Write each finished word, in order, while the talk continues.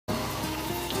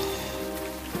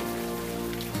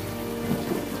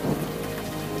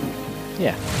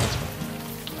Yeah, that's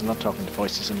fine. I'm not talking to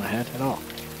voices in my head at all.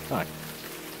 Fine.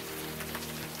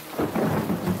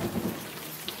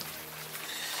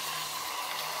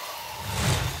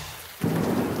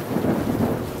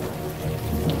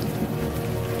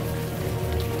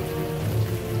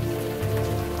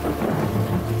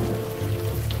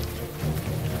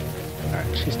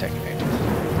 Alright, she's taking ages.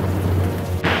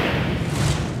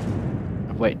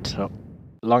 I've waited so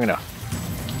long enough.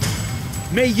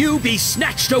 May you be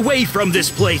snatched away from this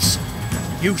place.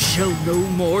 You shall no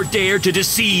more dare to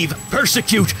deceive,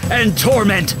 persecute, and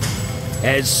torment.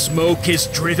 As smoke is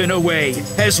driven away,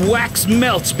 as wax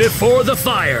melts before the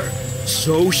fire,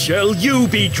 so shall you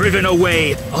be driven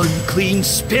away, unclean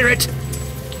spirit.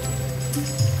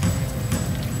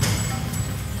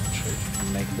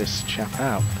 Should make this chap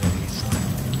out, please. Like,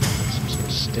 some sort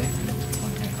of stick.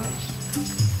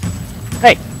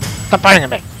 Hey! Stop pointing at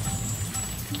me!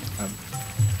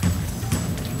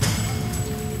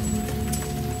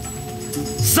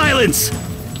 Silence!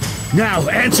 Now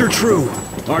answer true.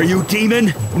 Are you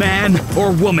demon, man,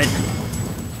 or woman?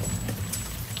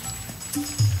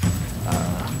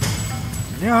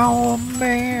 No,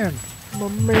 man. I'm a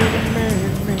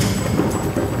man.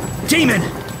 Demon!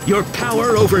 Your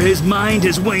power over his mind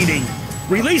is waning.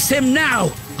 Release him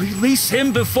now! Release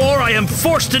him before I am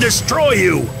forced to destroy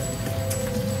you!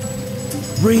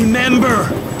 Remember!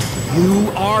 You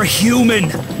are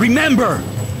human! Remember!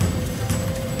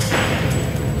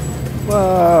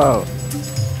 Whoa!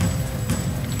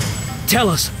 Tell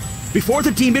us, before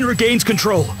the demon regains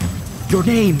control, your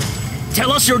name.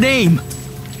 Tell us your name!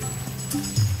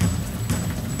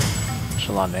 What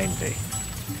shall our name be?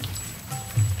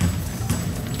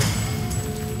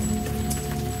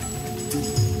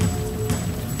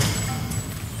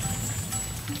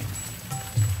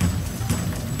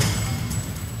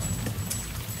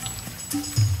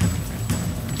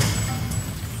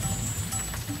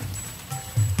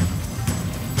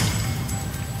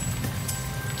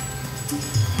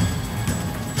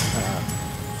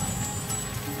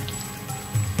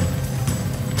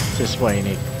 This way you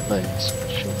need limbs.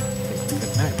 She'll think of a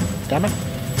good name. Damn it.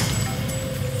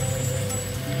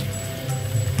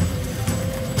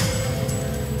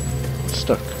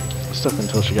 Stuck. Stuck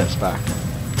until she gets back.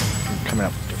 I'm coming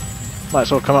up. Might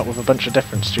as well come up with a bunch of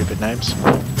different stupid names.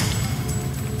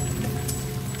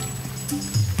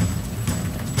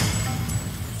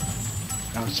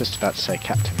 I was just about to say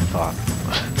Captain Clark.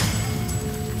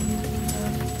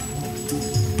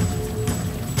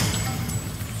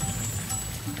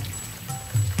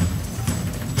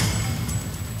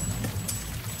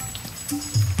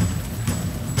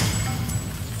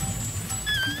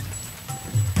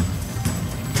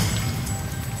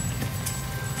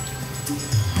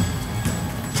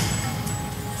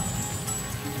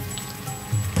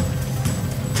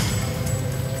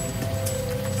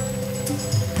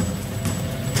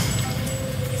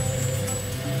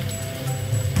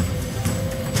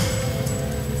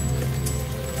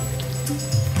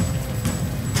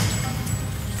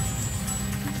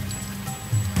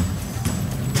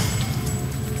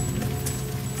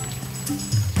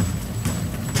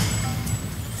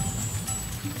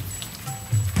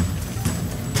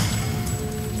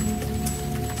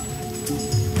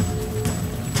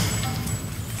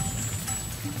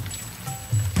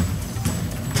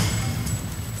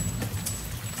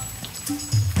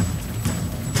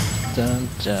 Dun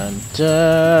dun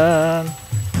dun.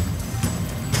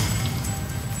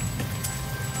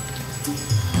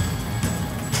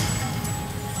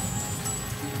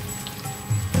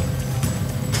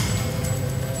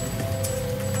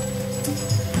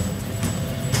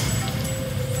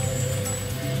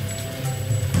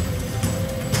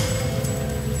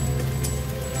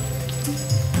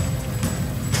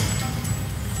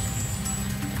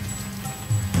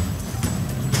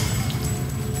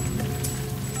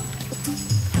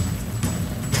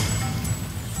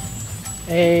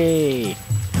 Hey!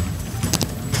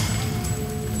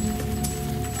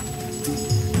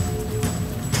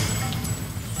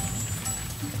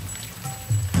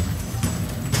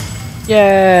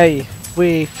 Yay!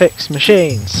 We fix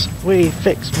machines! We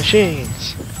fix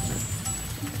machines!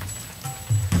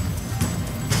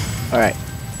 Alright,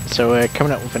 so we're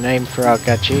coming up with a name for our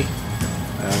Gaji.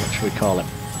 What should we call him?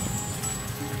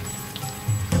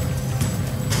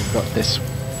 We've got this.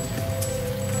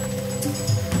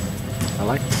 I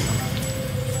like it.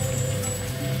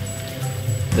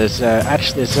 There's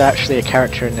actually a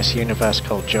character in this universe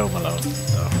called Joe Malone,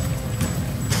 though.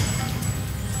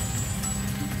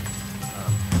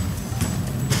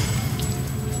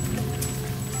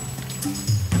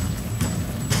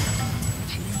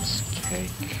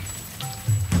 Cheesecake.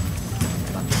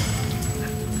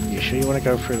 sure you want to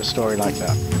go through the story like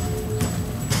that?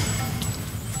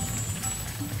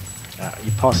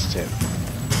 You positive?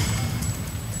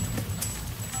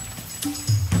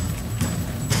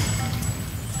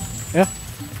 Yeah?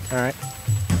 Alright.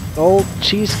 Old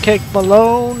Cheesecake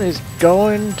Malone is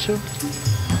going to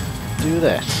do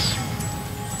this.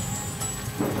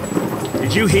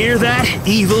 Did you hear that,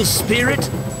 evil spirit?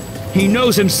 He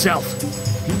knows himself.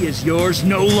 He is yours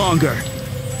no longer.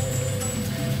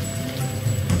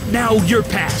 Now your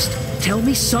past. Tell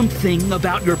me something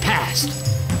about your past.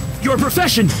 Your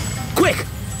profession! Quick!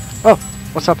 Oh,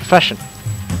 what's our profession?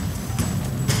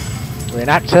 Are we an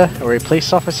actor? Are we a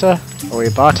police officer? Are we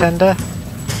a bartender?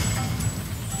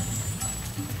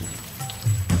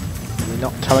 Are we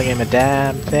not telling him a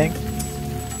damn thing?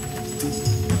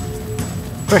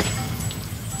 Quick!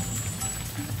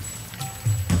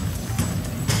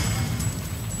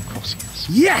 Of course he is.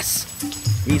 Yes!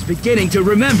 He's beginning to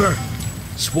remember.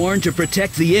 Sworn to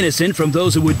protect the innocent from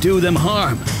those who would do them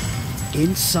harm.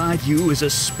 Inside you is a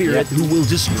spirit who will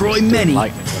destroy many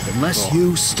unless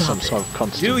you stop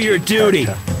it. Do your duty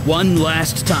one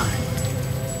last time.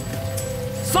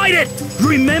 Fight it!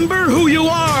 Remember who you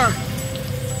are!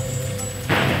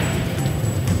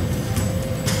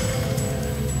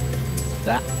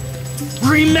 That.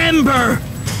 Remember!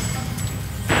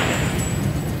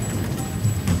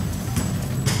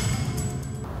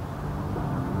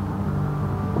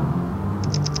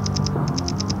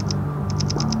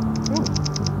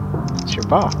 It's your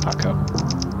bar, Paco.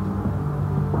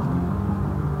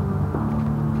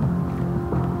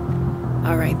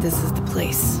 Alright, this is the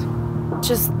place.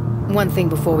 Just one thing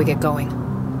before we get going.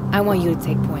 I want you to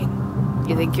take point.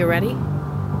 You think you're ready?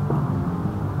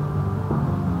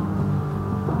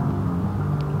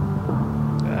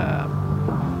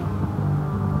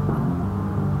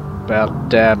 About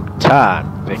damn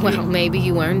time, Vicky. Well, maybe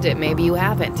you earned it, maybe you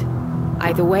haven't.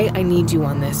 Either way, I need you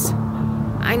on this.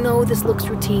 I know this looks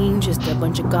routine, just a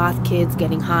bunch of goth kids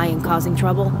getting high and causing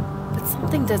trouble, but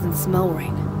something doesn't smell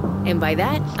right. And by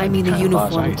that, I mean the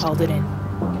uniform called it in.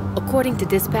 According to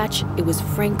dispatch, it was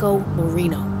Franco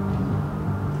Marino.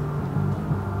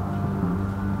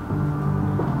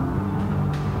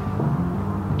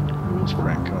 Who's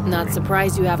Franco? Not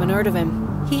surprised you haven't heard of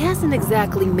him. He hasn't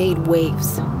exactly made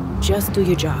waves. Just do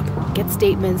your job. Get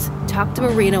statements, talk to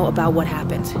Marino about what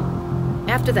happened.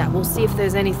 After that, we'll see if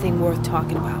there's anything worth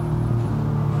talking about.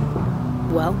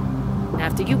 Well,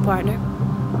 after you, partner.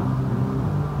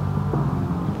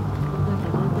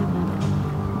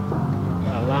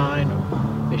 A line of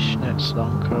fishnets,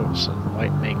 long coats, and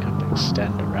white makeup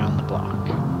extend around the block.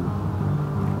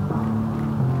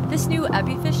 This new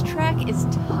Epifish track is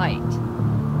tight.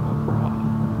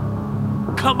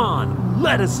 Come on,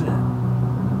 let us in.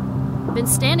 Been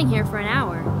standing here for an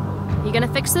hour. You gonna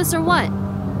fix this or what?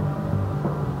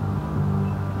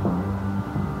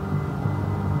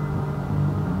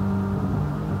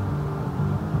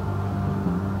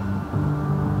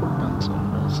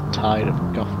 I'm tired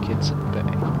of goth kids at the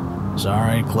bay.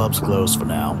 Sorry, club's closed for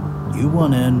now. You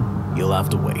want in, you'll have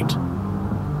to wait.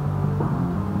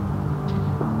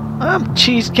 I'm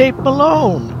Cheesecake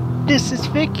Malone. This is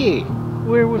Vicky.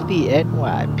 We're with the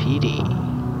NYPD.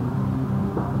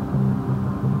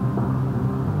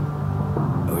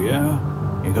 Oh yeah?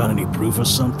 You got any proof or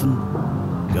something?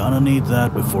 Gonna need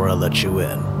that before I let you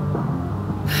in.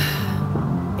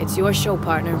 It's your show,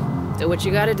 partner. Do what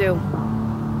you gotta do.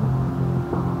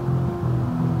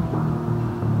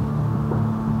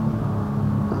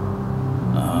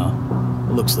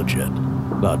 Looks legit.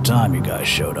 About time you guys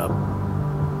showed up.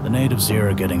 The natives here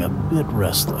are getting a bit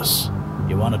restless.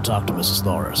 You want to talk to Mrs.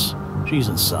 Loris? She's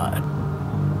inside.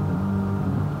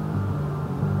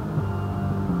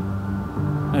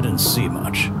 I didn't see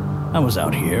much. I was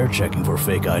out here checking for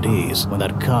fake IDs when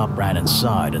that cop ran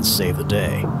inside and saved the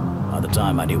day. By the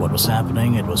time I knew what was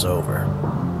happening, it was over.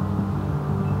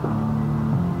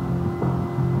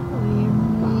 What do you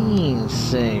mean,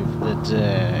 save the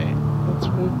day? That's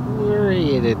what we're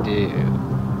here to do.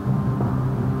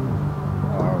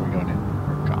 Or are we going in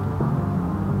for a cop?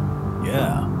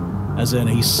 Yeah, as in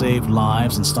he saved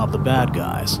lives and stopped the bad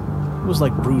guys. It was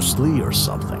like Bruce Lee or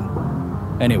something.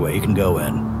 Anyway, you can go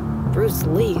in. Bruce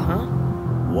Lee, huh?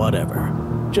 Whatever.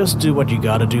 Just do what you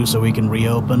gotta do so we can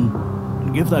reopen.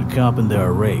 And give that cop in there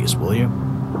a raise, will you?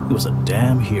 He was a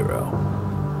damn hero.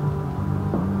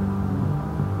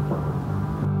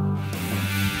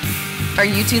 Are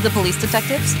you two the police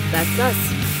detectives? That's us.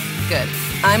 Good.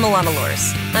 I'm Alana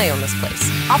Loris. I own this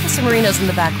place. Officer Marino's in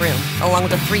the back room, along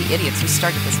with the 3 idiots who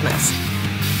started this mess.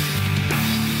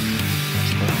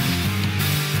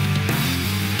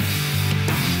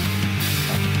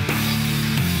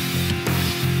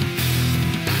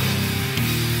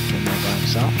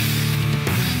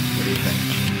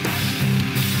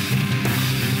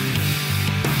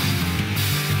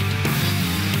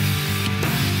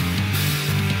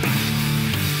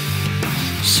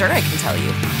 Sure, I can tell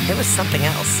you. It was something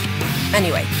else.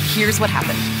 Anyway, here's what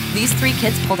happened. These 3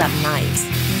 kids pulled out knives.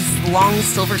 These long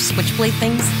silver switchblade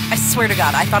things. I swear to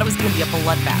God, I thought it was gonna be a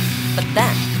bloodbath. But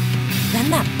then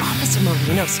that Officer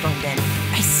Marino stormed in.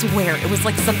 I swear, it was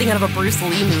like something out of a Bruce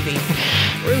Lee movie.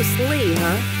 Bruce Lee,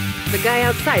 huh? The guy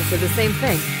outside said the same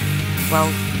thing.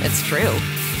 Well, it's true.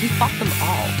 He fought them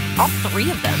all 3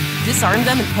 of them, disarmed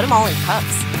them and put them all in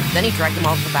cuffs. Then he dragged them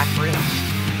all to the back room.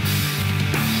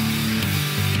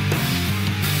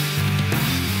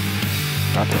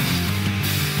 How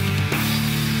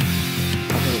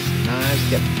those knives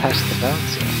get past the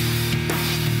bouncer?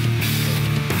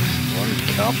 1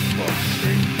 cup or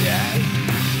 3 guys?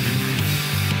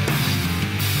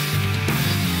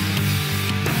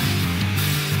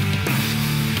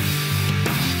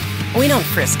 We don't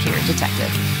frisk here, Detective.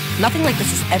 Nothing like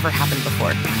this has ever happened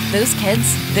before. Those kids,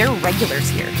 they're regulars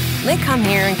here. They come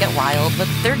here and get wild, but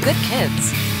they're good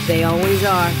kids. They always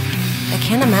are. I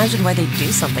can't imagine why they'd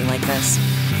do something like this.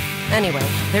 Anyway,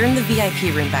 they're in the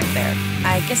VIP room back there.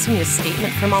 I guess we need a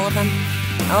statement from all of them.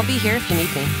 I'll be here if you need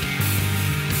me.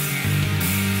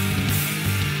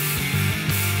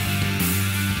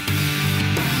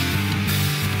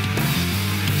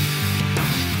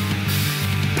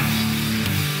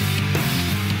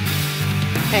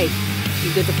 Hey,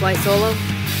 you good to fly solo?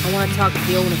 I want to talk to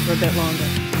the owner for a bit longer.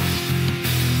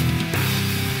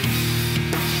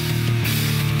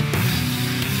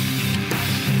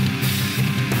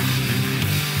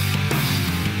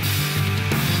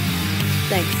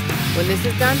 Thanks. When this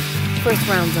is done, first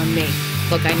round's on me.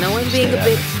 Look, I know I'm being a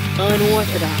bit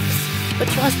unorthodox, but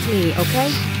trust me, okay?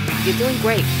 You're doing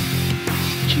great.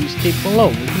 Choose people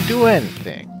alone. We can do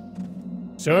anything.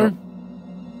 Sir?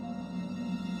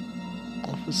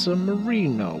 Officer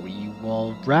Marino, are you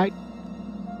all right?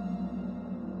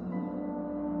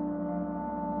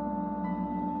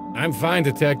 I'm fine,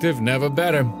 Detective. Never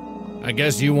better. I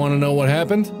guess you want to know what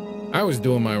happened? I was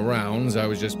doing my rounds, I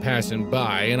was just passing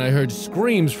by, and I heard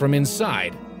screams from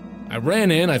inside. I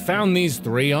ran in, I found these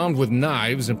 3 armed with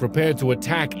knives and prepared to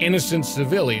attack innocent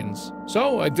civilians.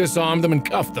 So I disarmed them and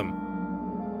cuffed them.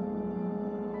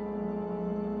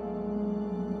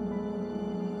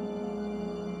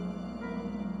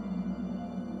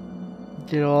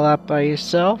 Did all that by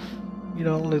yourself? You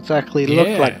don't exactly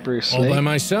look like Bruce Lee. All by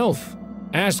myself.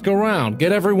 Ask around,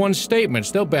 get everyone's statements,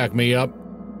 they'll back me up.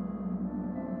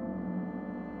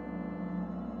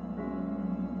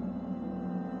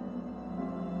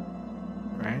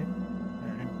 Right.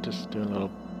 Just do a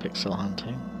little pixel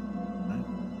hunting.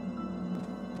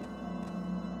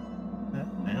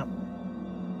 Yep.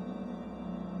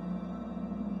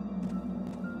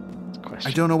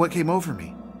 I don't know what came over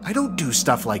me. I don't do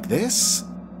stuff like this.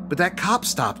 But that cop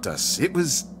stopped us. It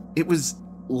was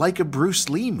like a Bruce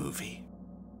Lee movie.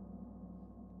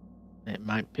 It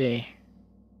might be.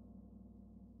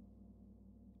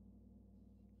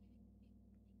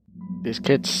 These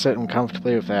kids sitting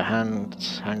comfortably with their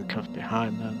hands handcuffed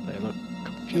behind them. They look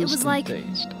confused. It was like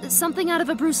dazed. something out of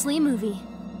a Bruce Lee movie.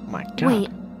 Oh my God. Wait,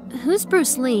 who's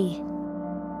Bruce Lee?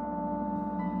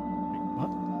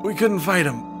 What? We couldn't fight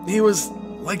him. He was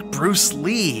like Bruce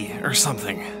Lee or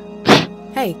something.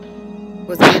 Hey,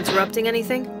 was I interrupting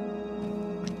anything?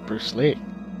 Bruce Lee.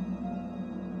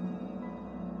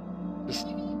 Just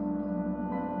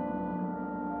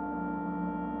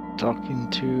talking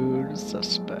to the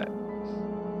suspect.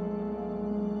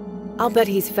 I'll bet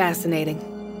he's fascinating.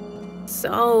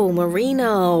 So,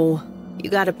 Marino,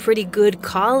 you got a pretty good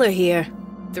caller here.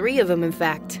 3 of them, in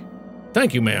fact.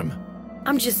 Thank you, ma'am.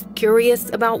 I'm just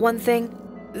curious about one thing.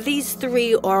 These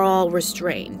 3 are all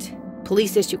restrained.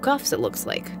 Police issue cuffs, it looks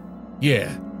like.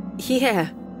 Yeah. Yeah,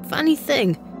 funny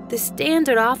thing. The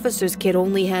standard officer's kit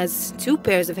only has 2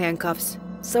 pairs of handcuffs.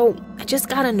 So, I just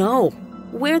gotta know,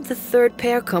 where'd the 3rd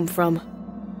pair come from?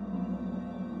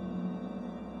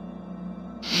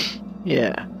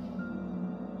 Yeah.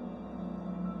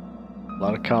 A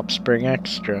lot of cops bring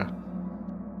extra.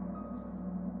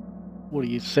 What are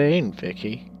you saying,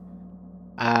 Vicky?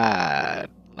 I'd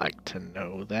like to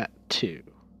know that too.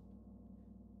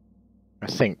 I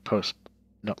think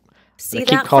no. See I keep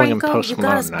that, calling him Franco? You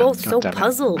got us Postmalone now. both so God damn it.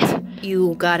 puzzled.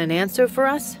 You got an answer for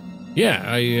us? Yeah,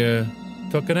 I,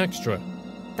 took an extra.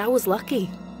 That was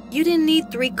lucky. You didn't need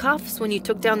 3 cuffs when you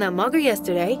took down that mugger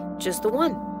yesterday, just the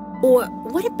 1. Or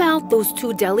what about those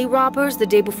 2 deli robbers the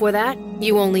day before that?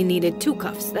 You only needed 2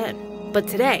 cuffs then. But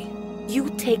today, you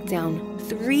take down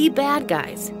 3 bad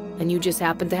guys, and you just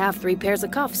happen to have 3 pairs of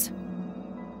cuffs.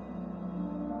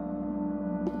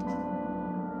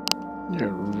 You're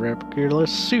a regular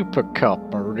super cop,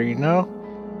 Marino.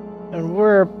 And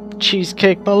we're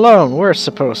Cheesecake Malone. We're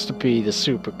supposed to be the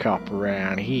super cop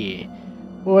around here.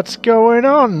 What's going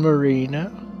on, Marina?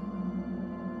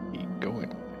 Where you going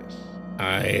with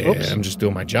this? I'm just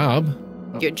doing my job.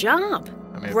 Your job?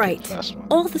 I mean, Right. the first one.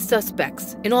 All the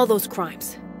suspects in all those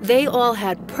crimes, they all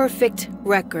had perfect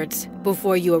records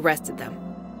before you arrested them.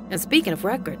 And speaking of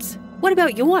records, what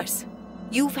about yours?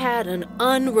 You've had an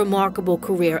unremarkable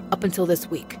career up until this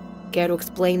week. Care to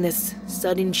explain this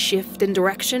sudden shift in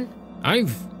direction?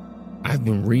 I've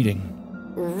been reading.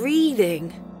 Reading?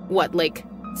 What, like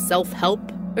self-help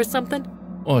or something?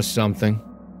 Or something.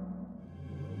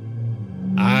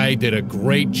 I did a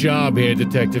great job here,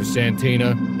 Detective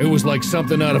Santina. It was like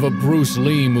something out of a Bruce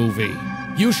Lee movie.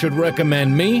 You should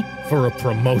recommend me for a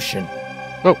promotion.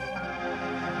 Oh,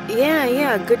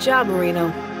 Yeah, good job, Marino.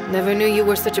 Never knew you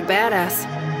were such a badass.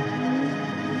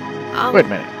 wait a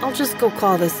minute. I'll just go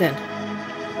call this in.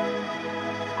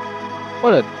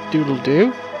 What a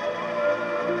doodle-doo.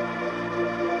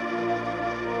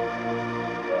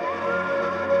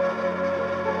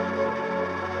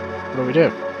 What do we do?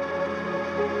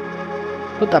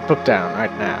 Put that book down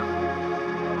right now.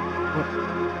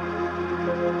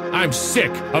 I'm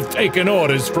sick of taking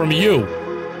orders from you.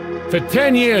 For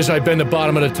 10 years I've been the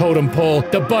bottom of the totem pole,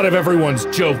 the butt of everyone's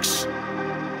jokes.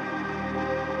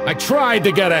 I tried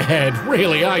to get ahead,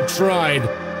 really, I tried.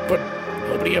 But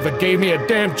nobody ever gave me a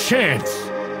damn chance.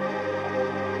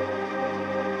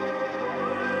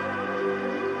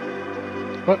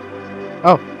 What?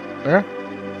 Oh, there?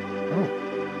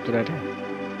 Oh, good idea.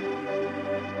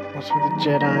 What's with the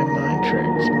Jedi mind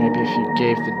tricks? Maybe if you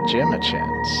gave the gym a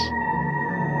chance.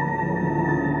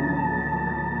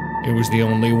 It was the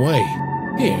only way.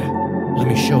 Here, let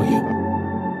me show you.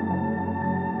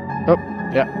 Oh,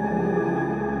 yeah.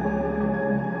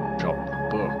 Drop the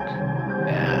book.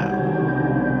 Now,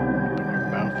 open your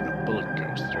mouth and a bullet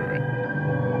goes through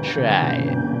it. Try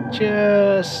it.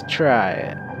 Just try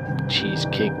it.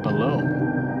 Cheesecake Malone.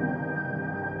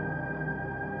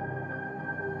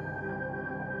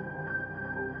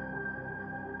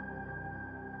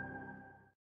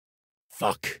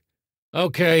 Fuck.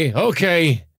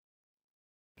 Okay.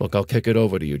 Look, I'll kick it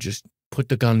over to you. Just put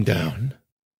the gun down.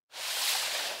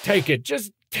 Take it.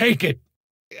 Just take it.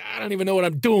 I don't even know what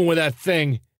I'm doing with that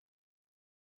thing.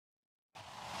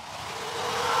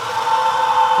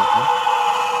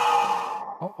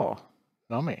 Oh,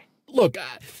 nummy. Look,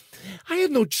 I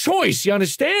had no choice, you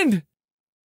understand?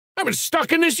 I've been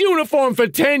stuck in this uniform for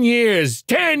 10 years.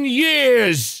 10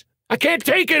 years! I can't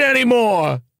take it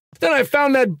anymore! Then I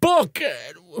found that book.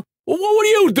 What would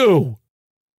you do?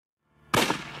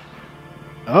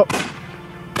 Oh.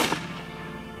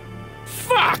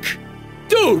 Fuck!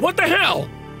 Dude, what the hell?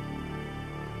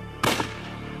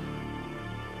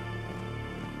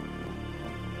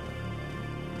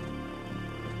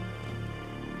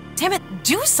 Damn it,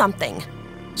 do something!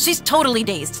 She's totally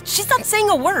dazed. She's not saying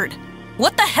a word.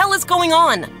 What the hell is going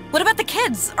on? What about the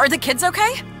kids? Are the kids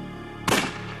okay?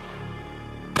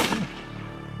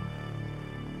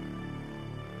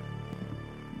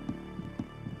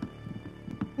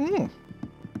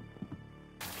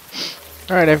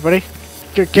 Alright, everybody.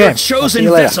 Good game. Your chosen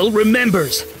vessel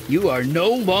remembers. You are no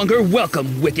longer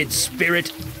welcome, wicked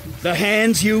spirit. The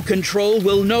hands you control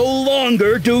will no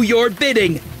longer do your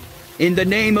bidding. In the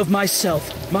name of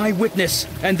myself, my witness,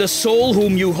 and the soul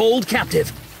whom you hold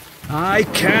captive, I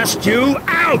cast you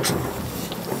out!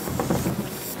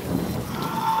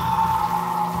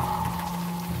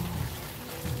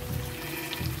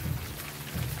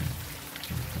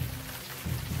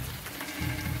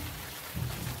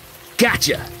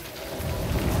 Gotcha!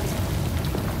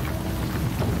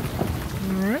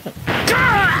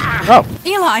 Oh.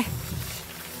 Eli!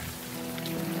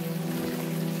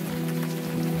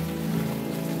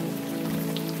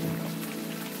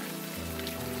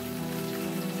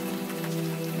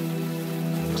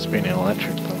 Must be an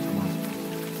electric Pokemon.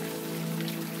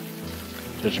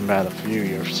 Judging by the view,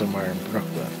 you're somewhere in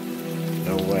Brooklyn.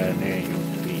 Nowhere near your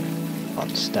feet on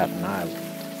Staten Island.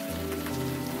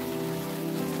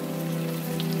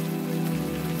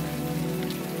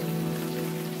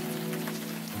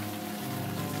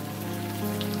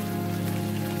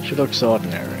 She looks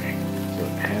ordinary, but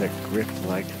had a grip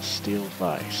like a steel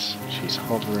vice. She's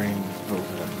hovering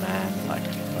over the man like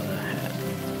a mother hen.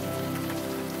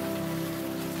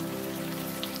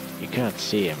 You can't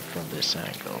see him from this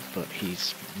angle, but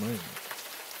he's moving.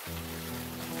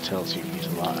 Tells you he's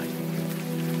alive.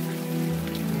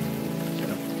 Get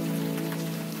him.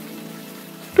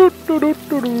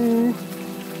 Do-do-do-do-do.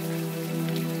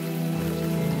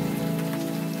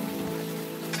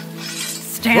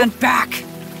 Stand back!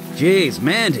 Jeez,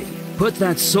 Mandy, Put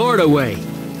that sword away.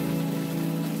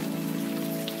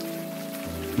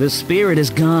 The spirit is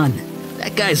gone.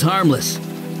 That guy's harmless.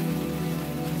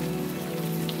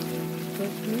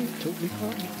 Totally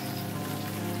harmless.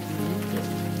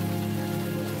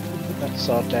 Put that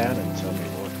sword down and tell me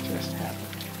what just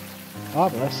happened.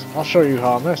 Harmless? I'll show you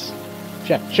harmless.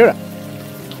 Shit, shoot it! I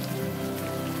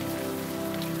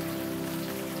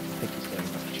think he's very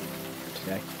much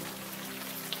today.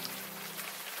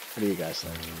 What do you guys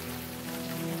think?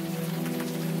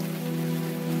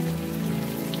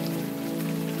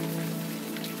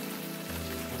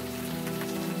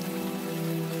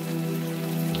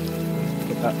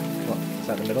 Get that. What? Is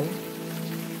that the middle?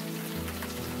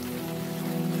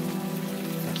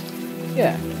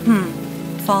 Yeah.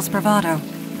 False bravado.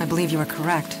 I believe you are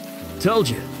correct. Told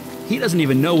you. He doesn't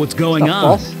even know what's going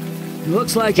on. False.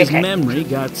 Looks like his memory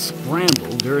got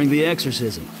scrambled during the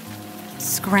exorcism.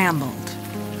 Scrambled.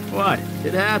 What?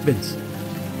 It happens.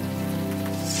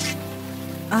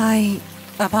 I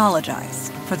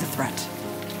apologize for the threat.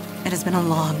 It has been a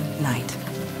long night.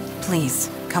 Please,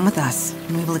 come with us,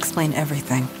 and we will explain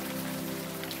everything.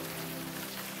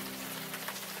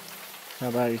 How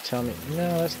about you tell me?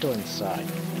 No, let's go inside.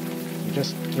 You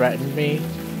just threatened me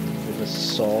with a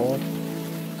sword.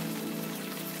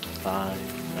 Fine,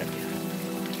 maybe.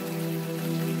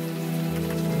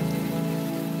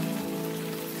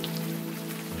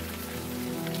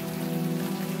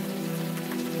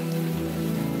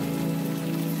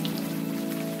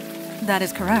 That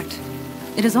is correct.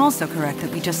 It is also correct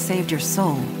that we just saved your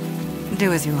soul.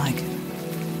 Do as you like.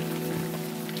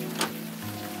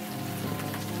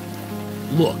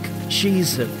 Look,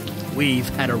 we've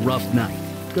had a rough night.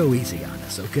 Go easy on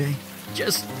us, okay?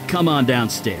 Just come on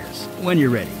downstairs. When you're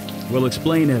ready, we'll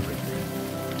explain everything.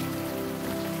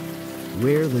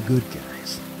 We're the good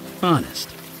guys. Honest.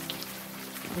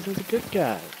 Those are the good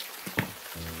guys.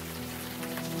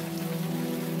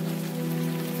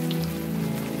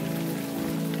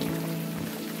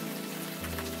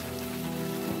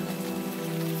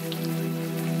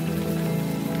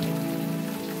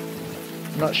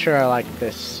 I'm not sure I like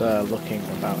this looking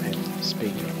about him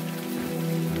speaking.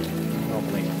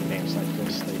 Normally in games like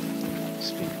this they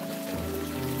speak.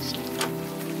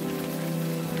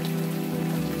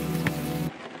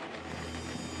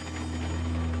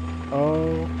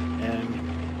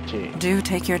 OMG. Do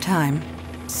take your time.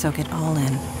 Soak it all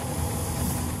in.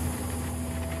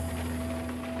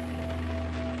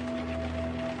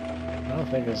 I don't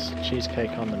think there's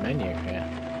cheesecake on the menu here.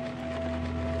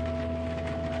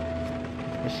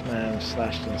 This man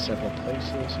slashed in several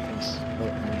places. You can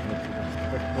spot him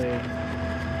quickly.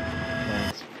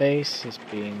 Man's face is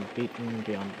being beaten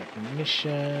beyond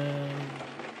recognition.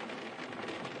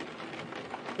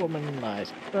 Woman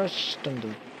lies crushed under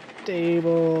the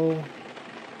table.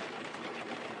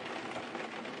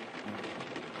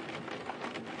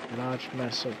 Large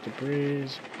mass of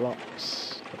debris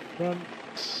blocks the front.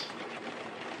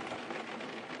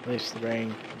 At least the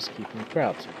rain is keeping the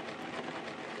crowds in.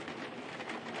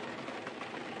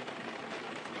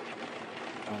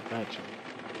 I'll imagine.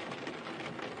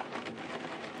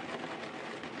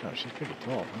 Oh, she's pretty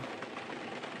tall, huh?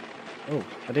 Oh,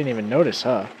 I didn't even notice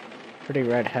her. Pretty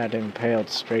redhead impaled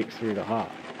straight through the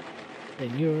heart.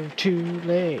 Then you're too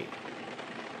late.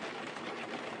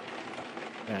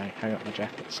 Yeah, I hang up my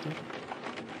jacket still.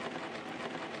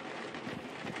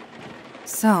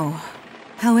 So,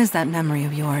 how is that memory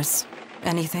of yours?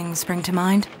 Anything spring to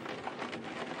mind?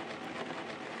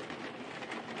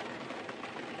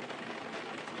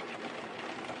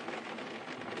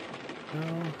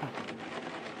 Oh.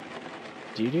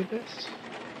 Do you do this?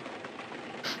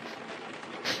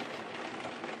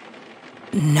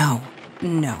 No.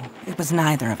 No, it was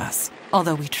neither of us,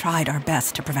 although we tried our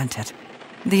best to prevent it.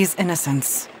 These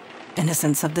innocents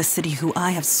of the city who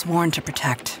I have sworn to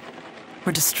protect,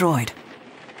 were destroyed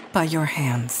by your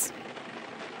hands.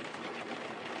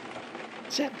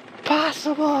 It's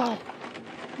impossible!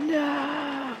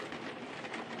 No!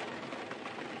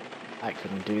 I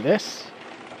couldn't do this.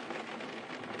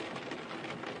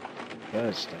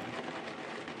 Thursday.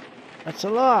 That's a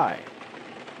lie.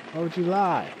 Why would you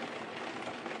lie?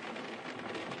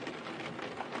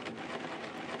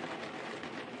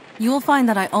 You will find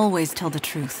that I always tell the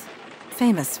truth.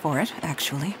 Famous for it,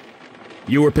 actually.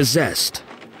 You were possessed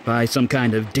by some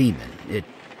kind of demon. It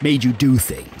made you do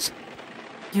things.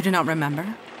 You do not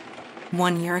remember?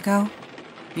 1 year ago,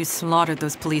 you slaughtered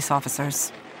those police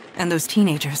officers. And those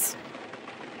teenagers.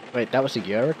 Wait, that was a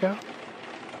year ago?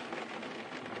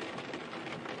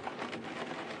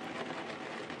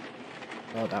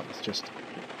 Oh, that was just a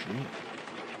dream.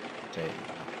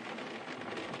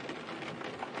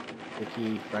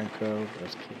 Vicky, Franco,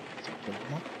 those kids. I killed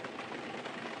them all.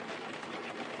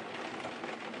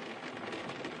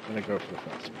 I'm gonna go for the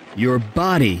first one. Your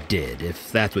body did,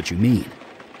 if that's what you mean.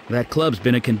 That club's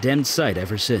been a condemned site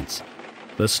ever since.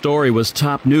 The story was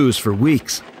top news for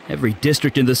weeks. Every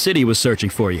district in the city was searching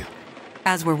for you.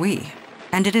 As were we.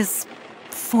 And it is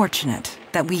fortunate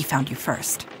that we found you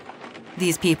first.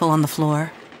 These people on the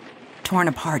floor, torn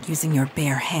apart using your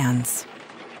bare hands.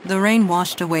 The rain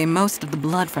washed away most of the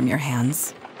blood from your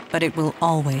hands, but it will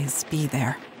always be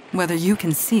there, whether you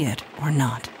can see it or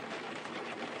not.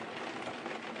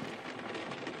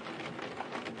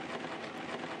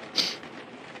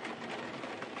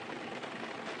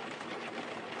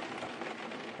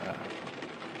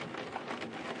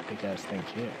 What do you guys think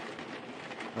here?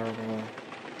 Horrible.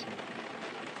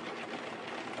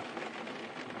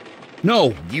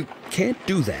 No, you can't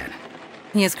do that.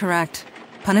 He is correct.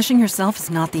 Punishing yourself is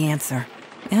not the answer,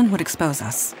 and would expose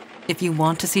us. If you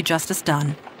want to see justice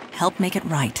done, help make it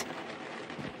right.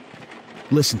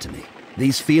 Listen to me.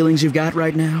 These feelings you've got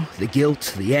right now, the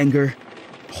guilt, the anger,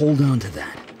 hold on to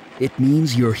that. It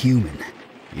means you're human.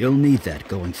 You'll need that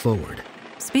going forward.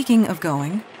 Speaking of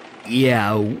going...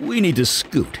 Yeah, we need to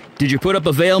scoot. Did you put up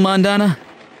a veil, Mondana?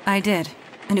 I did,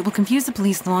 and it will confuse the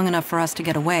police long enough for us to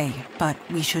get away, but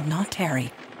we should not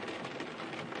tarry.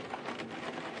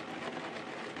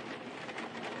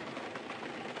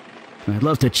 I'd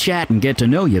love to chat and get to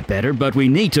know you better, but we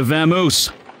need to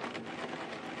vamoose.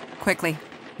 Quickly,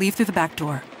 leave through the back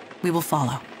door. We will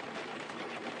follow.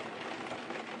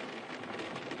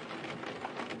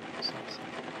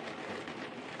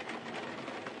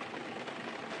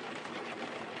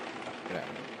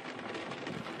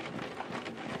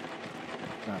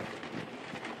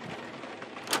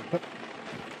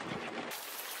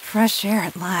 Fresh air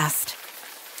at last.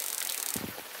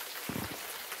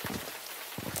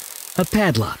 A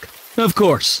padlock. Of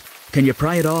course. Can you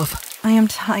pry it off? I am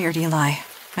tired, Eli.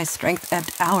 My strength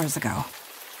ebbed hours ago.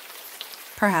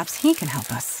 Perhaps he can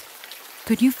help us.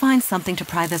 Could you find something to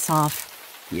pry this off?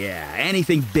 Yeah,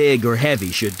 anything big or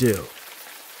heavy should do.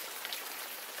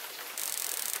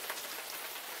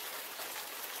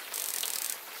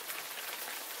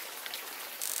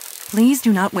 Please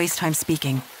do not waste time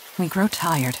speaking. We grow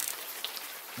tired.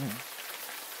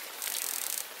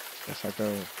 Guess I'll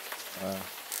go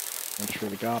in through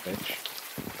the garbage.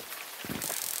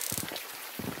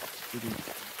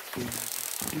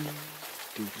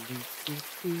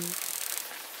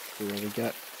 What do we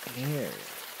got here?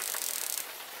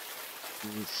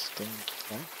 These stone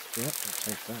clock? Yep, I'll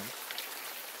take that.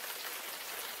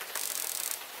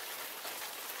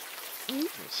 Ooh,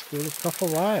 spool of copper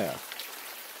wire.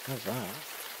 How's that?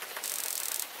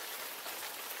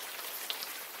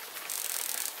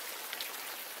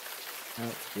 Oh,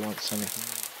 if you want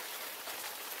anything.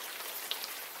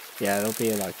 Yeah, there'll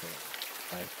be like a...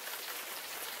 Like,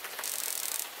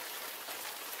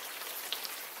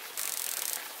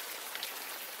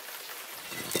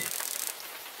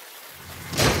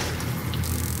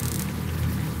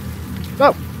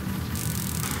 oh!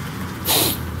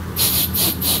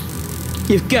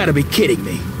 You've got to be kidding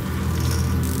me.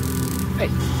 Hey.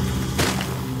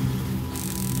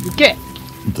 You get.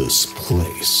 This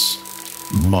place.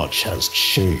 Much has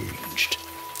changed.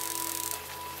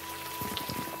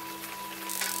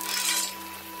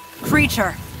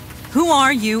 Creature, who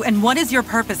are you and what is your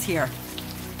purpose here?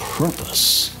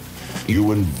 Purpose?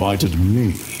 You invited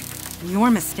me.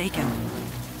 You're mistaken.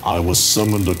 I was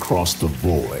summoned across the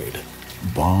void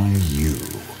by you.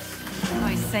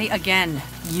 I say again,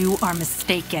 you are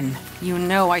mistaken. You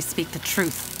know I speak the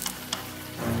truth.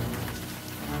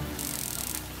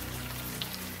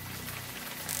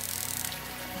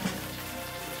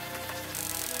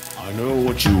 I know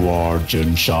what you are,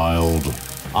 Jin Child.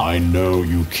 I know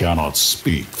you cannot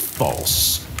speak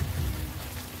false.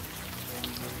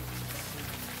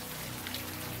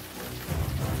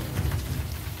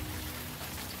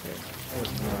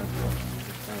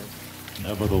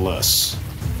 Nevertheless,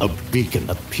 a beacon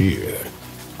appeared.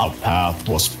 A path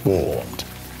was formed.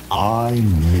 I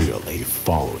merely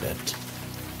followed it.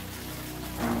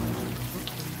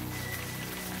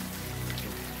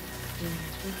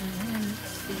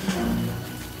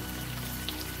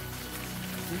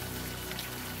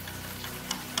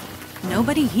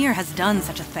 Nobody here has done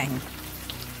such a thing.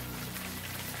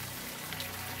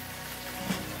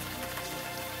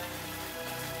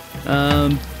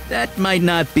 That might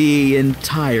not be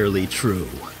entirely true.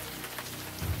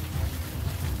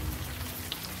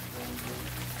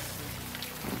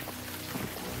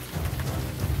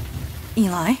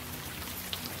 Eli?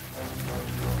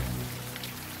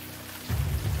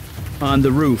 On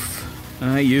the roof,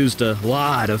 I used a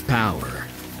lot of power.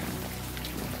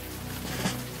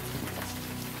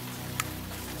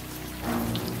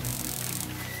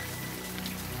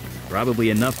 Probably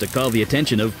enough to call the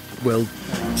attention of, well,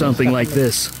 something like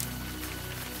this.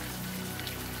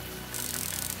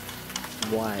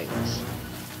 Wise.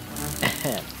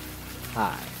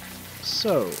 Hi.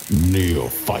 So...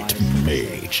 Neophyte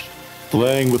mage.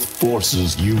 Playing with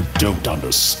forces you don't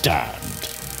understand.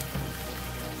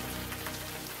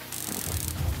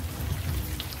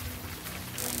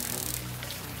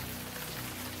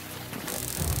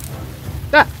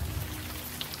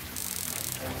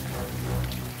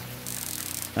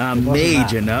 I'm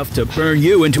mage enough to burn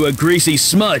you into a greasy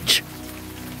smudge.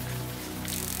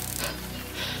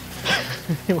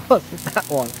 It wasn't that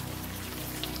one.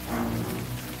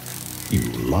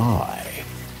 You lie.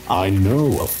 I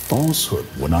know a falsehood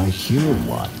when I hear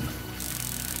one.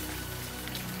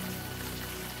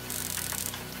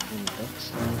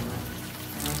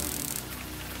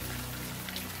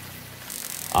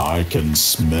 I can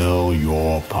smell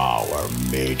your power,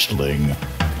 mageling.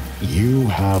 You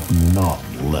have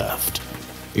none left.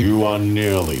 You are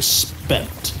nearly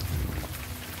spent.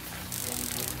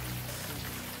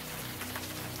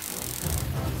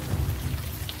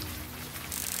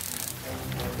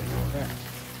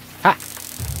 Ha!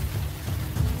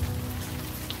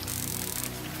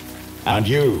 And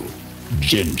you,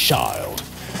 Jinn child,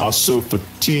 are so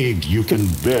fatigued you can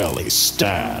barely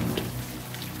stand.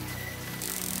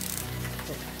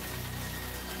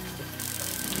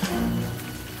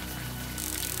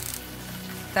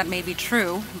 That may be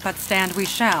true, but stand we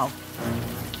shall.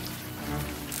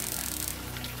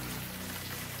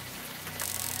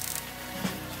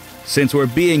 Since we're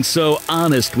being so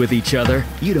honest with each other,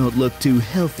 you don't look too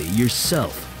healthy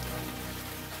yourself.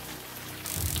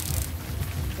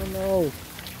 Oh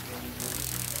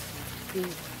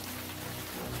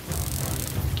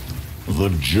no. The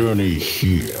journey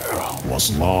here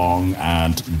was long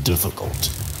and difficult.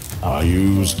 I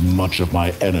used much of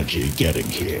my energy getting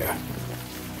here.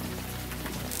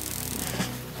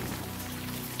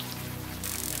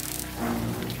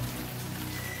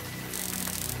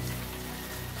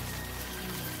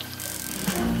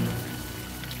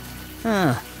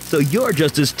 Huh. So you're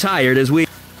just as tired as we...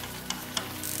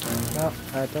 No,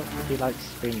 I don't really like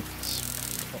being...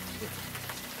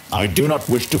 I do not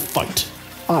wish to fight.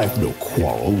 I have no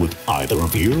quarrel with either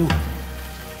of you.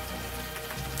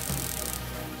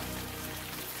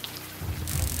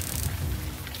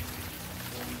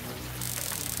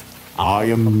 I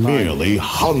am merely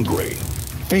hungry.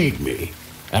 Feed me,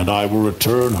 and I will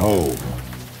return home.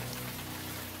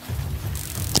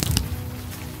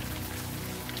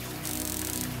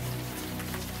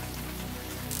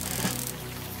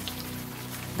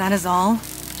 That is all?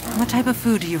 What type of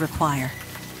food do you require?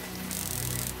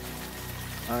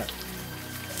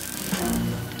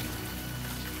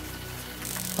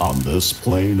 On this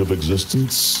plane of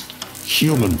existence,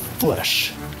 human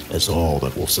flesh is all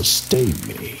that will sustain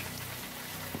me.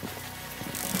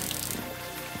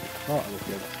 Oh, I would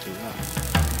be able to do that.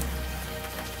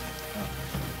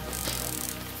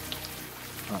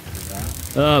 Oh. Can't do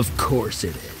that. Of course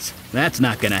it is. That's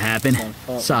not gonna happen.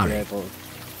 Sorry.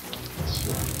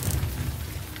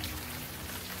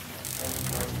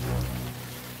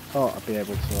 Oh, I'll be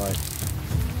able to, like...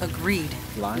 Agreed.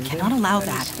 blind We him, cannot allow and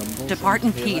then he that. stumbles Depart in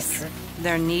into the peace. electric.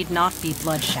 There need not be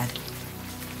bloodshed.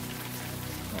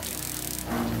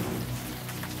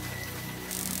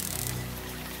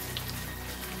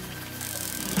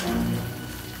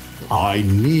 I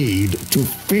need to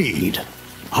feed.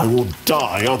 I will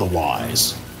die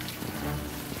otherwise.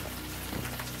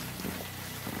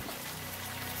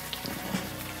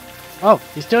 Oh,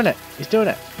 he's doing it. He's doing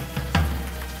it.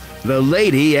 The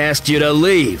lady asked you to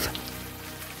leave.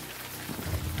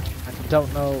 I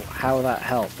don't know how that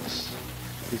helps.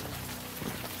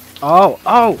 Oh,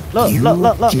 oh, look, You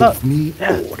look, give look. me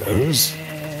orders?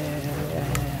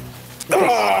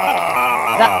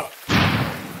 That.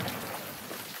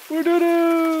 We did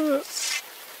it!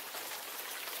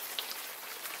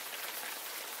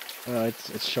 Oh,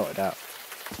 it's shorted out.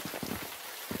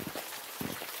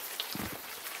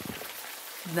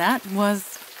 That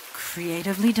was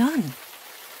creatively done.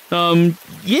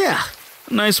 Yeah.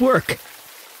 Nice work.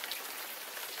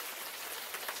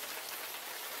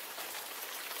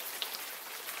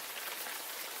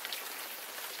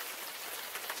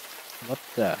 What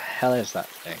the hell is that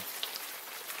thing?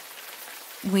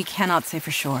 We cannot say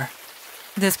for sure.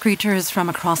 This creature is from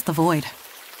across the void.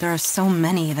 There are so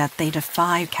many that they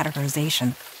defy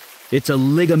categorization. It's a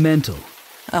ligamental.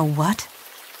 A what?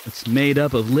 It's made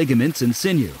up of ligaments and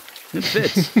sinew. It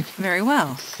fits. Very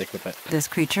well. Stick with it. This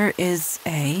creature is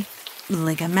a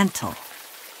ligamental.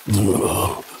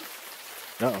 Uh-oh.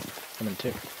 Coming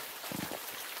too.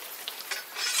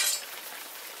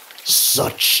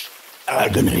 Such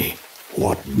agony.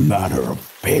 What manner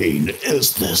of pain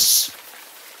is this?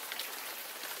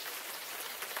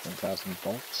 1,000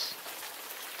 volts.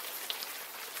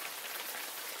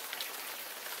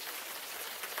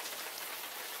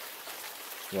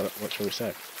 What shall we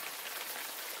say?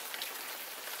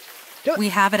 We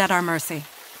have it at our mercy.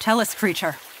 Tell us,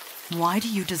 creature, why do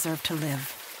you deserve to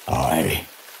live?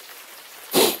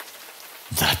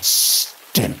 That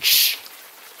stench.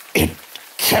 It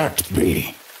can't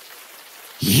be.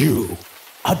 You,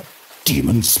 a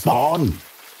demon spawn?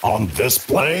 On this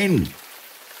plane?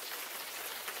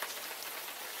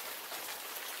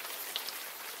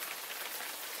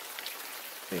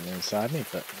 Been inside me,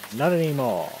 but not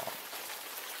anymore.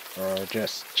 Or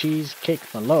just Cheesecake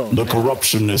Malone. The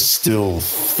corruption is still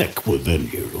thick within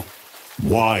you.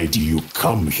 Why do you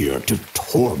come here to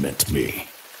torment me?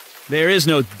 There is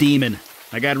no demon.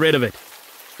 I got rid of it.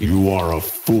 You are a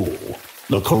fool.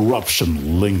 The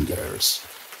corruption lingers.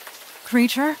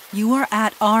 Creature, you are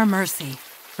at our mercy.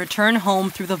 Return home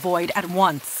through the void at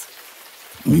once.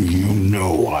 You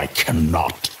know I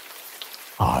cannot.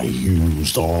 I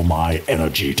used all my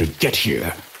energy to get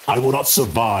here. I will not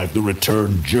survive the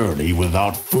return journey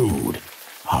without food.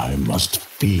 I must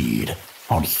feed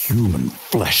on human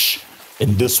flesh.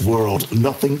 In this world,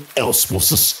 nothing else will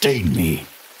sustain me.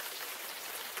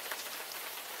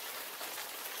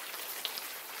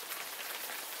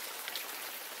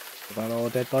 About all the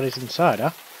dead bodies inside,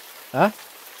 huh? Huh?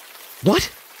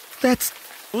 What? That's...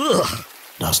 Ugh.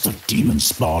 Does the demon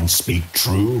spawn speak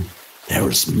true? There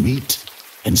is meat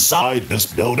inside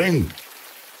this building?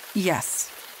 Yes.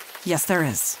 Yes, there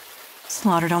is.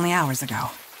 Slaughtered only hours ago.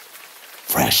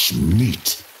 Fresh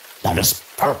meat. That is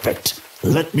perfect.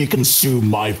 Let me consume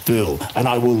my fill, and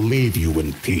I will leave you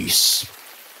in peace.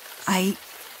 I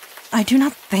do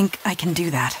not think I can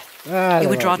do that. It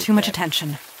would draw too much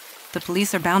attention. The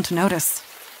police are bound to notice.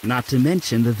 Not to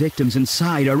mention the victims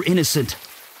inside are innocent.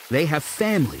 They have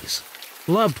families,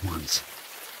 loved ones.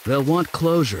 They'll want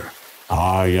closure.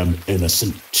 I am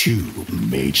innocent too,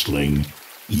 mageling.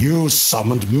 You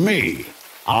summoned me.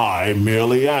 I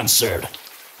merely answered.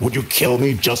 Would you kill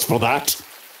me just for that?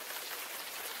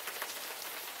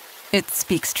 It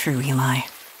speaks true, Eli.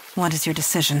 What is your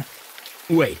decision?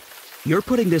 Wait, you're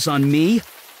putting this on me?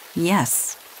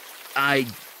 Yes.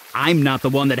 I'm not the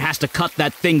one that has to cut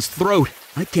that thing's throat.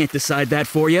 I can't decide that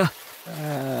for you.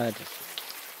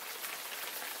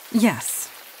 Yes.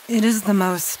 It is the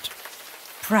most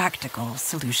practical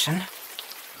solution.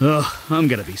 Ugh, I'm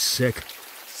gonna be sick.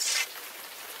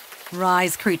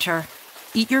 Rise, creature.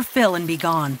 Eat your fill and be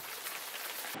gone.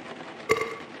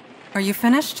 Are you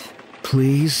finished?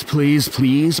 Please, please,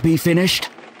 please be finished?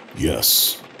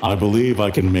 Yes. I believe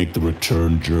I can make the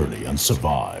return journey and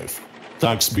survive.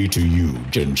 Thanks be to you,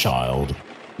 Genchild,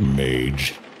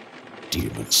 mage,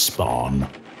 demon spawn.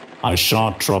 I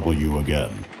shan't trouble you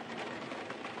again.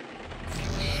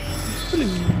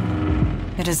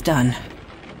 It is done.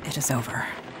 It is over.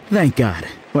 Thank God.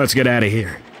 Let's get out of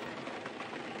here.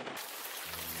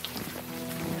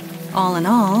 All in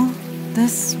all,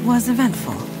 this was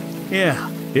eventful. Yeah,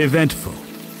 eventful.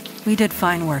 We did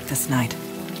fine work this night.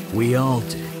 We all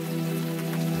did.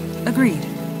 Agreed.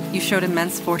 You showed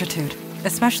immense fortitude,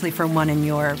 especially for one in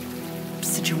your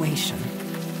situation.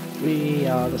 We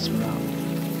are the smart.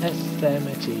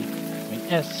 SMT. I mean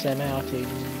SMRT.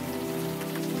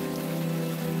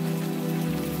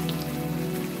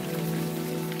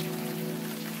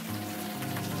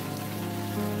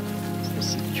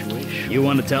 You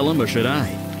want to tell him, or should I?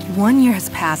 1 year has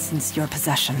passed since your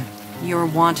possession. You are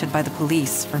wanted by the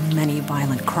police for many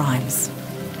violent crimes.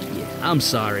 Yeah, I'm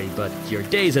sorry, but your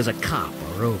days as a cop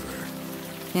are over.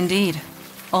 Indeed.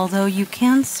 Although you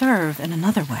can serve in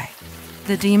another way.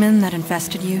 The demon that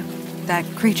infested you, that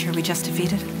creature we just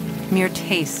defeated, mere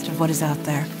taste of what is out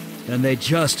there. And they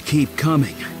just keep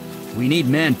coming. We need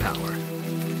manpower.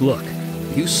 Look,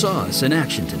 you saw us in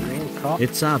action tonight.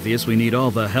 It's obvious we need all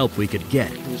the help we could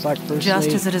get. Just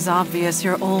as it is obvious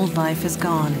your old life is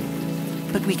gone.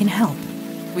 But we can help.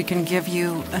 We can give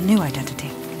you a new identity,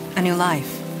 a new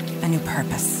life, a new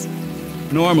purpose.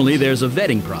 Normally there's a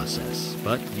vetting process,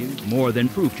 but you more than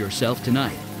proved yourself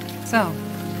tonight. So,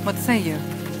 what say you?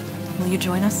 Will you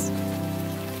join us?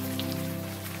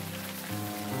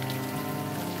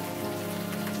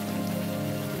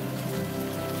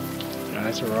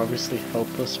 Guys are obviously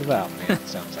hopeless without me. It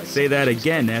sounds like Say that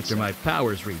again after my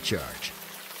powers recharge.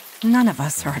 None of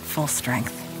us are at full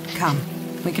strength. Come,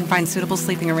 We can find suitable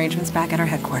sleeping arrangements back at our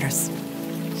headquarters.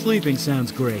 Sleeping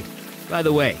sounds great. By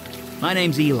the way, my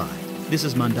name's Eli. This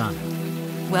is Mandana.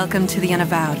 Welcome to the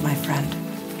Unavowed, my friend.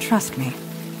 Trust me,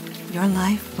 your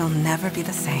life will never be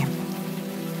the same.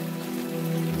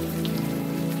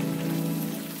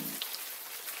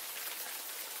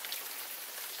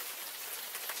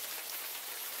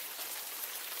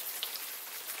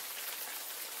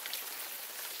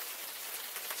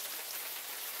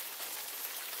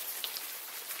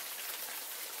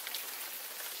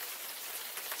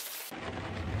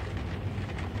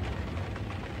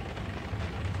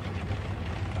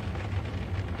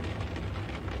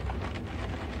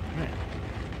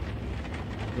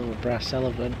 Little brass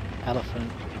elephant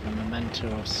with a memento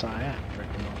of Sire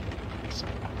written on it.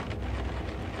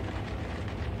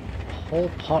 A whole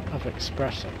pot of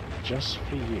espresso just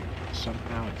for you.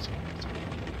 Somehow it's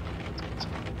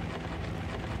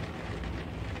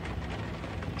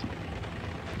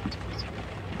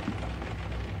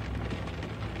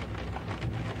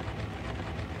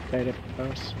faded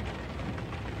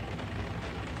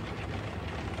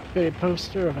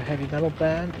poster of a heavy metal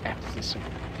band. Ecstasy.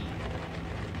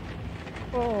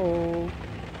 Oh,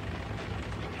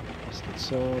 rusted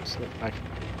swords look like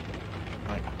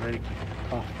break,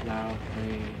 cough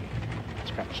loudly,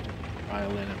 scratched a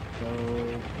violin and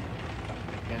bow,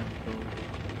 again bow.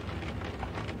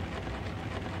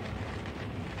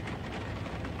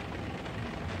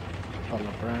 Bottle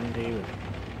of brandy with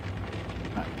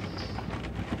bats.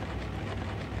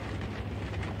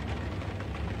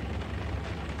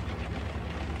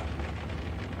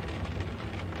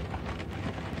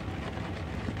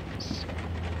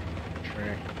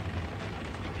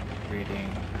 Reading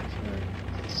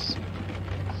methods.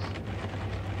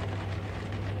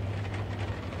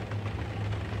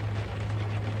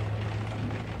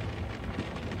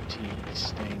 Tea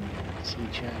stained sea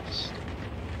chest.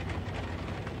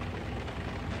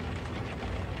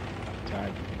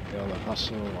 Time to feel the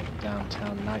hustle of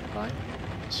downtown nightlife.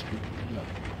 Street below.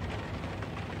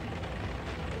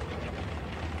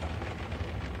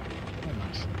 A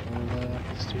nice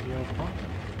little studio apartment.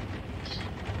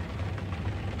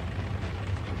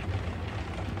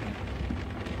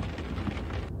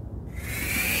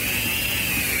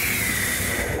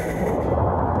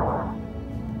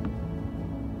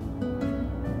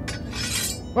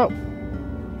 Whoa!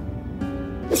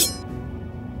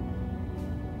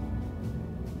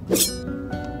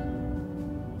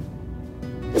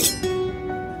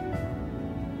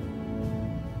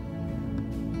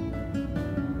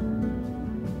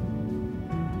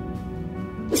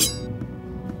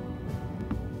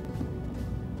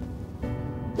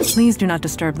 Please do not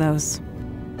disturb those.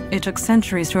 It took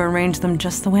centuries to arrange them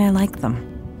just the way I like them.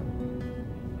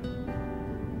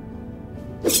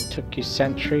 Took you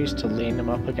centuries to lean them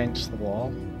up against the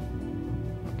wall?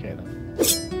 Okay then.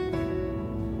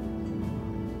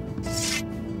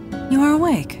 You are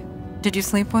awake. Did you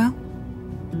sleep well?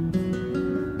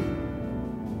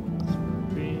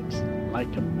 Breathes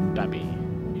like a baby.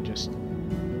 You just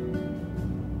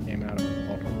came out of a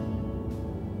bottle.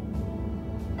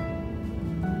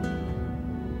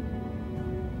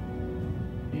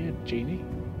 You a genie?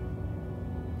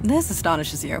 This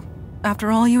astonishes you.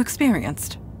 After all you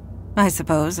experienced. I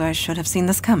suppose I should have seen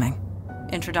this coming.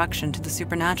 Introduction to the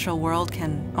supernatural world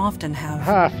can often have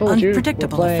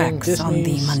unpredictable effects on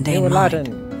the mundane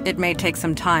mind. It may take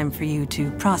some time for you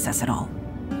to process it all.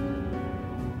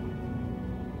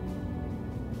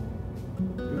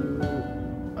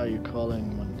 Who are you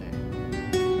calling Monday?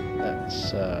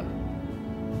 That's,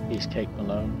 Cheesecake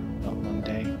Malone, not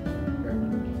Monday. Very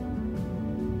much.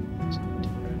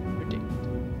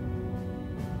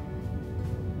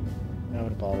 Now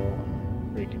the ball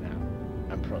freaking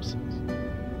out and process.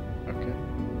 Okay.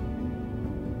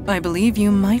 I believe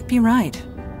you might be right,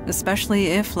 especially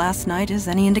if last night is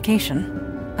any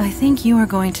indication. I think you are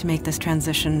going to make this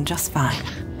transition just fine,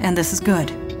 and this is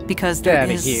good, because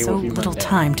there is so little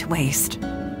time to waste.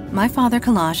 My father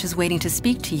Kalash is waiting to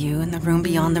speak to you in the room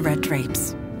beyond the red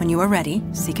drapes. When you are ready,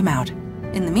 seek him out.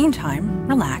 In the meantime,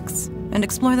 relax and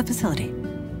explore the facility.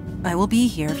 I will be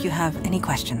here if you have any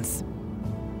questions.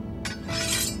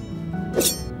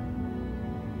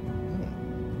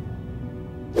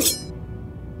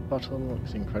 Bottle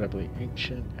looks incredibly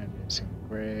ancient and is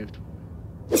engraved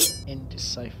with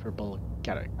indecipherable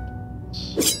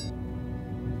characters.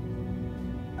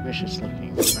 Vicious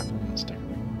looking weapons decorated.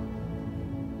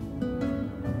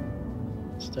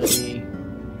 Study.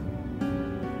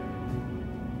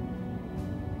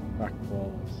 Back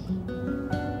walls.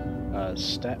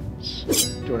 Steps.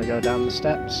 Do you want to go down the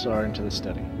steps or into the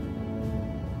study?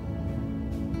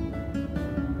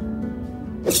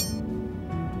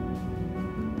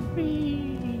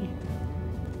 Whee!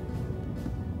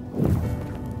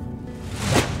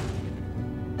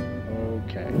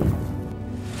 Okay.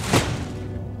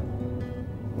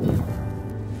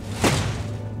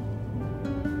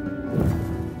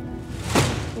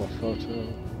 Full photo.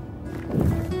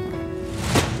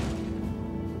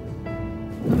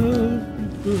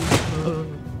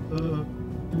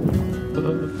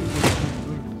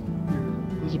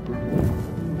 There's a bird.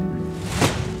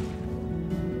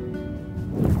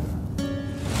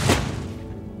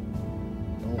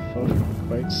 No photo of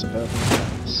quite suburban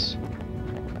house.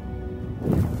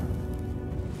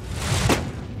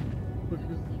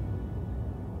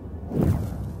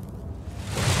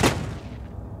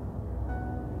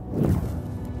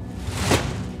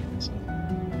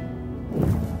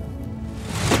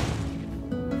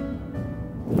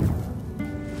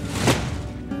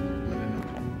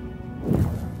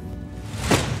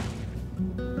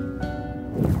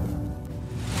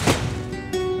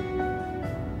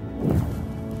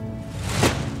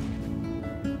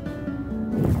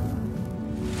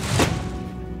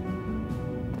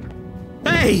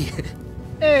 Hey!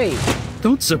 Hey!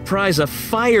 Don't surprise a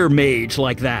fire mage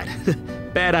like that.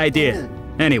 Bad idea.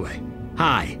 Anyway,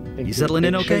 hi. You settling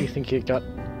in okay? Sure you think you got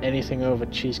anything over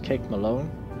Cheesecake Malone?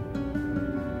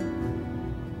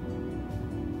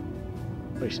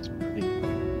 Place is pretty...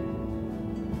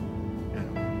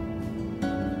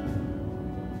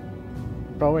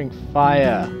 Throwing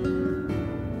fire.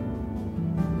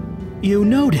 You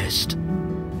noticed?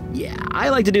 Yeah, I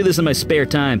like to do this in my spare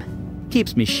time.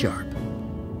 Keeps me sharp.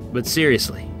 But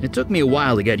seriously, it took me a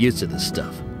while to get used to this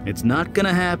stuff. It's not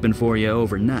gonna happen for you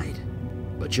overnight.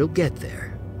 But you'll get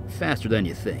there. Faster than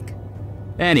you think.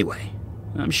 Anyway,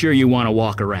 I'm sure you want to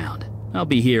walk around. I'll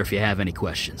be here if you have any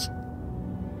questions.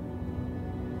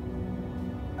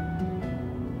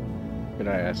 Could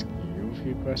I ask you a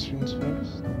few questions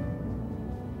first?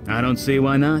 I don't see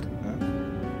why not.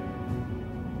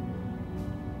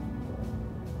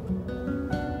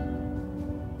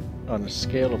 On a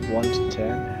scale of 1 to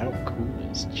 10, how cool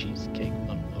is Cheesecake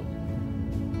Malone?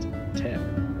 10.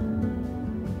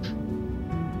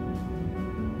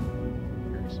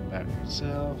 Here's about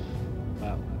yourself,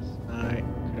 about last night.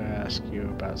 Could I ask you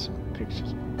about some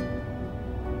pictures?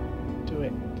 Do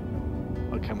it.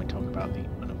 Or can we talk about the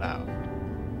Unavowed?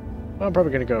 Well, I'm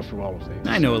probably going to go through all of these.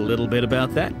 I know a little bit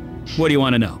about that. What do you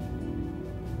want to know?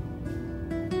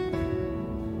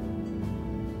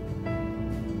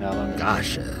 How long?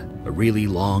 Gosh, a really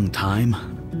long time.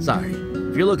 Sorry.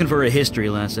 If you're looking for a history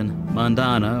lesson,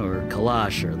 Mandana or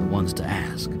Kalash are the ones to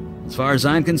ask. As far as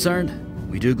I'm concerned,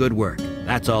 we do good work.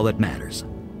 That's all that matters.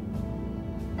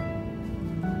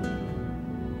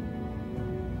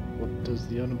 What does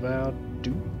the Unavowed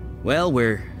do? Well,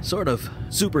 we're sort of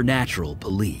supernatural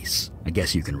police. I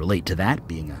guess you can relate to that,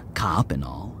 being a cop and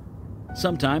all.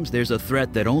 Sometimes there's a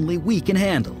threat that only we can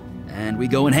handle, and we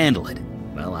go and handle it.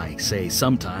 Well, I say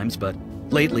sometimes, but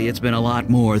lately it's been a lot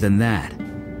more than that. I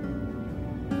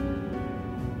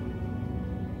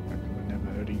never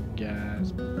heard of you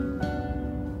guys.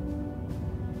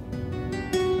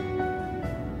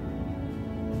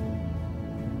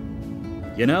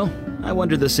 You know, I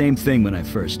wondered the same thing when I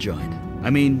first joined. I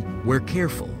mean, we're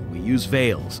careful. We use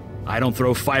veils. I don't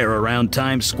throw fire around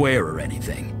Times Square or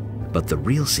anything. But the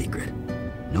real secret,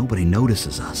 nobody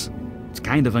notices us. It's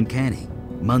kind of uncanny.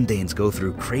 Mundanes go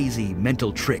through crazy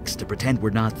mental tricks to pretend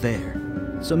we're not there.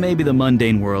 So maybe the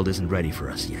mundane world isn't ready for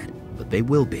us yet, but they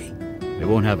will be. They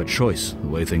won't have a choice the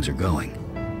way things are going.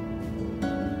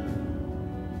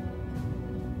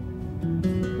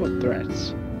 What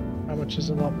threats? How much is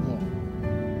a lot more?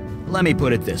 Let me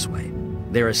put it this way.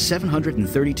 There are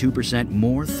 732%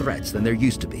 more threats than there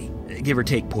used to be, give or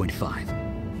take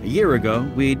 0.5. A year ago,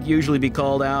 we'd usually be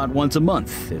called out once a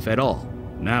month, if at all.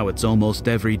 Now it's almost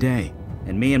every day.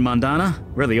 And me and Mandana,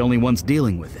 we're the only ones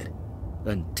dealing with it.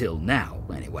 Until now,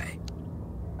 anyway.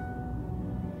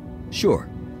 Sure.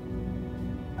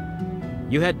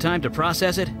 You had time to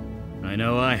process it? I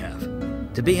know I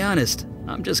have. To be honest,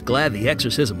 I'm just glad the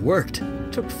exorcism worked.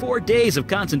 It took 4 days of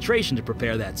concentration to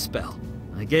prepare that spell.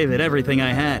 I gave it everything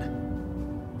I had.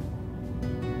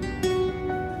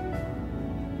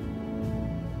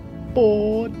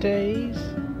 4 days?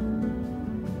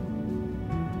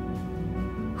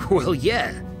 Well,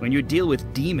 yeah. When you deal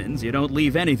with demons, you don't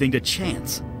leave anything to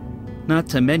chance. Not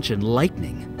to mention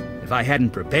lightning. If I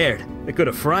hadn't prepared, it could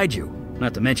have fried you.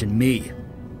 Not to mention me.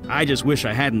 I just wish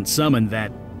I hadn't summoned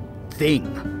that thing.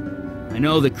 I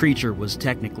know the creature was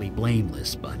technically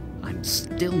blameless, but I'm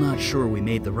still not sure we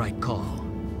made the right call.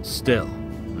 Still,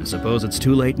 I suppose it's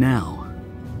too late now.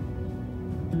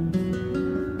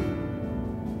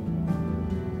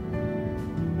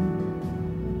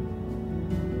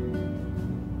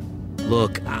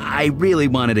 Look, I really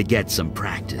wanted to get some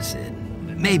practice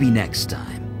in. Maybe next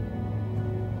time.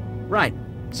 Right.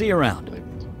 See you around. I'm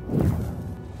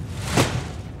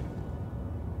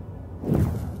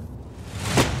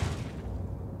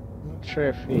not sure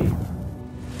if he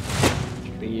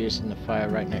should be using the fire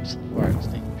right next to the fire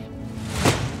extinguisher.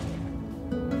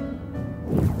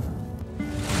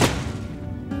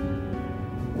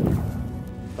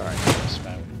 Alright, that's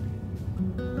about it.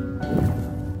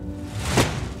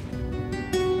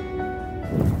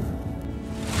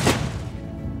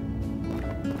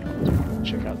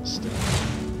 Check out the stuff.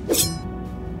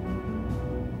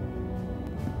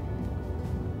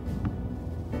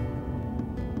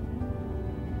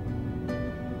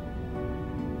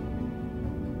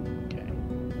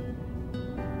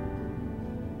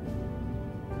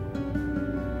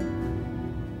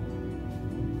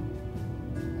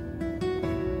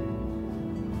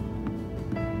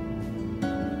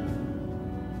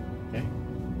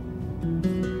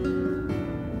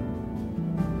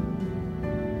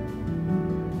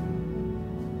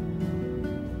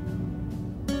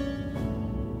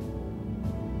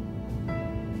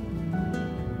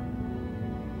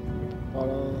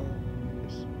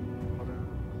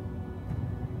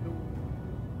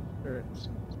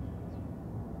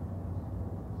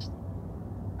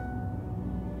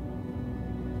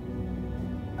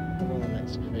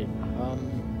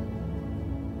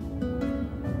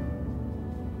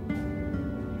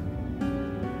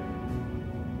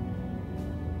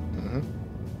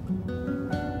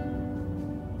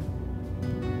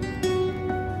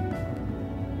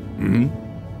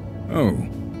 Oh,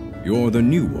 you're the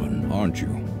new one, aren't you?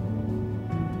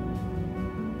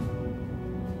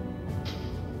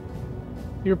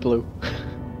 You're blue.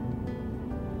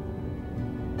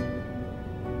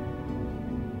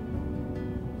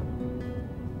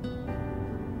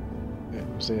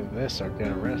 Say this or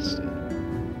get arrested.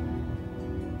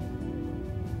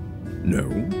 No,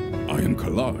 I am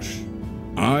Kalash.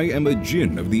 I am a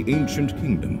Jinn of the Ancient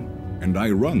Kingdom, and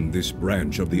I run this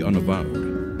branch of the Unavowed.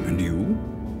 And you?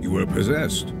 You were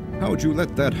possessed. How'd you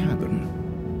let that happen?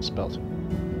 Spelled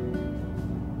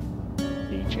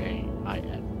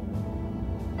D-J-I-N.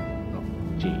 No,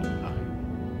 G-I.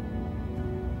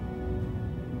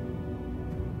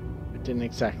 It didn't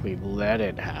exactly let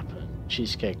it happen.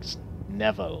 Cheesecake's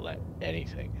never let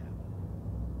anything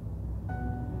happen.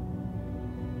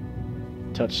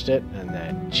 Touched it, and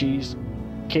then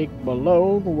Cheesecake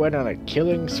Malone went on a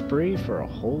killing spree for a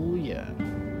whole year.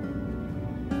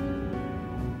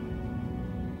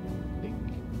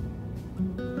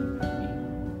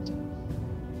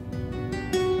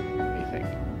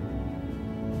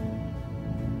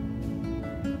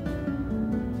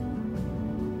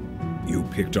 You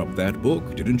picked up that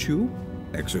book, didn't you?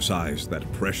 Exercised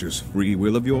that precious free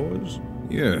will of yours?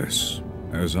 Yes,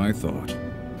 as I thought.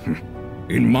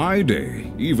 In my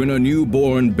day, even a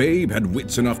newborn babe had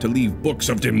wits enough to leave books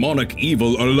of demonic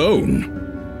evil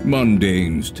alone.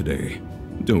 Mundanes today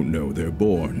don't know they're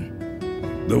born.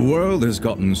 The world has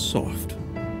gotten soft,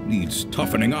 needs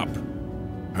toughening up.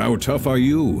 How tough are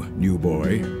you, new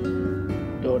boy?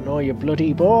 Don't know you're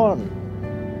bloody born.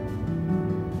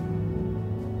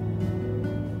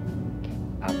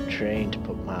 I'm trained to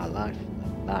put my life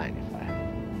on the line if I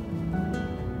have to.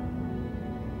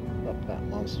 Stop that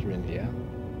monster in the air.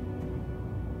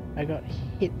 I got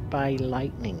hit by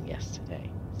lightning yesterday,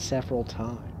 several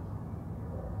times.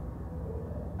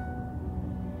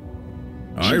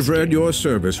 I've read your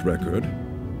service record.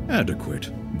 Adequate,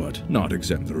 but not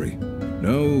exemplary.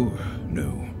 No,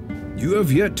 no. You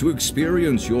have yet to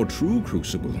experience your true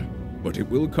crucible, but it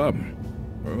will come.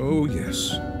 Oh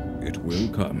yes, it will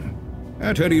come.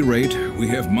 At any rate, we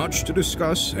have much to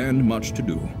discuss and much to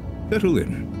do. Settle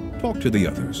in, talk to the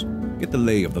others, get the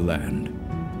lay of the land.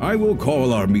 I will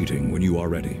call our meeting when you are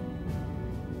ready.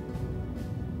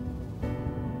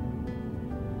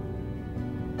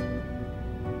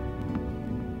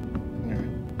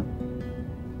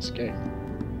 Escape.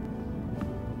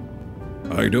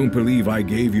 I don't believe I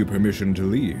gave you permission to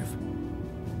leave.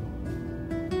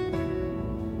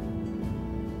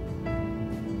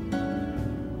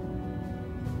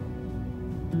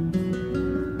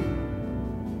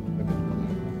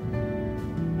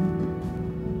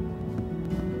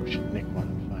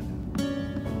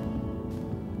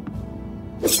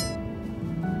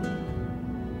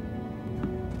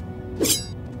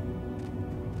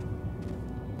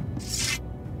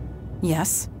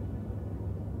 Yes?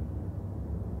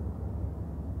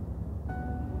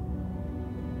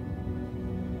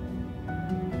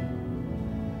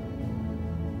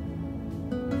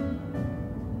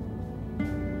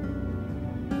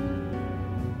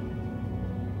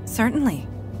 Certainly.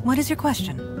 What is your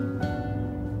question?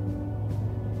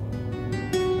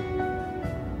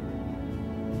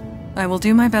 I will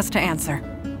do my best to answer.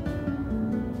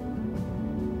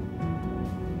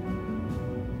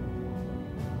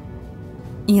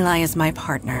 Eli is my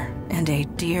partner, and a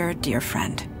dear, dear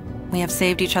friend. We have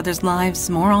saved each other's lives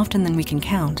more often than we can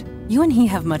count. You and he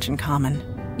have much in common.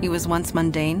 He was once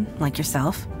mundane, like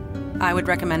yourself. I would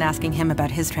recommend asking him about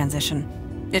his transition.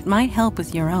 It might help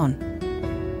with your own.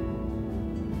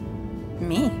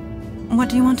 Me? What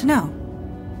do you want to know?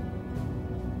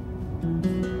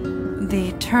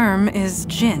 The term is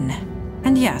Jinn.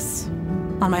 And yes,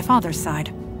 on my father's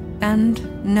side.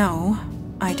 And no,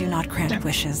 I do not grant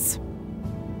wishes.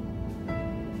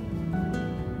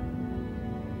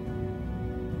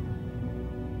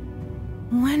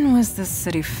 When was this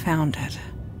city founded?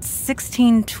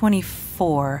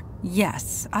 1624.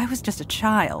 Yes, I was just a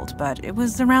child, but it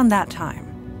was around that time.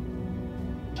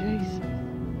 Jesus.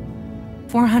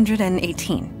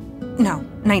 418. No,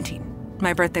 19.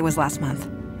 My birthday was last month.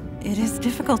 It is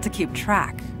difficult to keep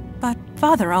track, but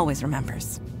Father always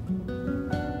remembers.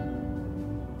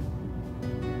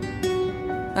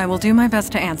 I will do my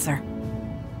best to answer.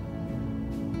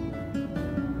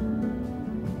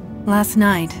 Last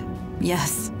night,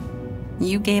 yes,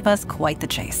 you gave us quite the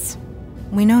chase.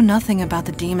 We know nothing about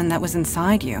the demon that was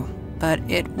inside you, but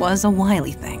it was a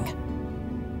wily thing.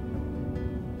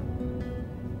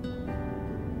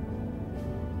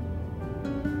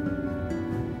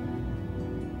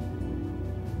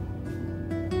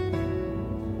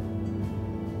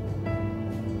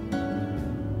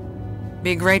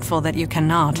 Be grateful that you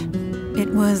cannot.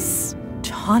 It was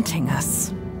taunting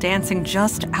us, dancing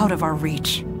just out of our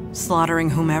reach, slaughtering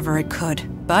whomever it could.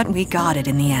 But we got it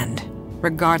in the end.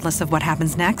 Regardless of what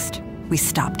happens next, we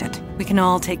stopped it. We can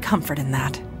all take comfort in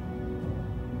that.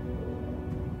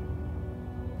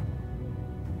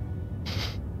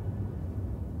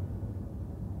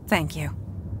 Thank you.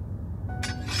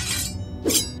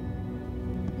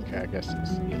 Okay, I guess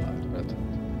it's Eli's bed to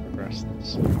progress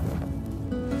this.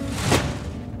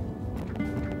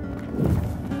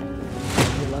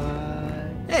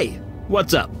 Hey,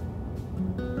 what's up?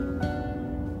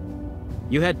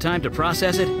 You had time to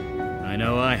process it? I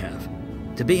know I have.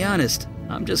 To be honest,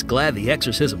 I'm just glad the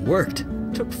exorcism worked.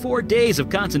 Took 4 days of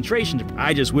concentration to...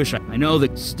 I just wish I know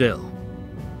that still.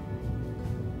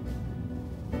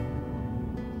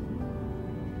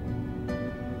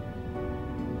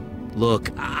 Look,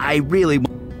 I really...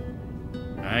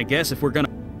 I guess if we're gonna...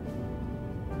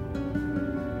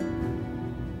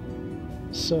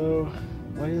 So,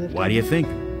 Why do you think?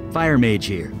 Fire mage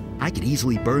here. I could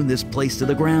easily burn this place to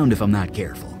the ground if I'm not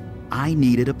careful. I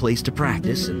needed a place to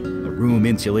practice, and a room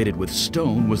insulated with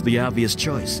stone was the obvious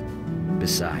choice.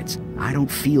 Besides, I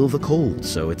don't feel the cold,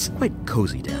 so it's quite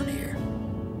cozy down here.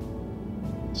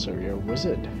 So you're a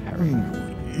wizard, Harry.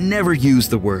 Never use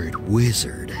the word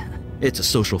wizard. It's a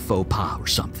social faux pas or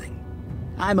something.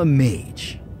 I'm a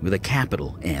mage, with a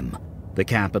capital M. The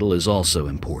capital is also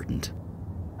important.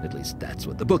 At least that's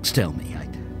what the books tell me. I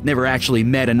never actually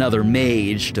met another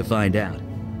mage to find out.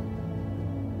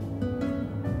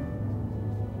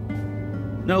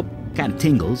 Nope, kinda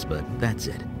tingles, but that's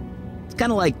it. It's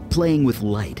kinda like playing with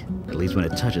light, at least when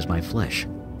it touches my flesh.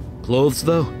 Clothes,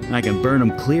 though, I can burn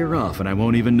them clear off and I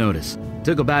won't even notice.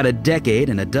 Took about a decade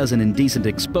and a dozen indecent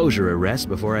exposure arrests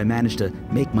before I managed to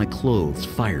make my clothes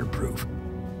fireproof.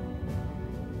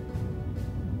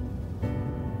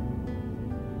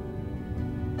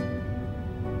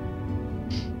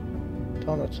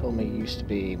 Donna told me you used to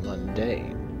be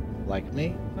mundane. Like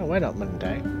me? No, we're not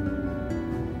mundane.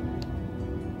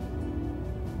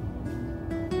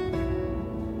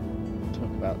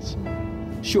 Talk about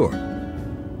some... Sure.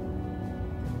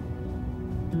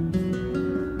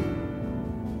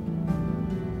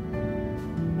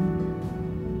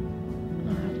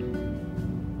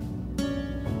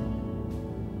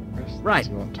 Right.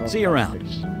 See you around.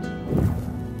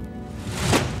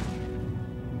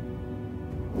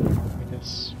 I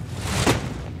guess...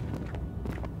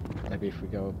 Maybe if we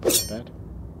go to bed.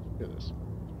 Look at this.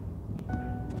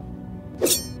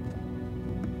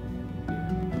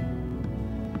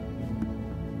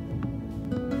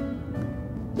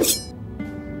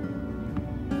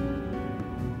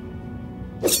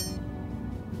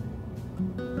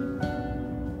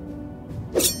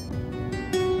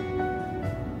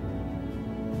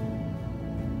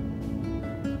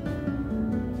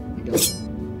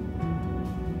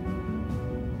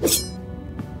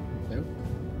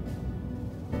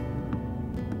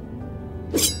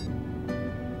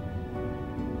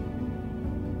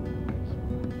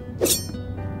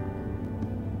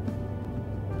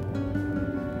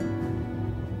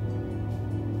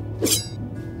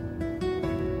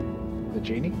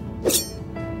 genie.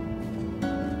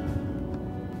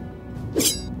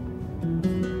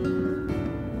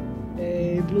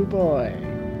 Hey, blue boy.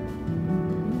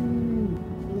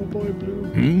 Blue boy,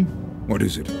 blue. What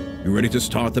is it? You ready to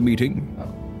start the meeting?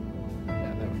 Oh.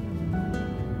 Yeah, there we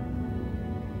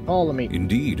go. Call the meeting.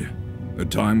 Indeed. The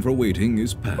time for waiting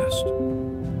is past.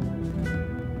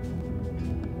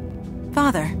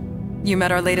 Father, you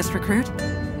met our latest recruit?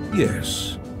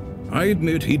 Yes. I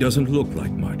admit he doesn't look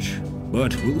like much,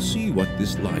 but we'll see what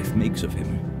this life makes of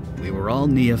him. We were all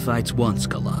neophytes once,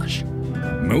 Kalash.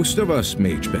 Most of us,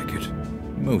 Mage Beckett.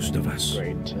 Most of us.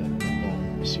 Great.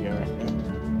 Monsieur, I think.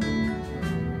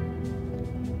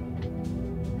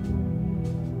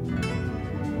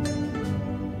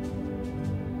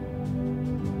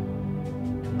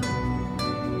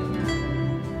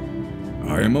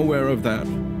 I am aware of that.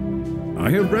 I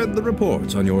have read the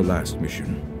reports on your last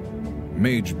mission.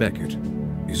 Mage Beckett,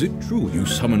 is it true you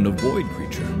summoned a void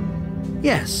creature?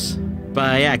 Yes,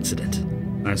 by accident,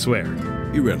 I swear.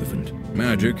 Irrelevant.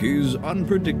 Magic is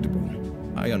unpredictable.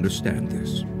 I understand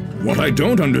this. What I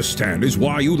don't understand is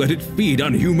why you let it feed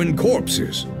on human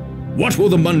corpses. What will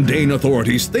the mundane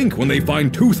authorities think when they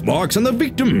find tooth marks on the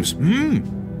victims,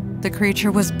 The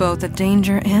creature was both a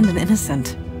danger and an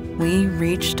innocent. We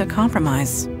reached a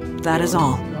compromise. That is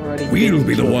all. We'll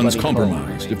be the ones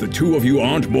compromised if the two of you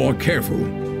aren't more careful. What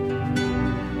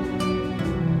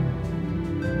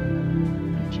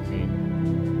you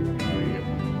mean?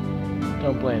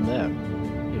 Don't blame them.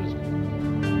 It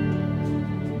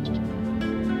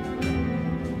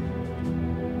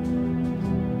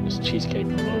was this cheesecake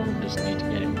alone just need to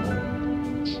get it more.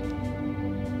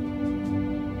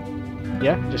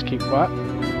 Yeah, just keep quiet.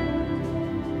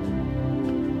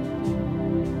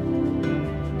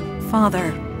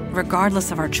 Father,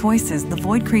 regardless of our choices, the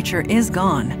void creature is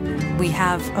gone. We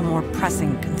have a more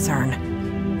pressing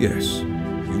concern. Yes,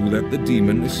 you let the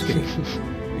demon escape.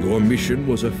 Your mission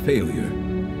was a failure.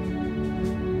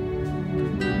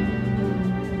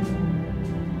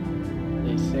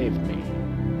 They saved me.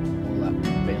 All that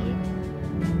failure.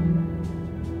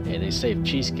 Hey, they saved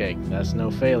Cheesecake. That's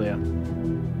no failure.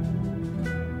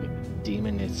 The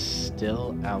demon is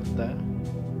still out there.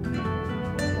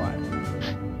 Why?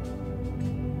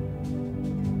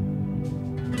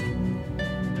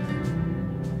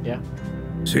 Yeah.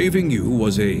 Saving you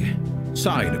was a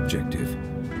side objective,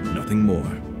 nothing more.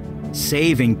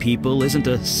 Saving people isn't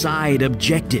a side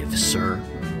objective, sir.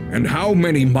 And how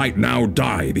many might now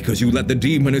die because you let the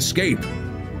demon escape?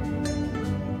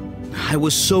 I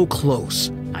was so close.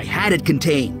 I had it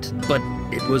contained, but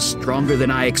it was stronger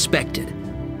than I expected.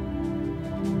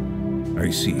 I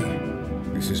see.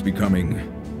 This is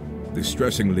becoming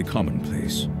distressingly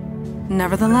commonplace.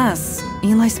 Nevertheless,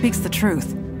 Eli speaks the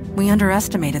truth. We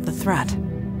underestimated the threat.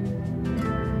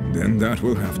 Then that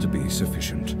will have to be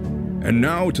sufficient. And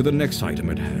now to the next item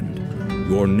at hand.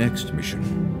 Your next mission.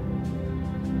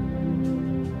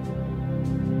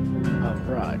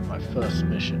 Alright, my first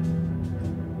mission.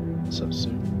 So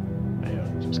soon. I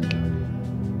just got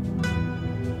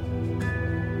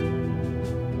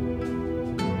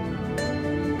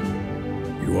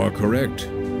You are correct.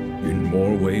 In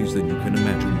more ways than you can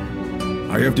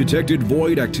imagine. I have detected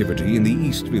void activity in the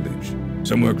East Village,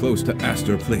 somewhere close to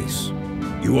Astor Place.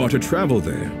 You are to travel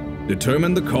there,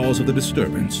 determine the cause of the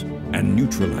disturbance, and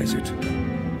neutralize it.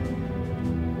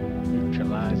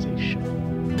 neutralization.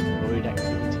 Void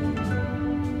activity.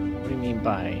 What do you mean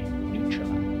by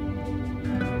neutralize?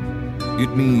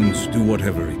 It means do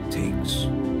whatever it takes.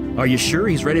 Are you sure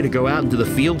he's ready to go out into the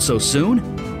field so soon?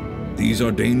 These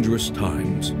are dangerous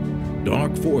times.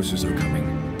 Dark forces are coming.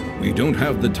 We don't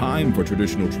have the time for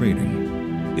traditional training.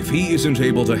 If he isn't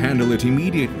able to handle it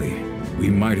immediately, we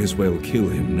might as well kill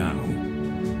him now.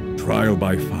 Trial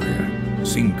by fire,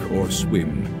 sink or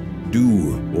swim,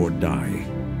 do or die.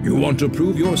 You want to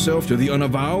prove yourself to the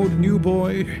Unavowed, new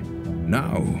boy?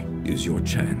 Now is your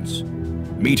chance.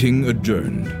 Meeting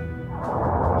adjourned.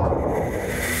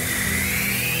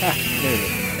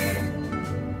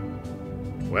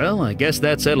 Well, I guess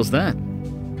that settles that.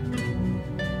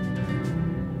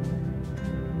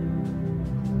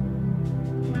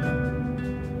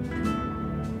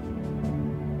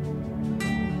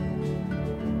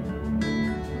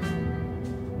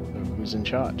 Who's in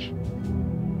charge?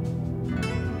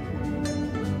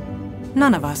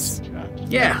 None of us.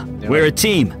 Yeah, we're a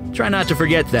team. Try not to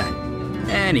forget that.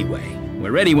 Anyway,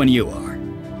 we're ready when you are.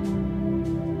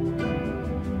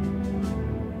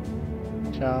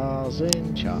 Charles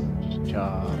in charge.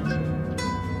 Charles.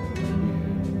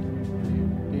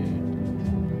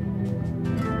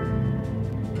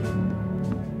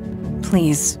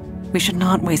 Please, we should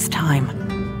not waste time.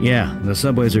 Yeah, the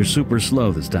subways are super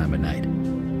slow this time of night.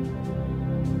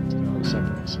 No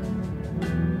subways.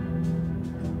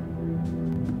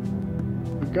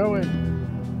 We're going.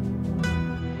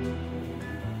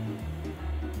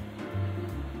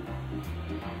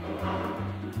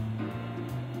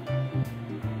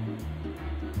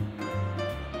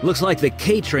 Looks like the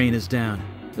K train is down.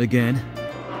 Again.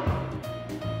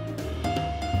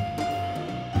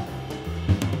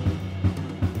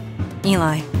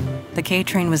 Eli, the K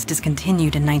train was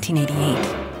discontinued in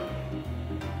 1988.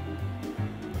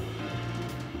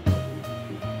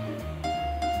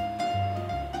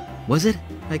 Was it?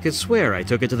 I could swear I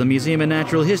took it to the Museum of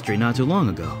Natural History not too long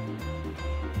ago.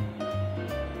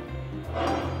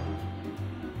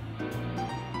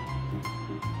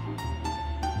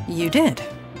 You did,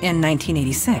 in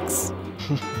 1986.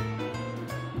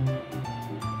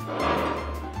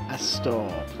 A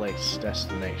store, place,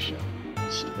 destination,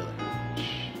 East Village.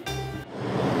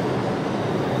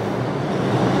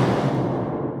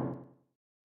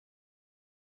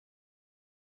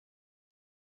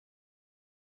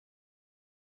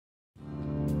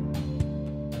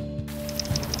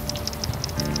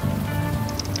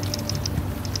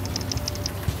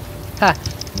 Ha!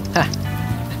 Ha!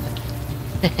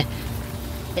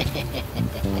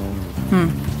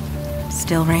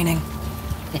 Still raining.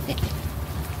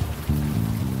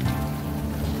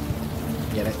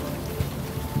 Get it?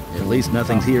 At least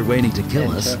nothing's here waiting to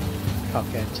kill us.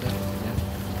 Okay, yeah.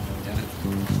 Get it?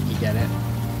 You get it?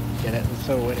 Get it? It's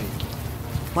so witty.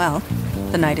 Well,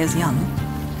 the night is young.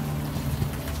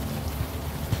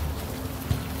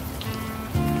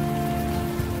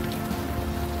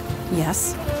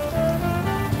 Yes.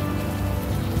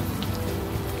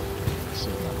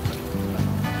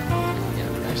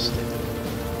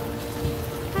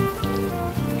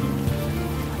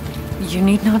 You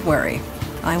need not worry.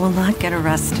 I will not get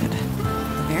arrested.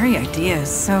 The very idea is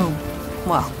so,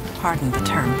 well, pardon the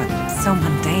term, but so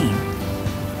mundane.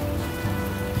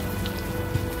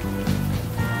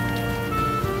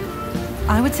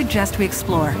 I would suggest we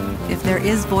explore. If there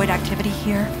is void activity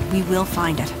here, we will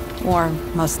find it. Or,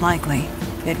 most likely,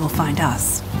 it will find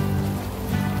us.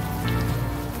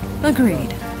 Agreed.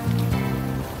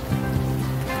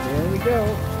 There we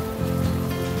go.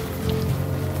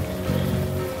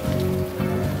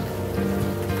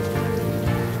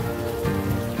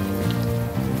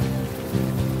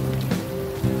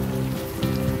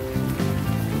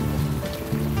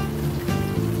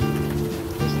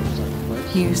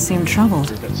 You seem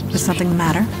troubled. Is something the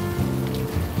matter?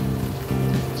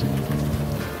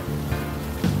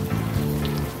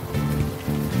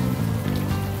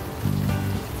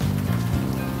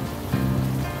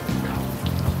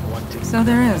 So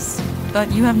there is.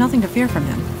 But you have nothing to fear from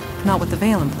him. Not with the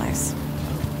veil in place.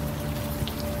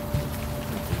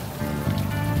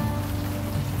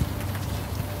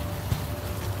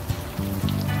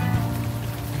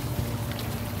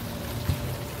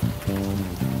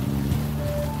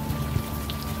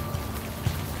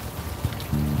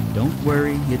 Don't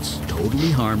worry, it's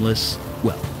totally harmless.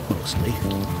 Well, mostly.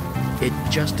 It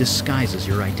just disguises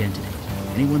your identity.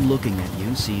 Anyone looking at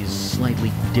you sees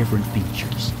slightly different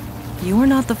features. You are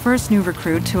not the first new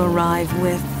recruit to arrive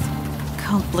with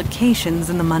complications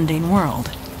in the mundane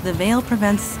world. The veil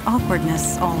prevents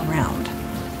awkwardness all around.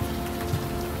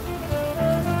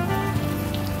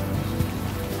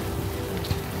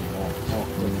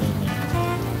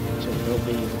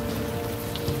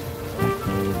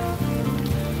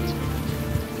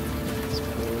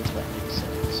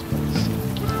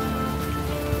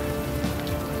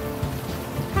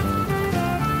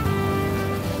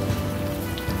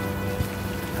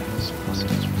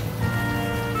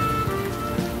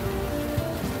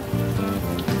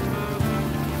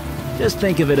 Just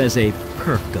think of it as a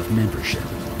perk of membership.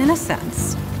 In a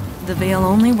sense, the veil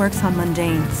only works on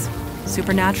mundanes.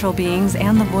 Supernatural beings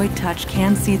and the Void Touch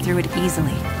can see through it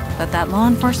easily. But that law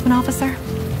enforcement officer,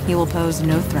 he will pose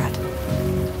no threat.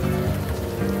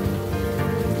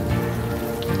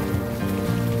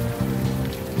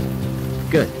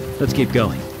 Good. Let's keep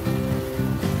going.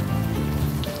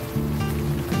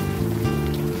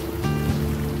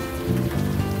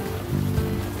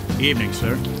 Evening,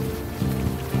 sir.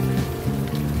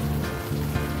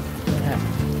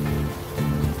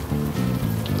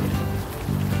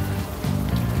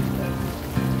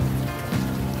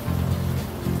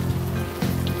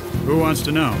 Who wants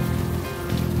to know?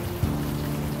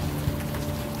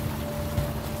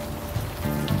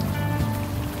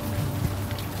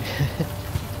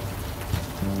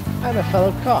 I'm a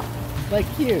fellow cop, like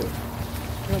you.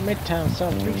 You're Midtown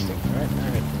South Precinct, right? I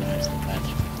recognize the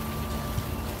badge.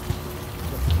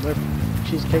 We're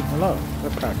Cheesecake Malone. We're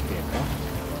practically a couple.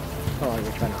 Not like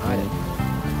we're trying to hide it.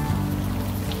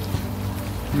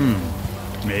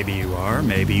 Maybe you are,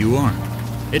 maybe you aren't.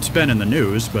 It's been in the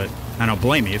news, but I don't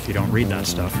blame you if you don't read that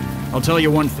stuff. I'll tell you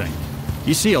one thing.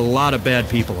 You see a lot of bad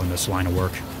people in this line of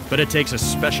work, but it takes a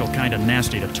special kind of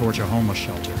nasty to torch a homeless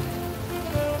shelter.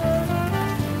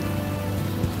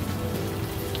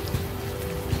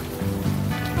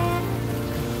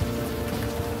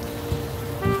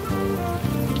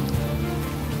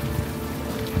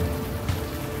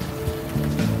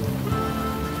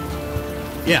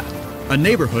 Yeah, a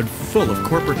neighborhood full of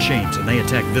corporate chains, and they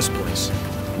attacked this place.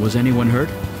 Was anyone hurt?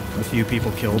 A few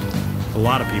people killed. A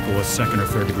lot of people with second or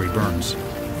third degree burns.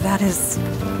 That is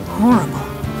horrible.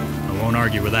 I won't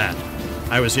argue with that.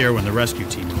 I was here when the rescue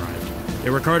team arrived. They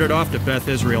were carted off to Beth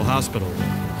Israel Hospital.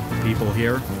 The people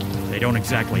here, they don't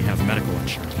exactly have medical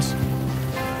insurance.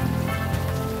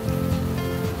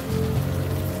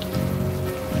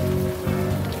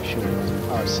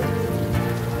 Sure, arson.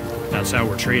 That's how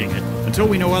we're treating it. Until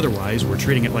we know otherwise, we're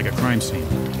treating it like a crime scene.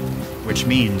 Which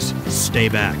means, stay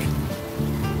back.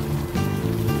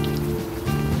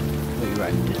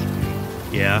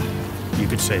 Yeah, you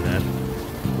could say that.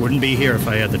 Wouldn't be here if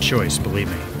I had the choice, believe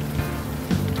me.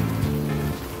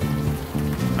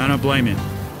 I don't blame you.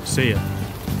 See ya.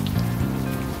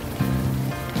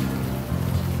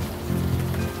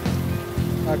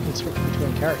 I can switch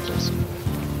between characters.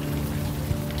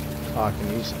 Oh, I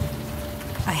can use it.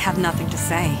 I have nothing to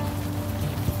say.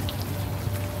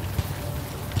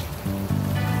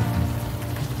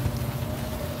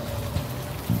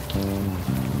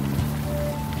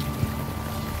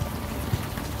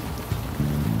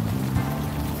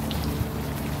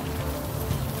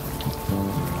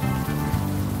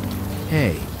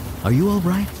 Hey, are you all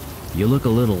right? You look a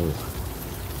little...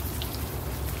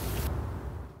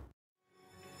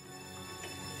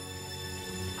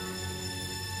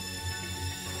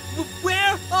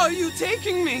 Where are you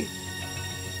taking me?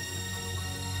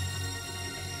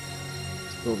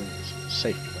 This building is a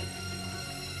safe place.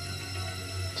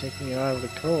 Taking you out of the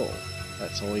cold.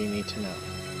 That's all you need to know.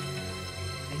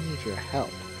 I need your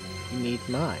help. You need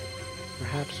mine.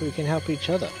 Perhaps we can help each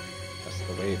other. That's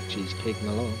the way of Cheesecake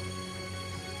Malone.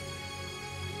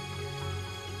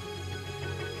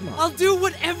 I'll do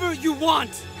whatever you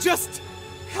want. Just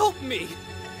help me.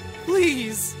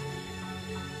 Please.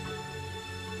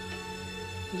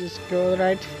 Just go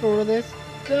right for this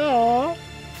door.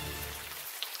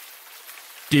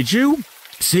 Did you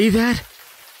see that?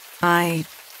 I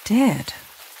did.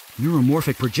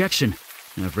 Neuromorphic projection.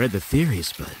 I've read the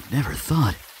theories, but never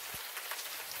thought.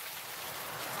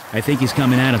 I think he's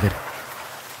coming out of it.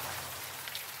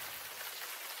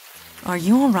 Are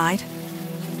you all right?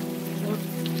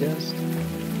 Just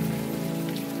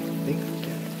think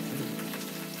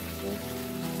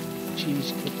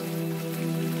cheesecake.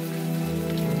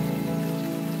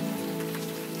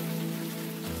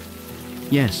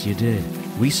 Yes, you did.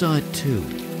 We saw it too.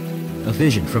 A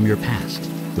vision from your past.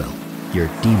 Well, your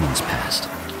demon's past,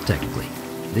 technically.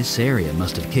 This area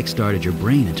must have kick-started your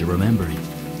brain into remembering.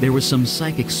 There was some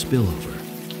psychic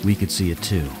spillover. We could see it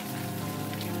too.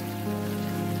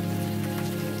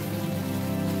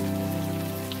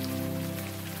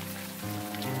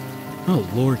 Oh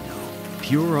lord no.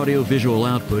 Pure audio-visual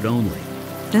output only.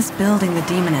 This building the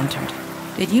demon entered.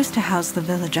 It used to house the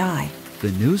Village Eye.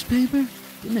 The newspaper?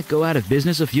 Didn't it go out of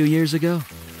business a few years ago?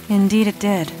 Indeed it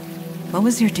did. What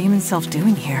was your demon self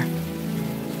doing here?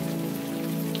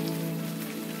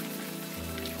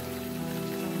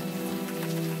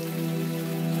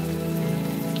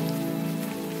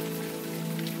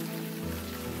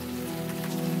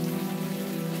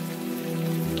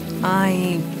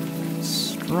 I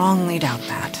strongly doubt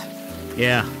that.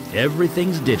 Yeah,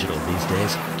 everything's digital these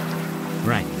days.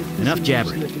 Right, enough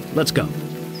jabbering. Let's go.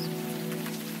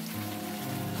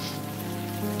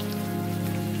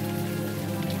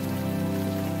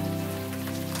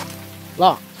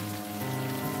 Locked.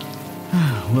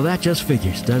 Well, that just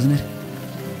figures, doesn't it?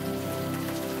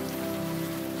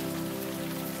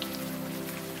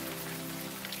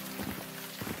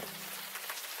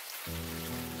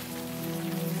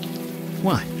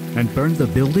 What? And burn the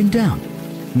building down?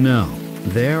 No,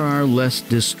 there are less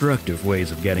destructive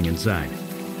ways of getting inside.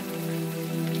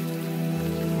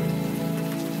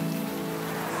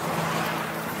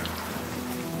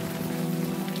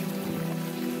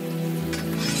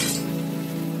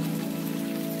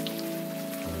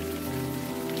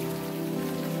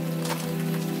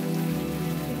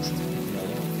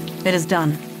 It is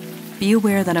done. Be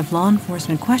aware that if law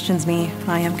enforcement questions me,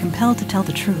 I am compelled to tell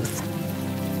the truth.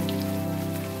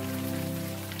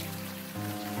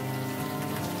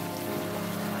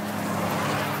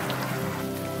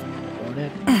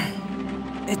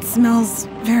 smells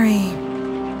very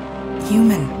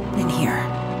human in here.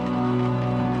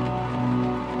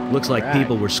 Looks like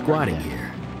people were squatting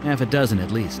here. Half a dozen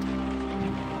at least.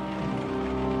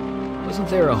 Wasn't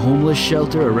there a homeless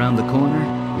shelter around the corner?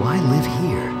 Why live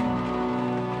here?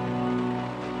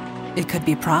 It could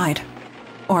be pride.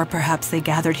 Or perhaps they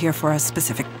gathered here for a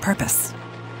specific purpose.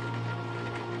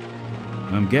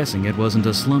 I'm guessing it wasn't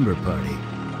a slumber party.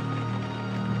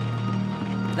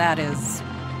 That is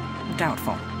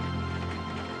doubtful.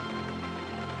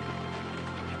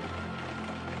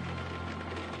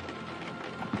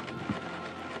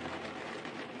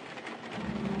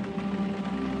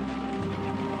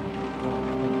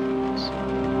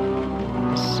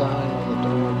 The sign on the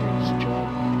door reads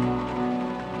Jordan.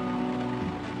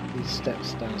 These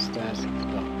steps downstairs to the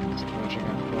doctor's watching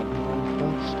out for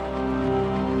first.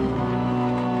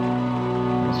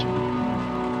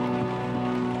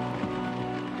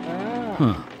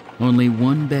 Huh. Only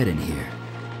one bed in here.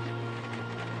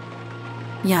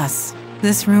 Yes,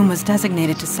 this room was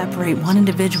designated to separate one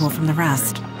individual from the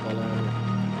rest.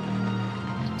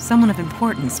 Someone of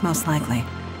importance, most likely.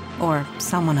 Or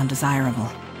someone undesirable.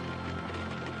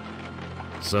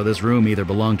 So this room either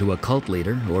belonged to a cult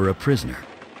leader or a prisoner.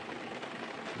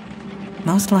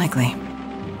 Most likely.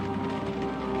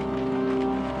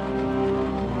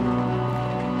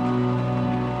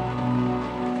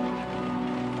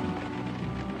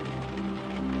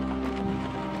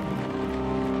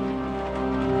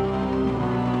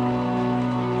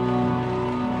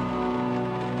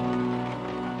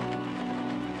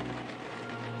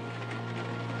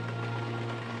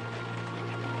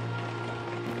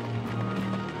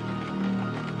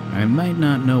 I might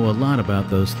not know a lot about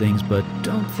those things, but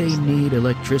don't they need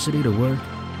electricity to work?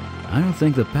 I don't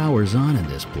think the power's on in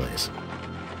this place.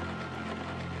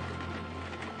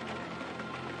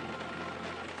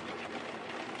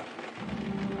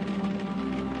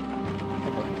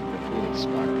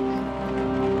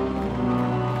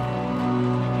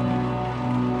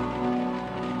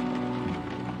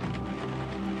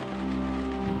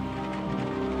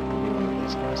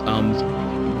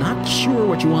 Not sure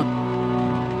what you want.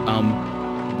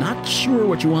 Not sure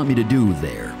what you want me to do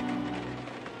there.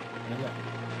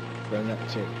 Burn that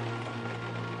too.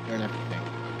 Burn everything.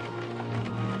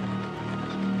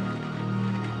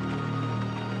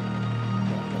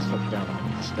 Yeah, let's look down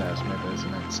on the stairs. Maybe there's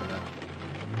an answer there.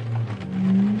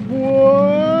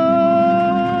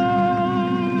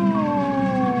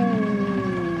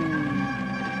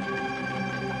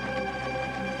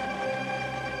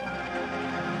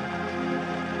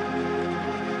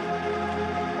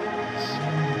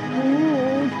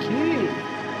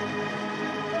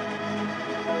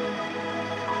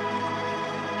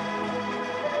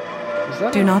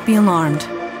 Do not be alarmed.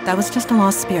 That was just a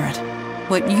lost spirit.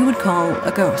 What you would call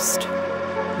a ghost.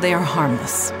 They are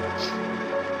harmless.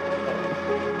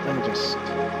 Let me just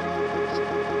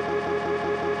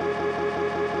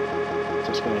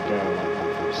gonna go like that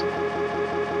for a second.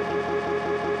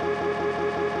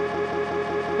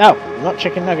 No, I'm not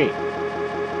chicken nugget.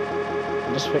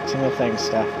 I'm just fixing the thing,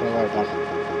 Steph. Don't worry about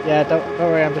it. Yeah, don't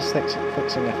worry. I'm just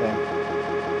fixing the thing.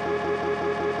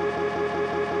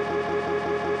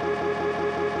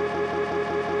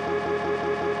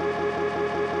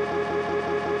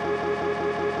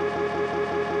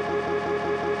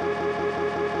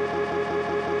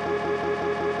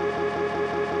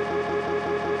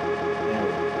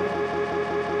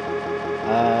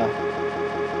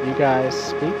 You guys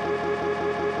speak?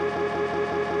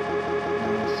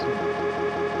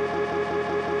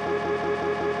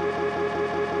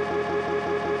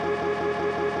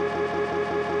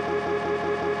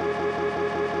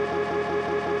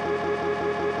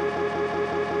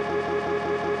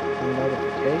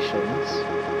 Notifications.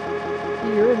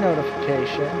 Your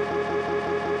notification.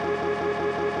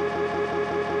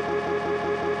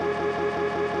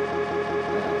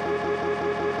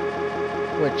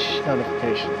 Which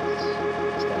notifications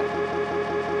is that?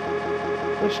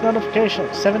 Which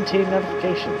notification? 17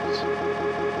 notifications.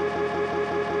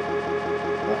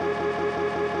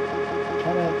 I'm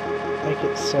trying to make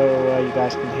it so you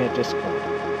guys can hear Discord,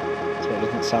 so it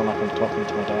doesn't sound like I'm talking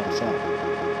to my damn self.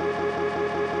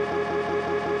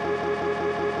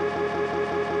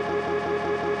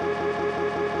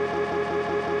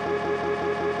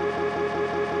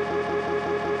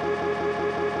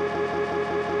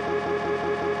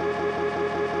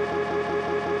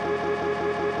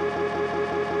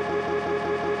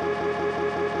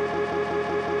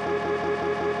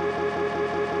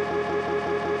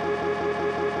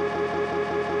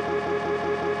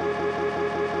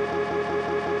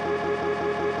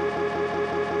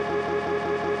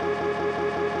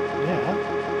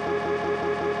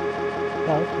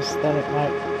 then it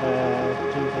might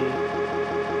do the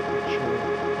actual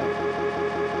thing.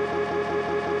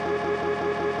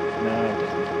 No, it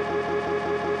doesn't.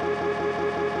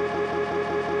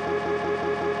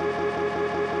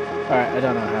 Alright, I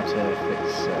don't know how to fix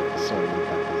so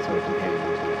we can hear you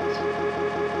guys.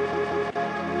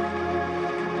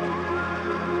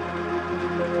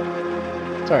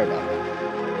 Sorry about that.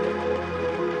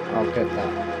 I'll get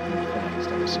that for next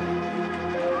episode.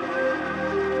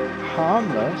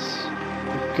 Harmless?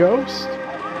 A ghost?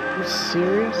 Are you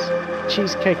serious?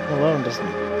 Cheesecake Malone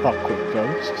doesn't fuck with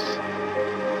ghosts.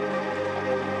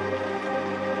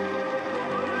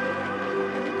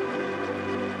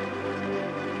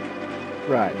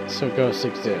 Right, so ghosts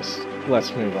exist.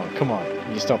 Let's move on. Come on,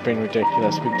 you stop being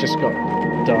ridiculous. We just got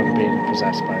done being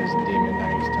possessed by his demon, now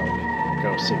he's telling me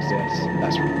ghosts exist.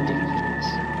 That's ridiculous.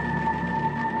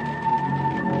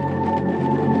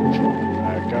 Which one?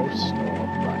 Ghost or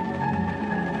right?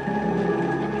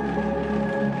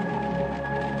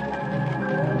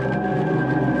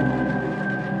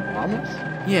 Harmless?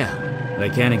 Yeah, they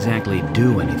can't exactly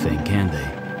do anything, can they?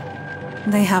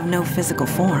 They have no physical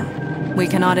form. We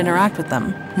cannot interact with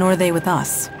them, nor they with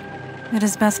us. It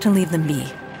is best to leave them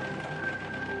be.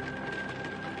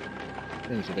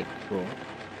 Seems a bit cruel.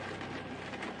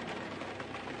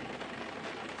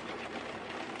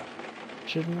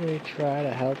 Shouldn't we try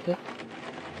to help it?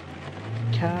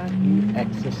 Can't you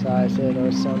exercise it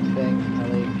or something,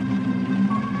 Ellie?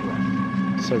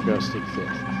 Right. So ghost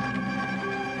exists.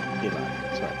 Eli,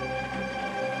 that's right.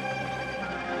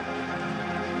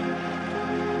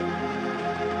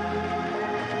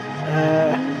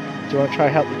 Do you want to try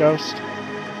help the ghost?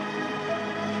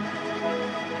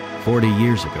 40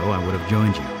 years ago, I would have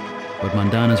joined you. But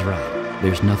Mondana's right.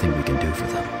 There's nothing we can do for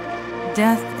them.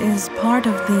 Death is part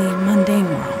of the mundane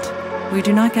world. We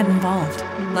do not get involved.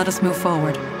 Let us move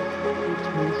forward. Let's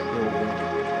move forward.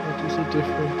 It is a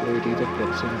different lady that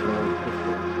gets involved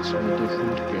before it's in a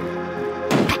different game.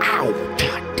 Ow!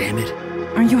 God damn it.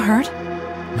 Are you hurt?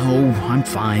 No, I'm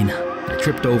fine. I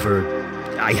tripped over...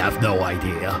 I have no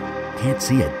idea. Can't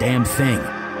see a damn thing.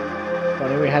 If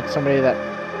only we had somebody that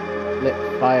lit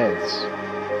fires.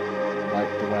 Light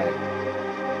the way.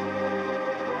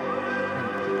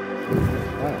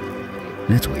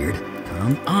 That's weird.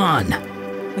 Come on!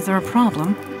 Is there a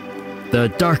problem? The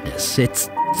darkness, it's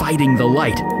fighting the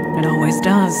light. It always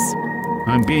does.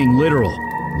 I'm being literal.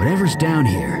 Whatever's down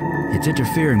here, it's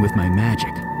interfering with my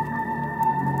magic.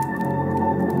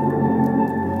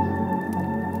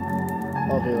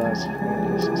 I'll realize.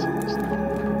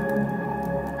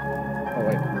 Oh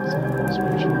wait,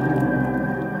 switch.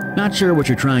 Not sure what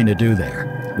you're trying to do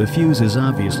there. The fuse is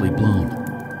obviously blown.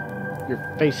 Your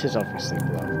face is obviously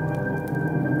blown.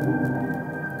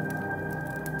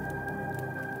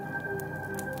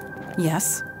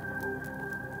 Yes.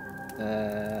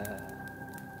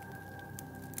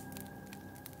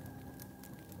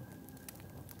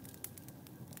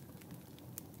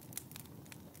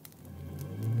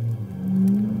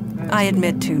 I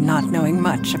admit to not knowing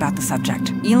much about the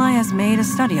subject. Eli has made a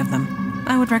study of them.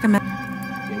 I would recommend...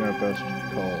 You know a ghost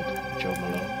called Joe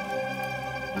Malone?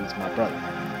 He's my brother.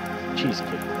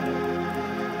 Cheesecake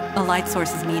Malone. A light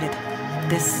source is needed.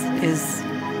 This is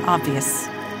obvious.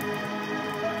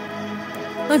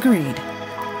 Agreed.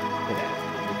 It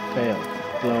failed.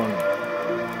 Blown.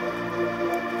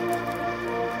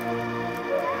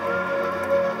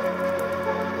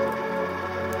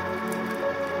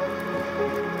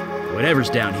 Whatever's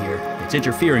down here, it's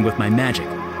interfering with my magic.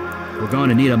 We're going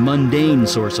to need a mundane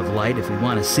source of light if we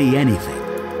want to see anything.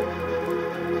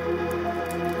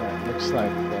 Right, looks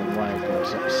like the wire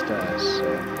goes upstairs, so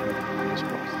this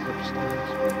box is upstairs.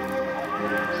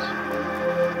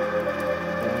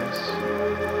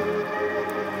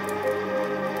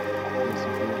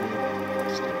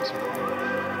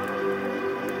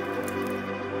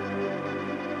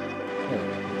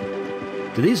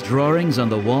 Do these drawings on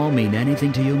the wall mean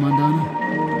anything to you, Mondana?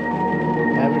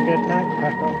 Have a good night,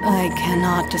 Paco. I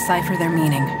cannot decipher their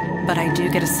meaning, but I do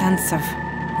get a sense of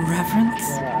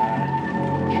reverence.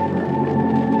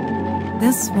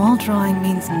 This wall drawing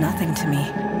means nothing to me.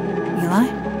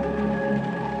 Eli?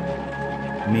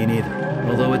 Me neither,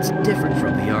 although it's different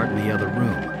from the art in the other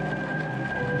room.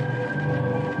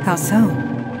 How so?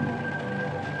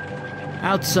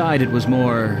 Outside it was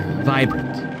more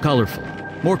vibrant, colorful,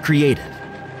 more creative.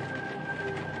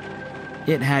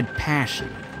 It had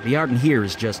passion. The art in here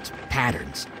is just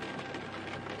patterns.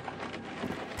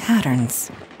 Patterns?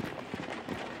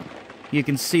 You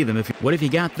can see them if you... What have you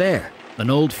got there? An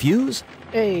old fuse?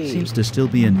 Hey. Seems to still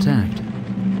be intact.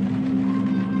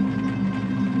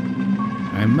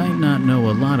 I might not know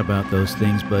a lot about those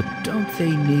things, but don't they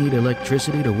need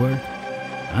electricity to work?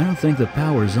 I don't think the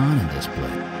power's on in this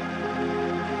place.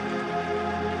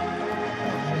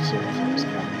 Let's see if it's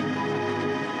got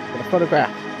a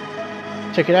photograph.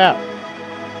 Check it out.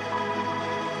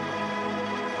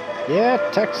 Yeah,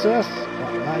 Texas.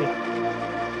 Got life.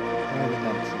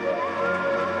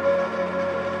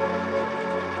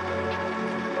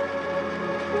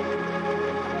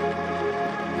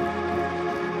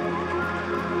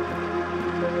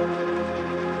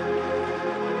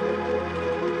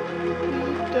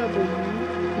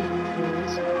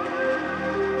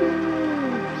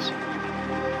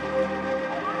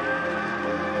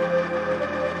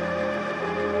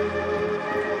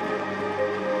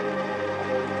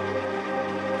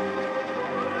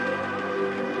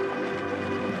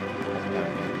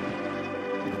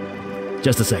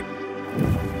 Just a sec.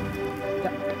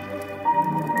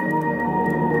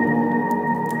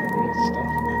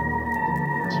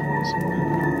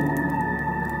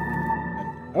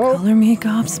 Color me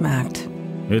gobsmacked.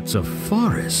 It's a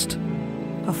forest.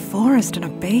 A forest in a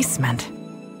basement.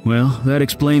 Well, that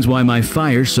explains why my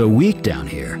fire's so weak down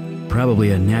here. Probably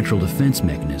a natural defense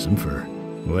mechanism for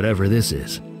whatever this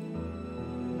is.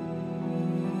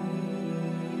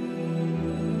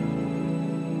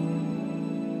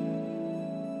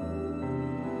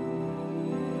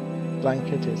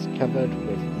 Blanket is covered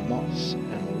with moss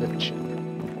and lichen.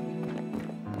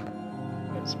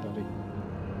 It's buddy.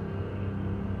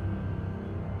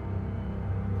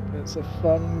 It's a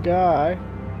fun guy.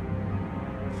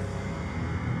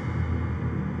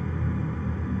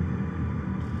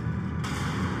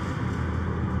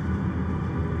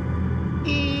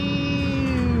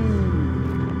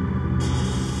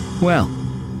 Well,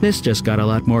 this just got a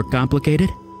lot more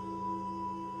complicated.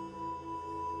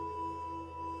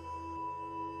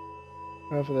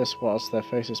 Whoever this was, their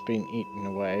face has been eaten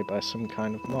away by some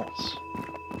kind of moss.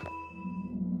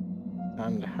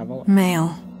 And have a look.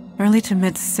 Male. Early to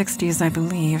mid-60s, I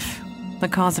believe. The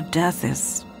cause of death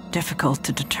is difficult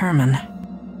to determine.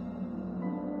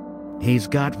 He's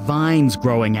got vines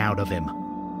growing out of him.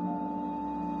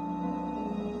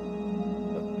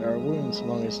 But there are wounds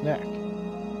along his neck.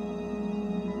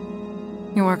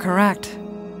 You are correct.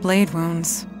 Blade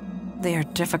wounds. They are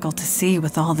difficult to see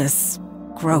with all this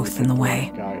growth in the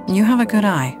way. You have a good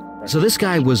eye. So this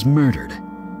guy was murdered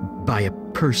by a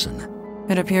person.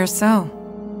 It appears so.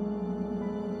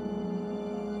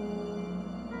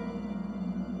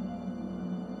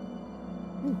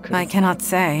 I cannot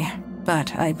say,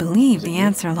 but I believe the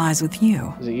answer lies with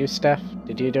you. Is it you, Steph?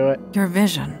 Did you do it? Your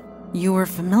vision. You were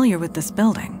familiar with this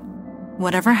building.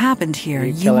 Whatever happened here,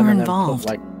 you were involved.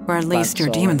 Or at least your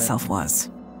demon self was.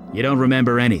 You don't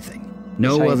remember anything.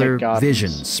 No other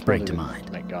visions spring to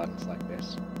mind. Make gardens like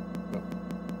this.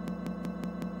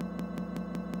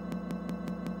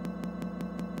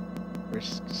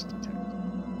 Risks detected.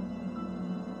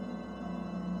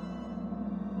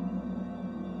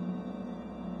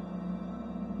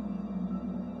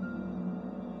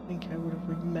 I think I would have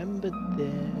remembered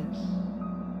this.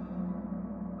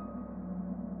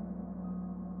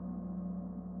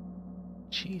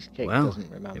 Cheesecake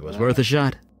doesn't remember. It was worth a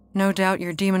shot. No doubt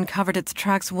your demon covered its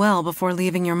tracks well before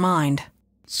leaving your mind.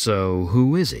 So,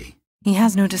 who is he? He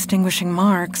has no distinguishing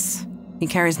marks. He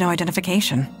carries no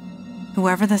identification.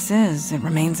 Whoever this is, it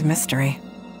remains a mystery.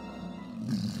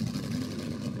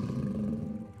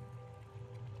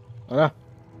 Ah.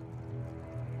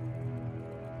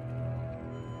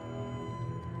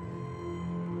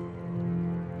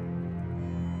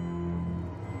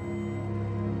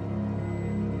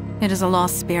 It is a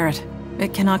lost spirit.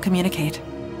 It cannot communicate.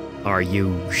 Are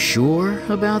you sure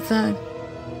about that?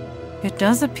 It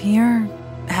does appear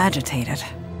agitated.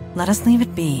 Let us leave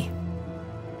it be.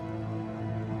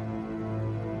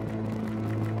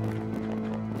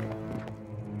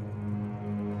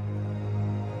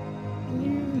 Can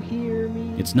you hear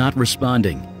me? It's not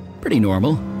responding. Pretty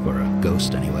normal, for a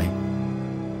ghost anyway.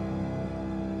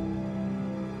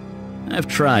 I've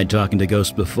tried talking to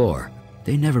ghosts before.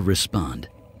 They never respond.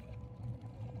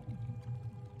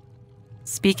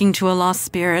 Speaking to a lost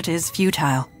spirit is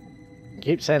futile. I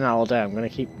keep saying that all day. I'm going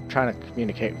to keep trying to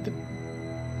communicate with the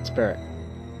spirit.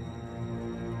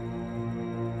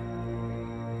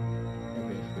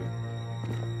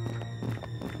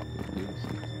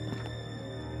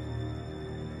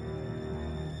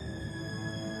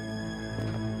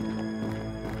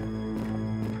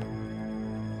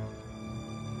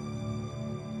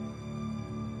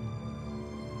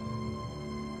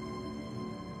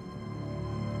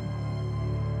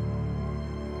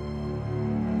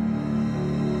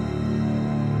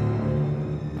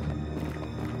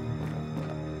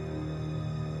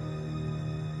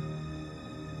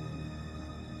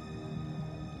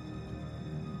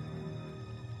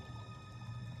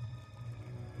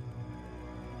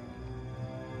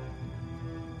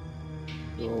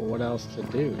 sure what else to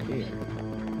do here.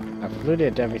 I've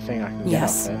looted everything I can get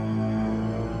off it.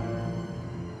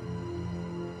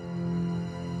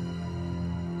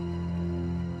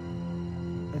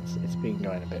 It's been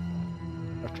going a bit.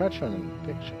 I've tried showing them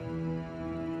the picture.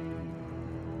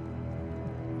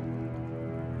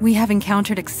 We have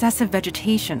encountered excessive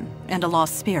vegetation and a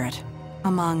lost spirit,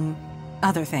 among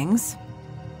other things.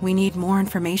 We need more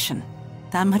information.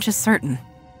 That much is certain.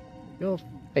 Your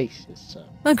face is so.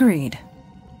 Agreed.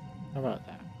 How about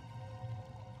that?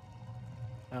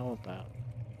 How about...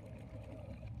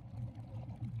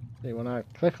 See, when I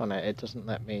click on it, it doesn't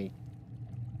let me...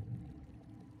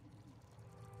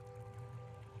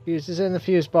 Fuse is in the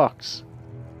fuse box.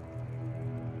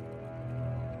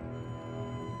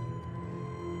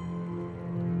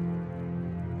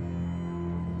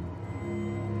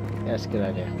 Yeah, that's a good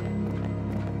idea.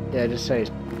 Yeah, just say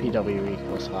PW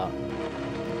equals heart.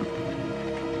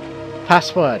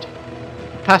 Password!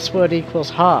 Password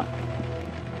equals heart.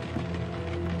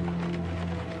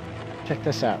 Check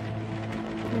this out.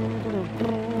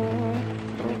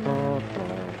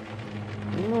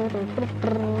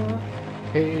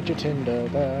 Page your Tinder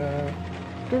there.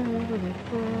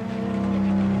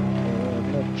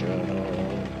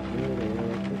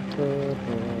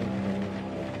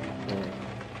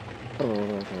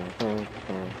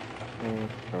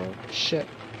 Shit.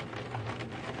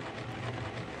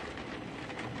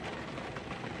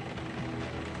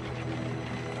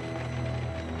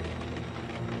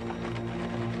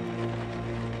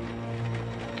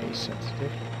 Okay,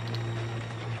 sensitive.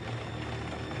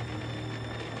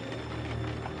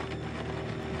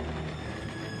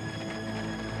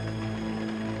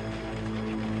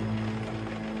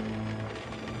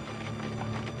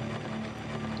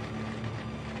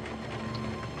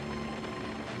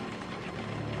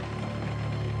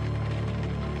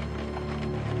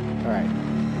 Alright.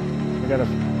 We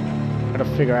gotta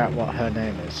figure out what her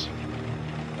name is.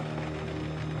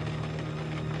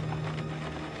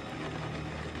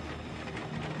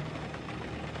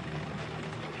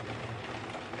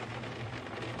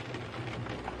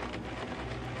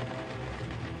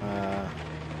 I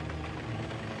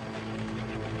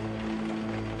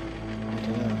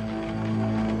don't know.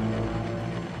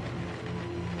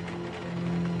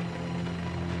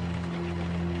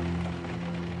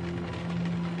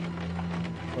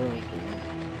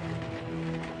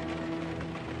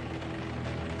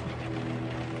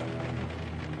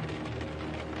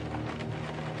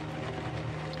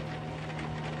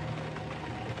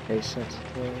 Case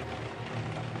sensitive.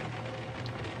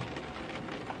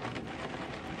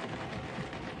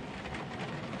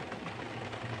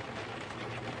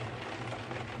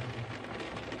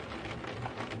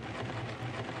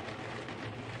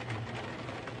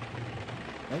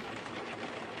 Nope.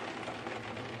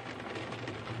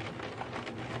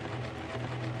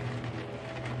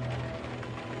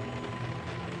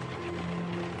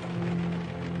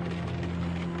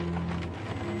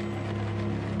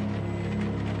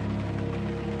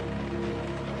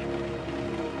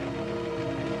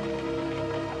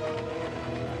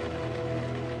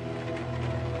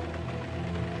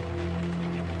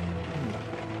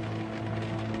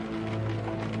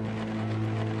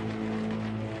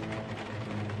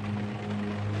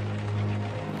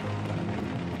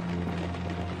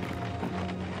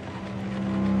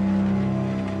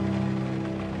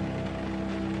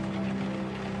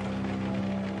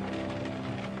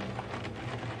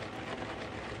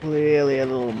 Really a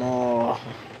little more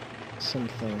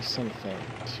something.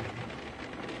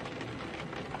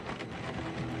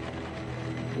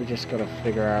 We just gotta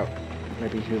figure out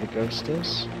maybe who the ghost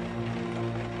is.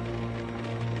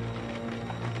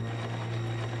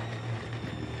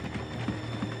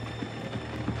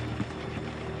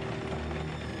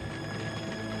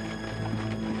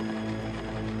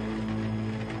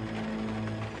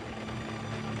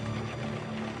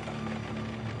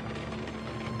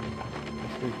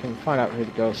 We can find out who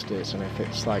the ghost is, and if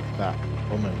it's like that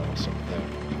woman or something,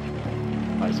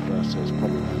 vice versa is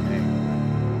probably her name.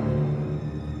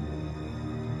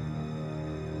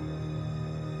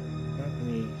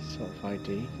 Any sort of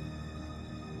ID?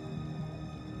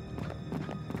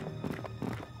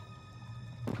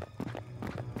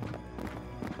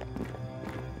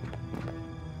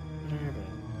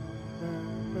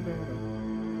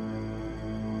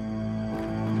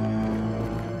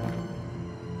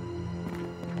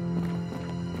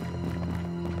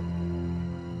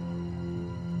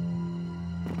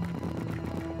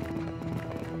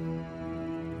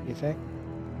 You think?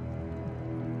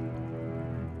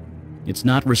 It's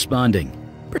not responding.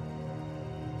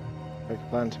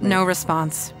 No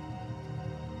response.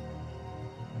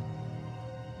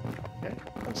 Okay.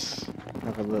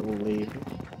 a little leave.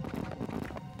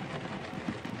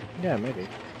 Yeah, maybe.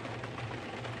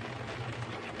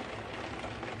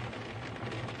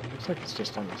 Looks like it's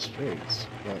just on the streets,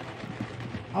 but...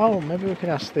 Oh, maybe we could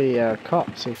ask the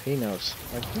cop, see if he knows.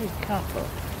 Like, hey, cop, you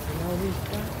know these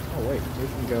guys? Oh wait, we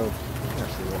can go... We can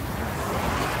actually walk around.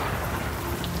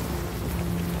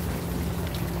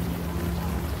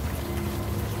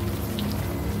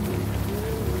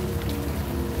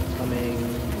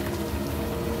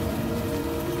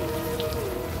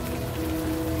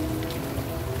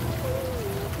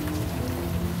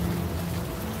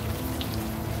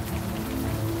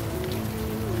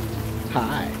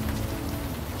 Hi.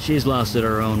 She's lost in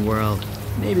her own world.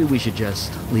 Maybe we should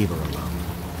just leave her alone.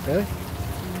 Really?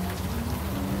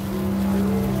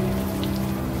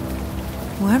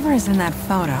 Whoever is in that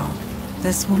photo,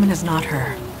 this woman is not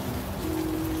her.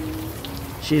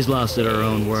 She's lost in her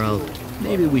own world.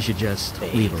 Maybe we should just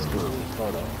leave her alone.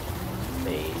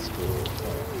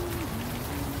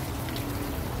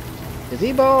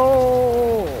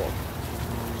 Gazebo!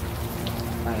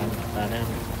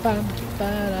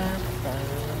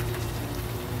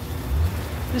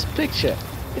 This picture,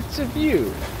 it's of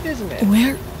you, isn't it?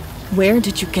 Where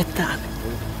did you get that?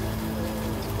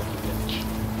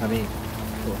 I mean,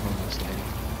 poor homeless lady.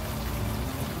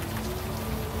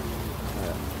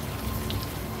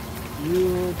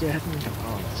 You didn't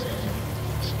answer.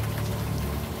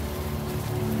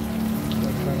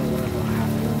 I'm trying to learn what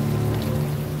happened.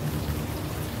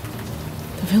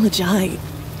 The village Eye.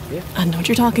 Yeah. I know what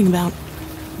you're talking about.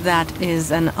 That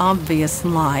is an obvious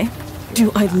lie.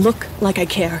 Do I look like I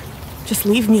care? Just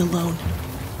leave me alone.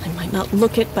 I might not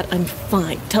look it, but I'm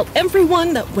fine. Tell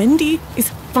everyone that Wendy is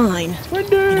fine.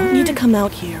 Wendy! You don't need to come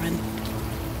out here and...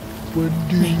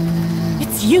 Wendy! Wait,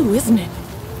 it's you, isn't it?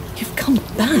 You've come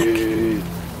back. We're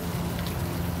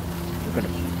gonna...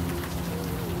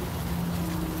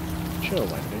 Sure,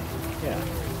 Wendy. Yeah.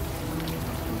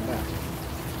 Come back.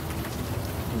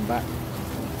 Come back.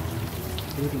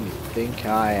 Who do you think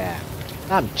I am?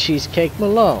 I'm Cheesecake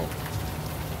Malone.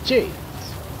 Jeez.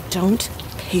 Don't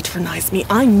patronize me.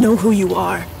 I know who you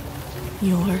are.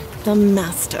 You're the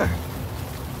master.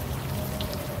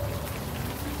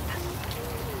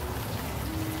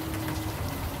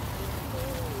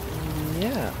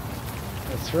 Yeah,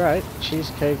 that's right.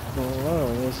 Cheesecake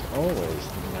Malone is always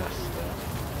the master.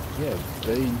 Yeah,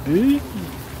 baby.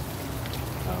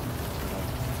 Oh,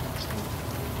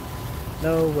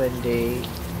 no, Wendy.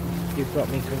 You've got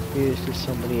me confused with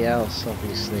somebody else,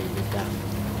 obviously, with that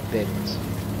bit.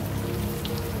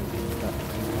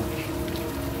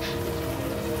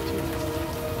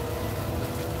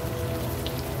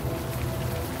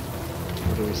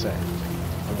 What do we say?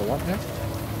 Number what now?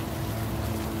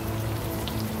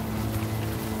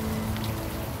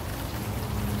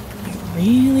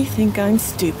 You really think I'm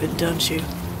stupid, don't you?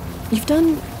 You've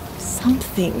done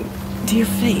something to your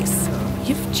face.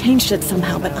 You've changed it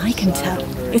somehow, but I can tell.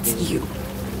 It's you.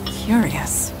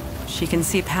 Curious. She can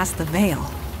see past the veil.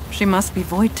 She must be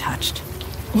void-touched.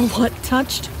 What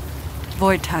touched?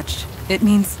 Void-touched. It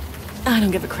means... I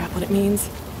don't give a crap what it means.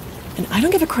 And I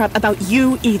don't give a crap about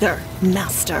you either,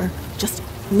 Master. Just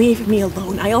leave me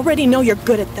alone. I already know you're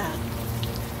good at that.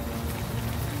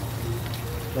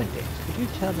 Wendy, could you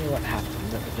tell me what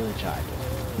happened at the village idol?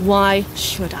 Why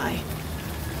should I?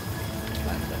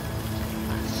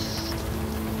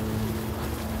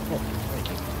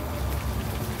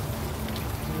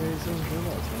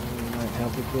 Might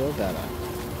help you feel better.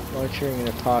 Loitering in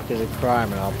a park is a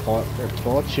crime, and I'll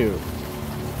report you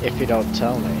if you don't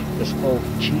tell me. This old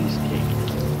cheesecake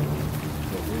is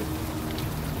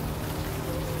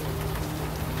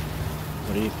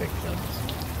What do you think, Clemens?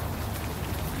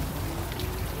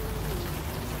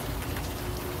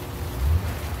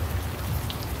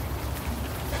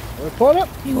 Report up.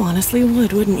 You honestly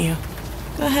would, wouldn't you?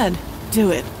 Go ahead,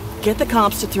 do it. Get the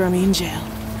cops to throw me in jail.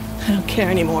 I don't care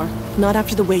anymore. Not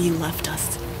after the way you left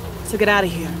us. So get out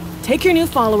of here. Take your new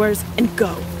followers and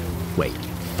go. Wait,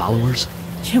 followers?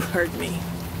 You heard me.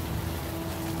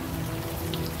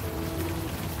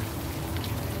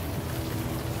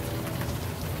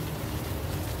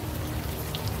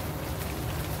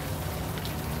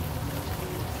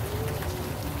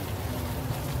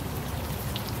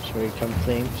 Shall we come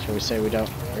clean? Shall we say we don't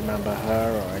remember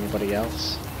her or anybody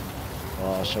else?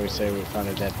 Or shall we say we found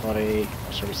a dead body?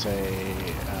 Or shall we say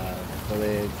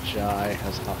village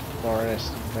has half a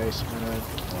forest basement?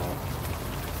 Or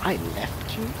I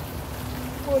left you?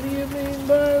 What do you mean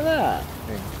by that?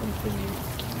 And continue.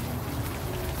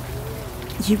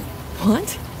 You...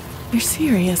 what? You're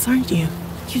serious, aren't you?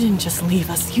 You didn't just leave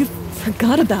us. You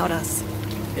forgot about us.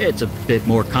 It's a bit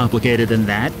more complicated than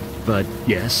that. but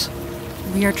yes.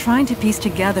 We are trying to piece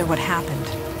together what happened.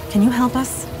 Can you help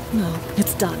us? No,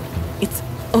 it's done. It's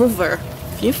over.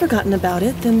 If you've forgotten about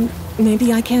it, then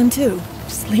maybe I can too.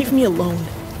 Just leave me alone.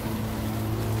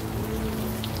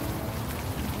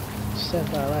 Said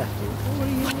I left.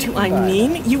 What do I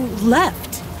mean? You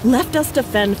left. Left us to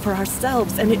fend for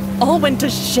ourselves, and it all went to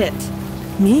shit.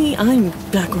 Me, I'm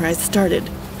back where I started.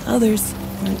 Others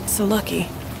weren't so lucky.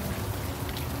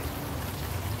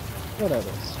 What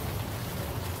others?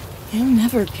 You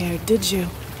never cared, did you?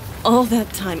 All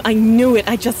that time, I knew it.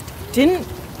 I just didn't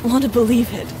want to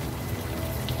believe it.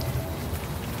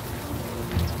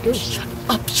 Shut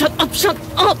up, shut up, shut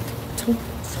up! Don't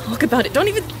talk about it. Don't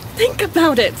even think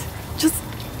about it. Just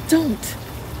don't.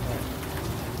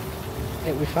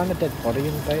 Hey, we found a dead body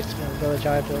in the basement of the village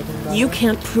I building. You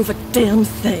can't prove a damn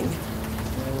thing.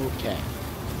 Okay.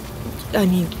 I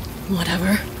mean,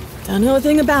 whatever. Don't know a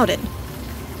thing about it.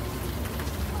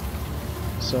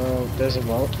 So, there's a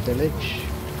village,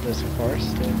 there's a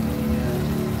forest in the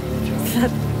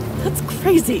village. That's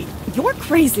crazy. You're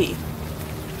crazy.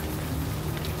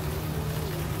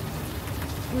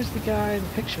 Who's the guy in the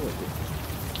picture with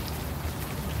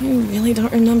you? You really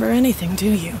don't remember anything, do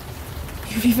you?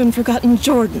 You've even forgotten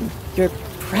Jordan, your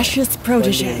precious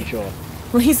protege.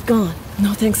 Well, he's gone.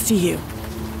 No thanks to you.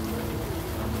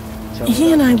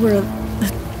 He and I were a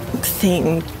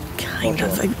thing, kind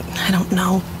of. I don't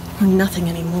know. We're nothing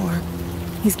anymore.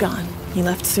 He's gone. He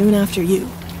left soon after you.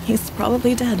 He's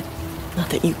probably dead. Not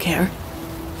that you care.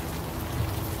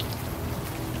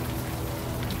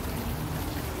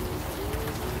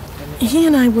 He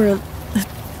and I were a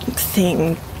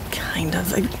thing, kind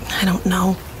of. I don't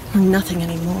know. We're nothing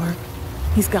anymore.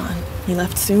 He's gone. He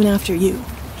left soon after you.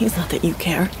 He's not that you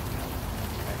care.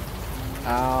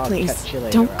 Please, catch you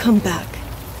later, don't come back.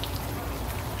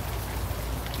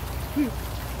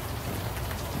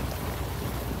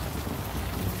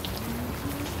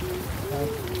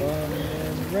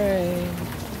 Rain.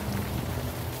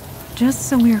 Just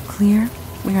so we are clear,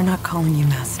 we are not calling you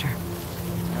Master.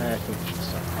 I think we should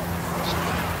start calling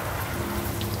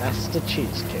it Master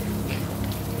Cheesecake.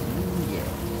 Yeah.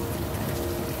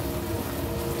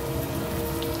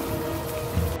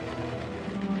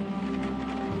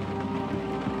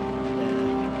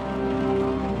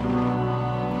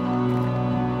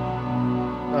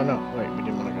 Oh no, wait, we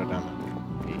didn't want to go down there.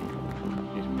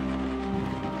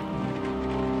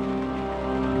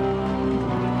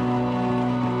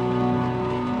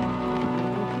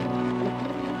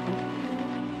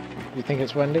 You think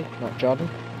it's Wendy, not Jordan?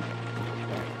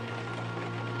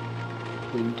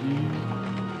 Wendy.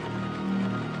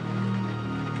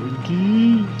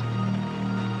 Wendy.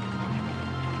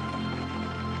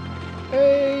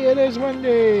 Hey, it is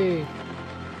Wendy!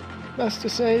 Master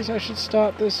says I should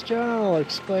start this journal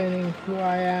explaining who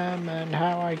I am and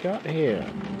how I got here.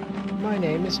 My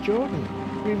name is Jordan.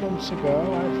 3 months ago,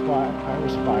 I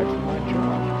was fired from my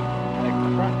job at a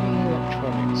crappy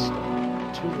electronics store.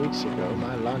 2 weeks ago,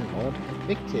 my landlord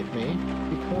evicted me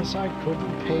because I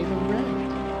couldn't pay the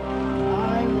rent.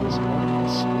 I was on the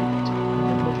street in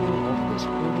the middle of this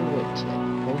brutal winter. The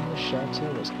homeless shelter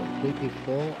was completely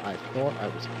full. I thought I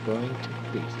was going to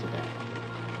freeze to death.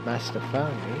 Master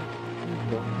found me and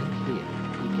brought me here.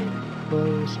 He gave me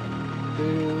clothes and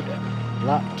food and a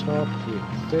laptop. He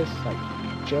insists I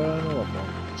keep a journal of all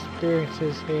my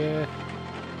experiences here.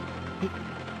 He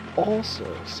also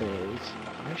says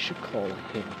I should call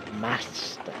him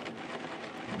Master.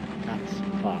 That's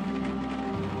fine.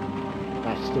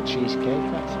 Master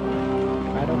Cheesecake, that's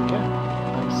fine. I don't care.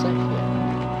 I'm safe here.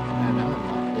 And I'm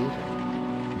not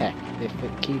leaving. Heck, if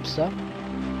it keeps up,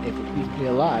 if it keeps me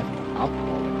alive, I'll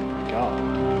call it God.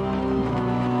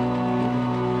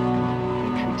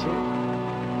 Entry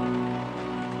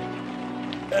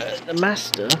 2. The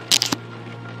Master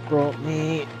brought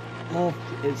me more.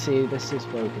 See, this is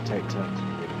where we can take turns.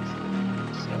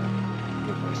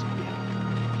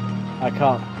 I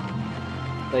can't.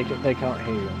 They can't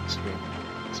hear you on the screen.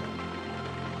 So.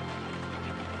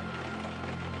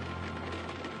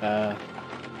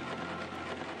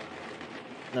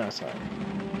 No, sorry.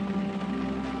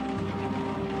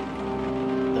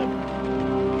 The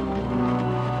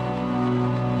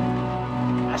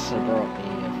Master brought me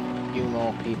a few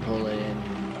more people in.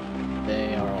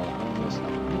 They are all homeless.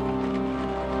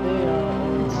 They are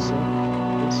all sick.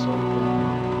 It's so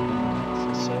bad.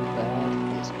 It's so bad.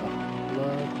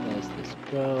 There's this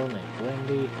girl named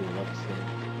Wendy who looks to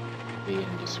be in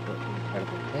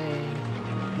incredible pain.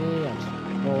 Me, I'm so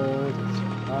cold, it's so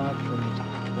hard for me to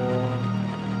perform.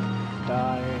 I'm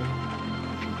dying.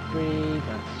 If you breathe,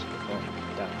 that's going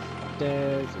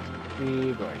downstairs. If you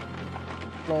breathe, right on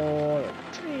the floor.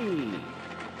 me.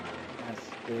 That's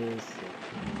this.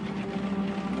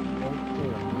 Go to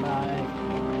life.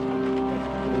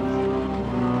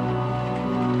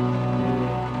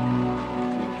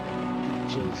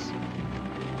 Beaches.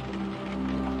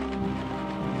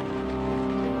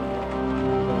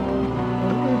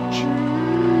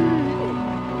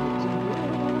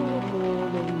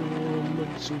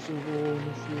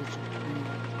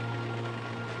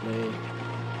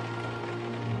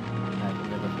 I've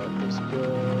never felt this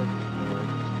good.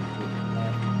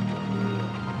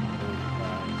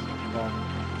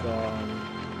 Gone.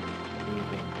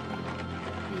 Leaving.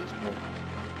 Use more.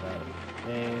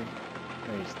 Pain.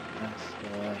 Praise the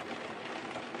master.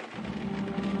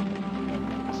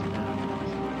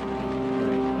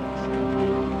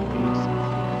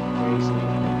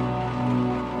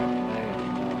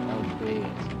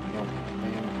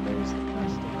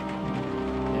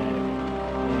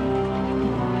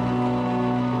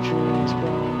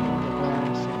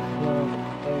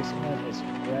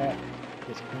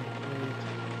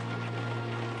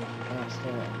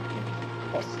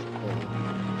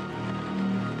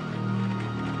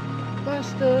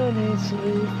 Master needs to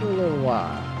leave for a little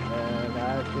while, and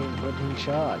I've been put in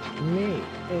charge. Me,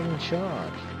 in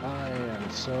charge. I am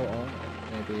so honored.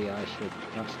 Maybe I should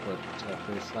password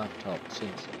this laptop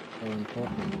since it's so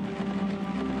important.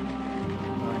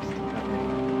 Nice to have a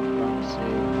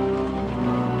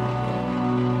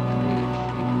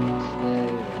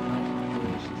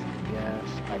yes,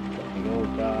 I got the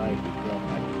old guy, he got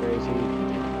like crazy, he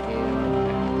didn't heal,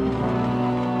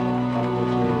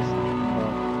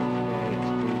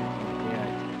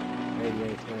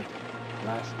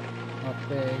 last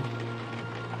nothing.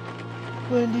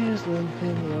 Wendy is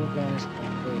limping, the old guy's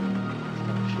coughing.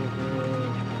 Stop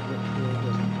shivering. The ritual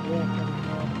doesn't work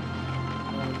anymore.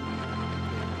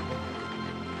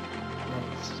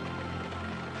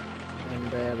 I can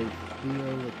barely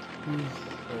feel the teeth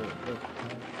or the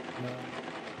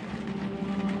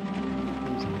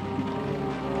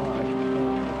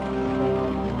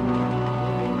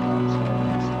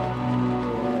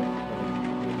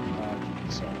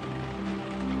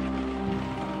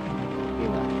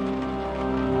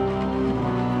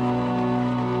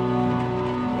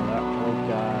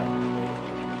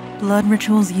Blood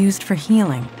rituals used for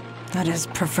healing. That is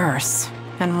perverse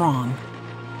and wrong.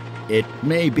 It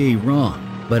may be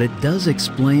wrong, but it does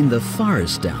explain the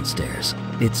forest downstairs.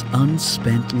 It's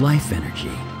unspent life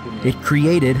energy. It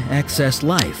created excess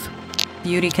life.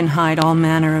 Beauty can hide all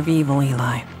manner of evil,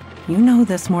 Eli. You know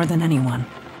this more than anyone.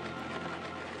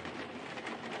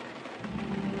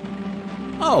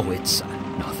 Oh, it's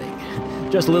nothing.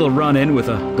 Just a little run-in with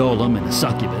a golem and a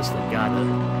succubus that got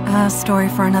a... A story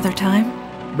for another time?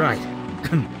 Right.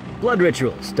 Blood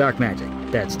rituals, dark magic,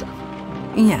 that stuff.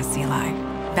 Yes, Eli.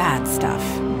 Bad stuff.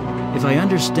 If I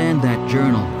understand that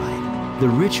journal right, the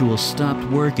ritual stopped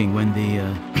working when the,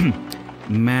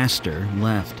 master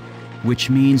left, which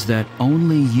means that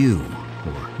only you,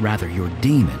 or rather your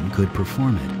demon, could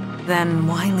perform it. Then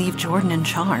why leave Jordan in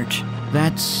charge?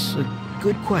 That's a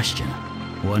good question.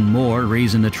 One more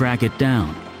reason to track it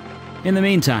down. In the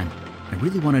meantime, I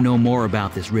really want to know more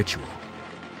about this ritual.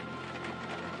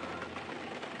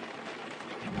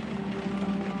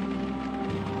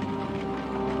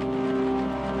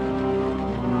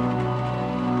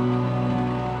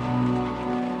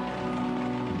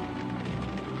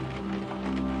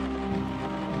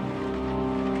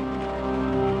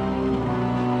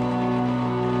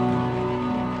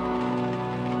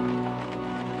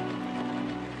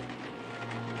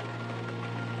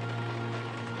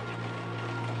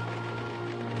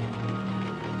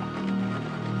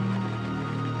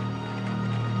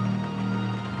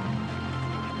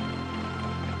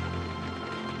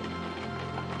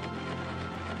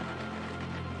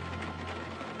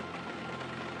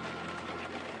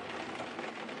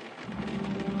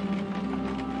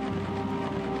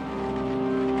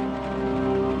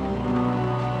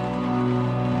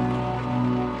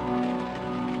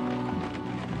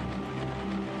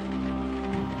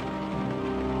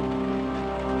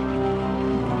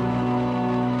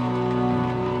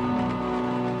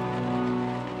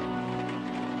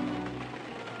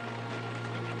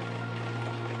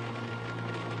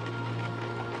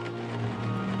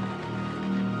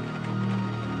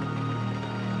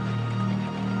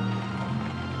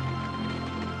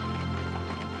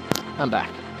 I'm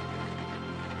back.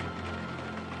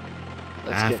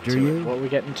 Let's After get to you? it. What are we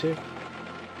getting to?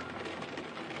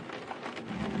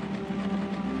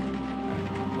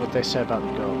 What they said about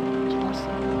the goal.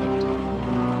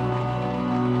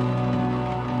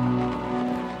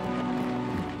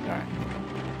 Alright.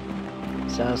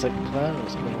 Sounds like the plan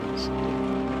was going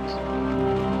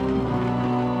to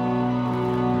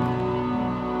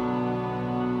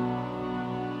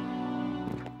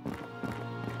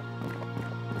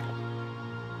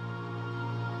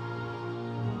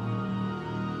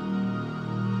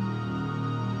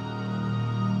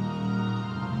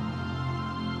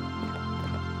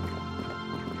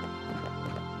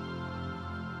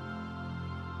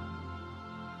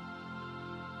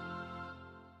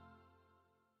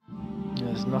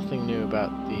There's nothing new about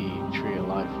the Tree of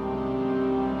Life.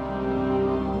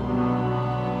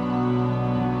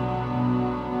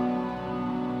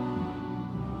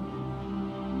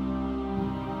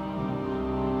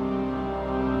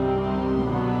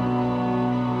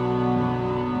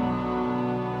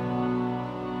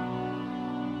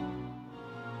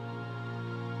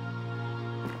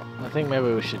 I think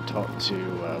maybe we should talk to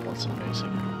what's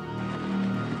amazing.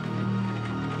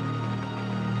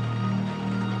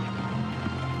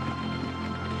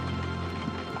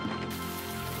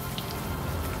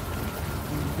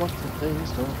 What the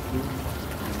things don't do.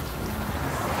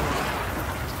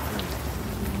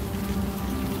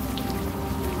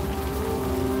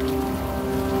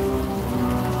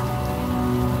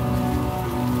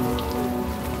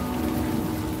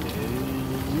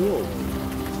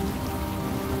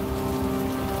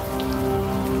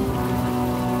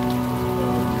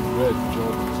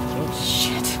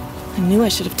 Shit. I knew I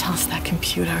should have tossed that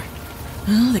computer.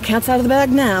 Well, the cat's out of the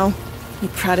bag now. You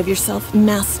proud of yourself,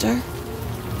 Master?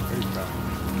 Pretty proud.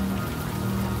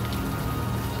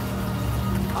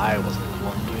 I was the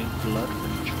one doing blood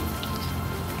rituals.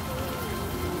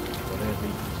 Whatever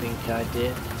you think I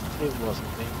did, it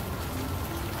wasn't me.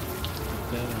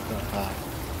 Then I thought,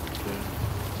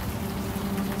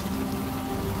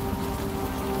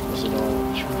 was it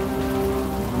all true?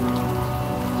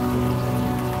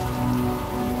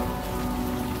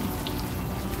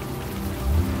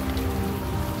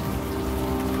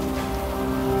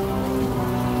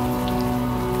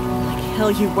 Hell,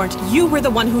 you weren't. You were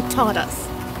the one who taught us.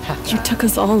 You took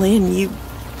us all in. You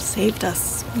saved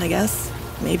us, I guess.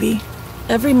 Maybe.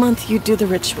 Every month you'd do the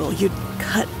ritual. You'd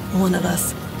cut one of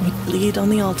us. We'd bleed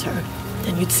on the altar.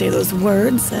 Then you'd say those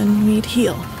words and we'd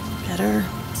heal. Better,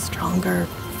 stronger,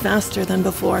 faster than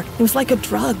before. It was like a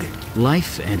drug.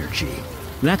 Life energy.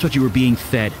 That's what you were being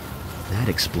fed. That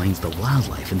explains the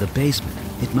wildlife in the basement.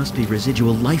 It must be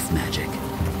residual life magic.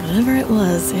 Whatever it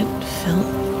was, it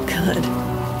felt good.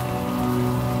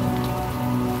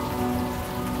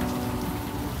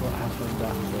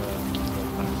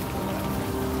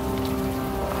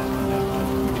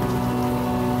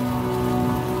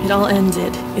 It all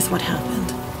ended, is what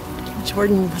happened.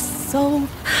 Jordan was so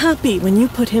happy when you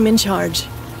put him in charge.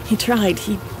 He tried,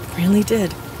 he really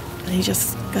did. But he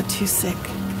just got too sick.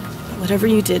 But whatever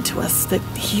you did to us, the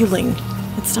healing,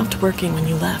 it stopped working when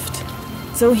you left.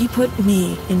 So he put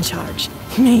me in charge.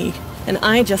 Me. And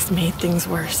I just made things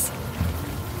worse.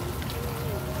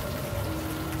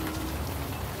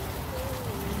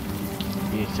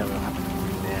 You need to tell me what happened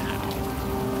now.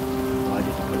 Why did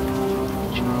you put me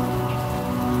in charge?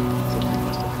 Something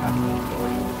must have happened or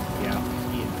you would be out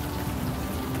here.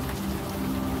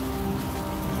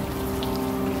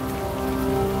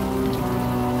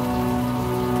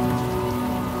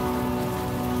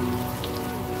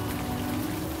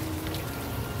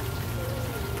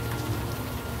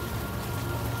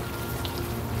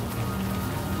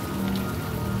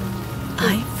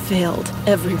 I failed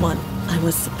everyone. I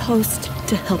was supposed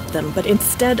to help them, but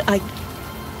instead I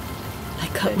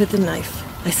cut with the knife.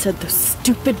 I said those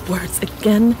stupid words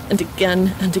again and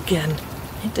again and again.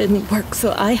 It didn't work,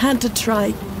 so I had to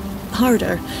try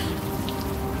harder.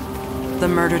 The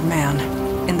murdered man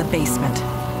in the basement.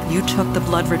 You took the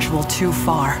blood ritual too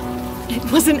far. It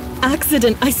was an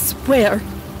accident, I swear.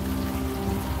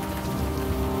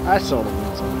 I saw the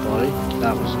wounds on the body.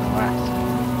 That was no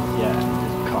accident. Yeah,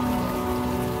 cock.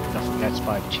 Nothing gets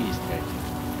by cheesecake.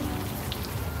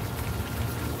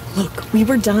 Look, we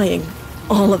were dying.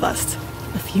 All of us.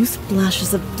 A few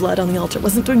splashes of blood on the altar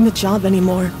wasn't doing the job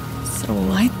anymore. So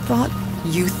I thought...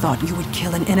 You thought you would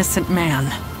kill an innocent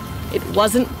man. It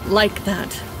wasn't like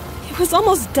that. He was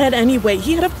almost dead anyway.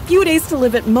 He had a few days to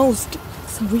live at most.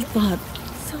 So we thought...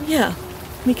 So yeah,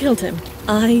 we killed him.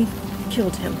 I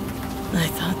killed him. I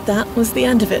thought that was the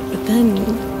end of it, but then...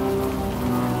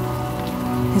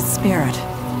 His spirit,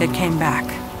 it came back.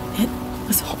 It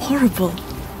was horrible.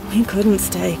 We couldn't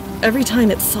stay. Every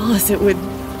time it saw us, it would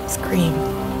scream.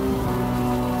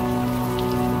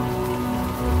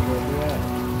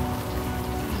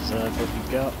 Deserve what you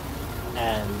got.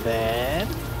 And then...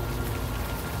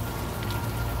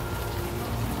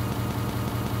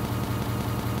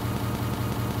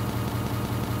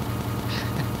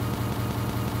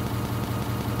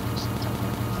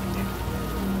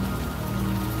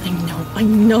 I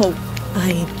know.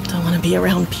 I don't want to be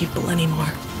around people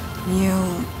anymore.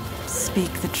 You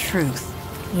speak the truth.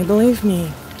 You believe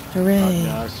me. Hooray.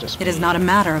 No, it's just it is not a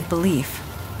matter of belief.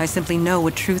 I simply know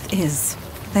what truth is.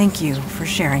 Thank you for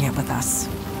sharing it with us.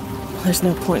 Well, there's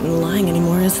no point in lying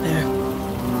anymore, is there?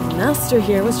 Master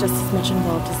here was just as much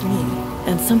involved as me,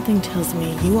 and something tells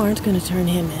me you aren't going to turn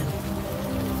him in.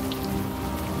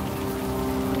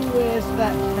 Where's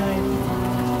that knife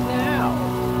now?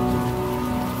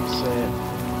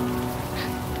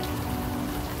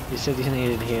 You said you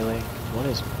needed healing. What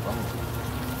is wrong?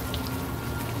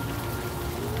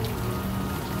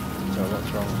 So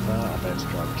what's wrong with that? I bet it's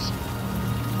drugs.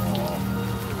 Or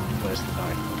where's the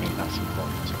knife? I mean, that's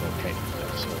important to locate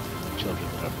it, so she'll give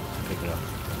it up, pick it up,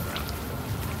 turn around.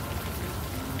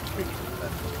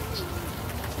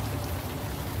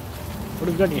 What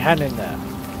have you got in your hand in there?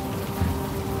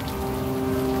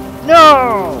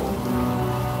 No!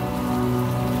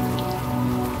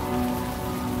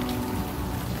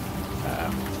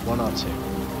 One or two.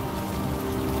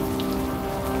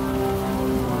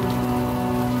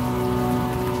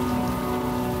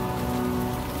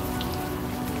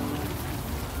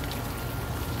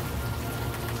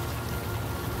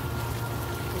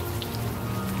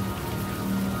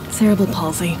 Cerebral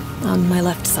palsy on my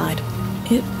left side.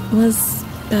 It was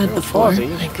bad before.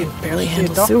 Palsy? I could barely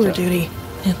handle sewer duty.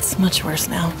 It's much worse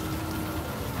now.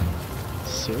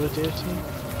 Sewer duty?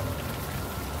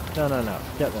 No.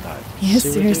 Get the knife. You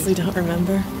Sewer seriously duty? don't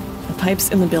remember? The pipes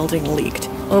in the building leaked.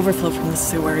 Overflow from the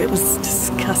sewer. It was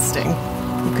disgusting.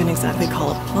 You couldn't exactly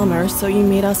call a plumber, so you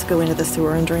made us go into the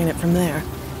sewer and drain it from there.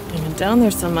 I went down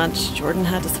there so much, Jordan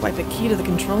had to swipe a key to the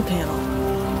control panel.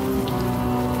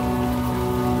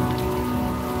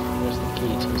 Where's the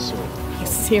key to the sewer? You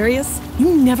serious?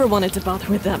 You never wanted to bother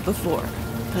with that before.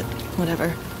 But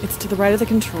whatever. It's to the right of the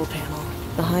control panel,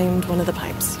 behind one of the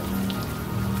pipes.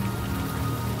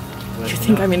 You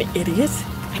think I'm an idiot?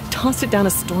 I tossed it down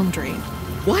a storm drain.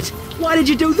 What? Why did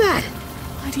you do that?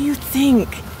 What do you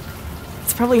think?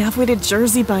 It's probably halfway to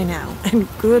Jersey by now, and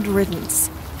good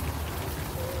riddance.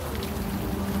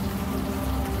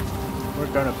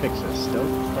 We're gonna fix this,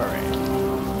 don't worry.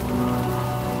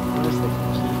 Where's the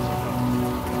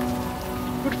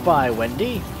key? Goodbye,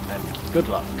 Wendy, and good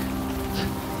luck.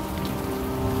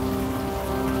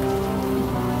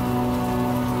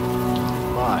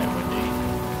 Bye, Wendy.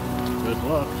 Good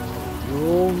luck.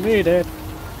 You'll need it.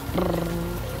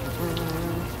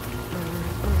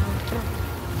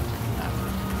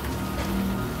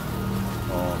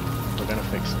 Oh, we're gonna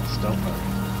fix this, don't worry.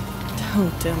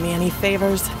 Don't do me any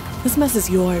favors. This mess is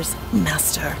yours,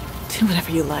 Master. Do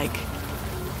whatever you like.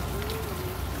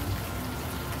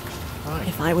 Fine.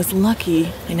 If I was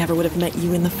lucky, I never would have met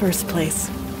you in the first place.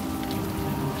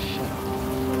 Shut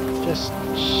up. Just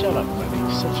shut up, Wendy.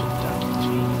 Such a dumb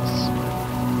jeez.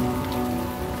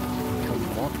 Come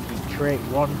on, you create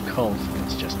one cult and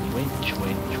it's just winch.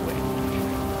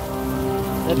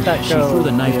 Let that She go. threw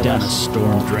the knife down a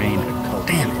storm drain.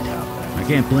 Damn it. I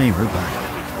can't blame her,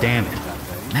 but damn it.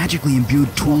 Magically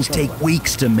imbued tools take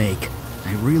weeks to make.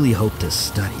 I really hope to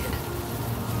study it.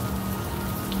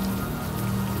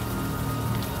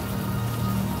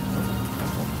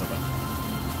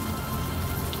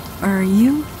 Are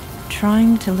you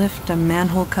trying to lift a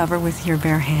manhole cover with your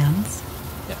bare hands?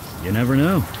 You never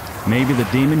know. Maybe the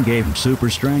demon gave him super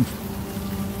strength.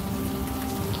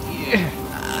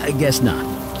 I guess not.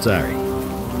 Sorry.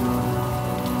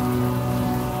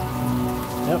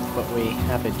 Nope, but we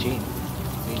have a gene.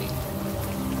 Meaning.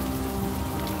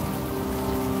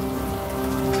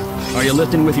 Are you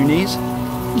lifting with your knees?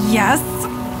 Yes.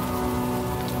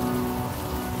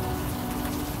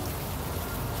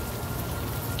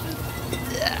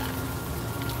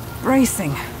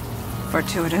 Bracing.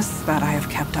 Fortuitous that I have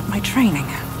kept up my training.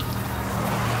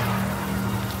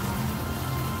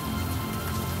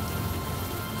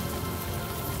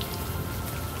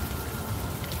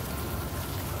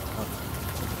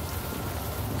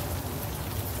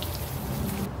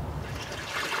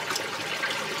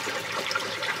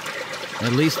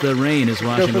 At least the rain is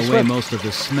washing away most of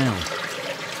the smell.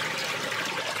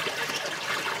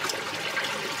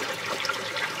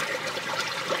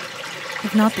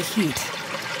 If not the heat,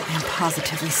 I am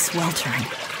positively sweltering.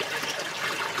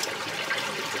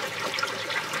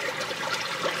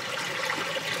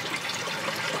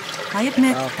 I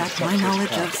admit that my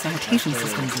knowledge of sanitation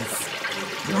systems is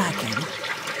lacking.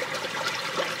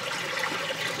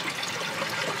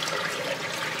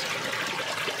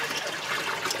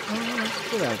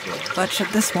 Good idea. But should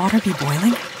this water be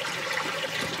boiling?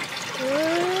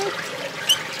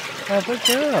 Have a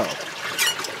go.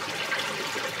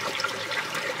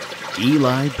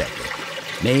 Eli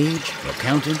Beckett. Mage,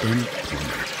 accountant, and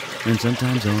plumber. And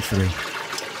sometimes all three.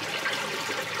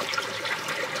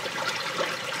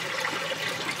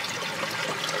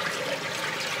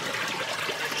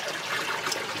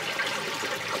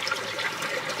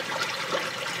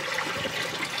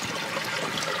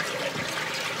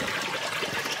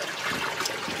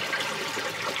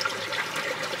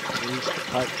 these the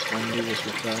pipes Wendy was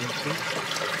referring to?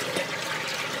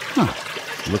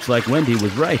 Huh. Looks like Wendy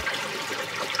was right.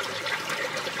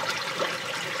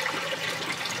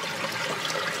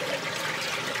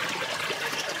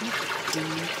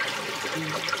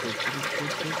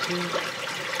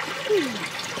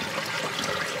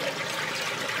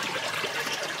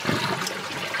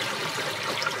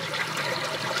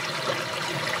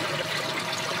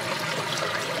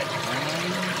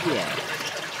 Yeah.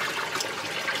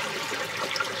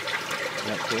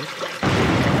 That's good.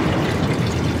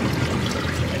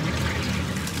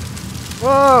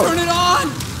 Whoa! Turn it on!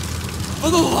 For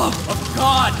the love of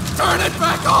God, turn it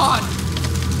back on!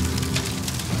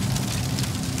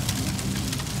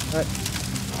 What?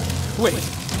 Wait.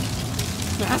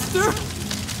 Master?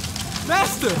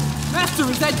 Master! Master,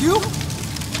 is that you?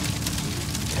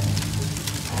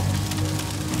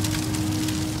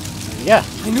 Yeah.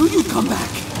 I knew you'd come back.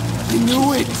 I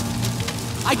knew it.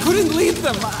 I couldn't leave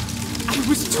them. I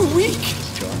was too weak.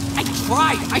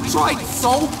 I tried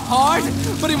so hard,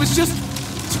 but it was just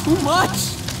too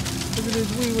much. Look at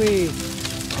his wee-wee.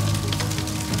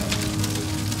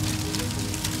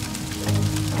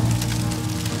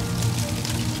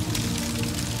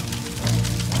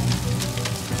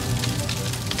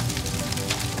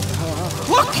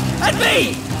 Look at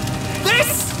me! This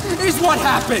is what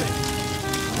happened!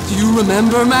 Do you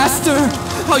remember, Master?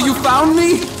 How you found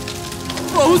me?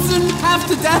 Frozen half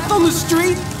to death on the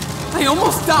street? I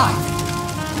almost died.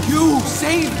 You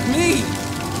saved me!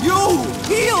 You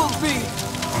healed me!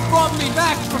 Brought me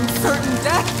back from certain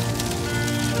death!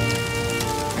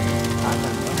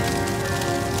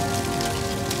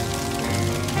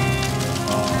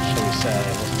 Shall we say it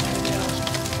wasn't anything else?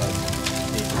 But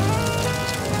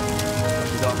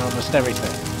you don't know almost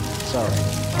everything. Sorry.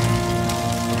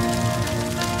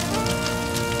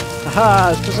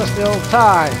 Haha, it's just the old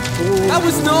time. Ooh. That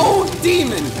was no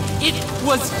demon! It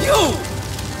was you!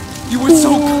 You were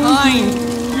so kind!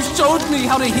 You showed me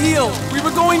how to heal! We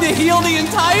were going to heal the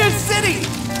entire city!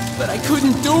 But I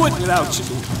couldn't do it without you.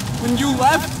 When you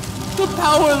left, the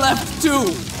power left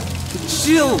too. The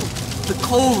chill, the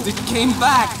cold, it came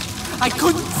back. I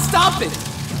couldn't stop it.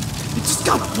 It just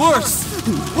got worse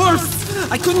and worse.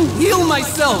 I couldn't heal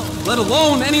myself, let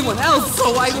alone anyone else,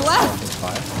 so I left.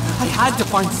 I had to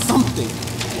find something,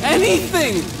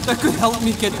 anything that could help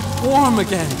me get warm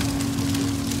again.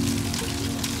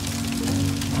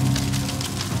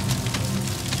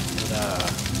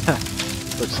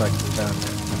 Looks like we're done.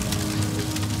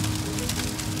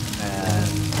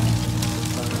 And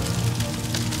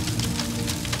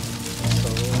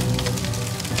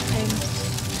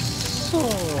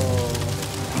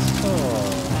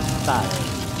bad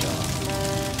job.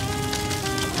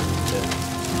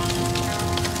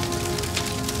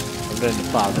 I'm doing the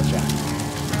father jack.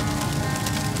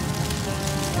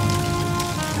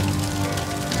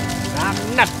 I'm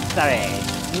not sorry.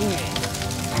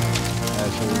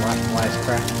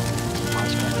 Wisecrack.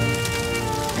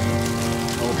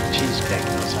 Old cheesecake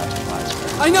knows how to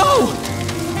wisecrack. I know!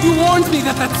 You warned me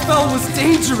that that spell was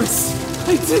dangerous.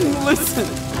 I didn't listen.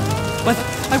 But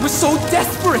I was so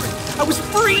desperate. I was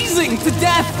freezing to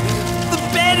death. The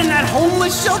bed in that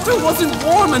homeless shelter wasn't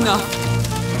warm enough.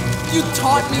 You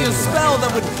taught me a spell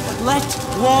that would let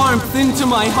warmth into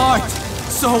my heart.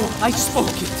 So I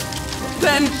spoke it.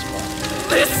 Then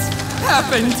this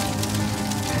happened.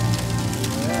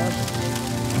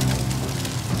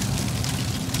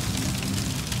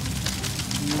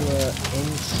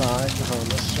 Inside the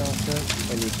homeless shelter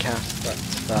when you cast that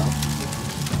spell.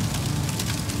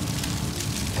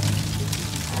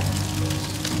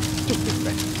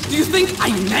 Do you think I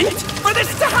meant for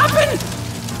this to happen?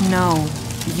 No,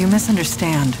 you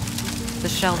misunderstand. The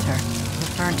shelter was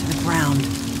burned to the ground.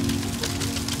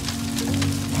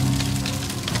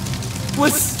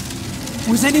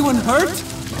 Was anyone hurt?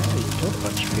 Yeah, you killed a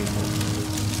bunch of people.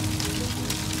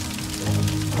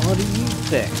 What do you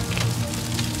think?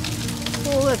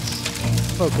 Well, let's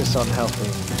focus on helping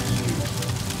you.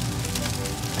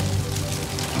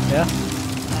 Yeah?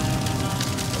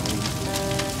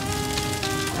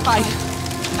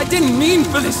 I didn't mean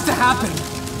for this to happen.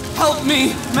 Help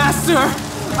me, Master.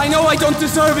 I know I don't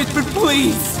deserve it, but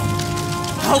please.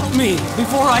 Help me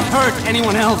before I hurt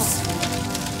anyone else.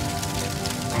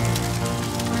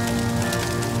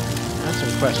 Answer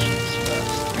some questions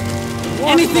first.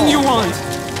 Anything you want.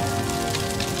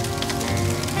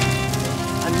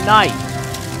 A knife.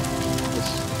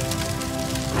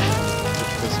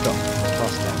 This got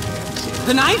tossed down here.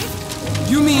 The knife?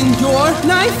 You mean your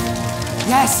knife?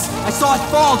 Yes, I saw it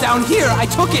fall down here. I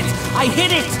took it. I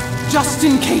hid it. Just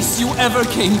in case you ever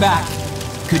came back.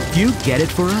 Could you get it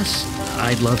for us?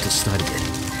 I'd love to study it.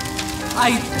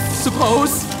 I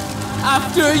suppose?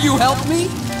 After you help me?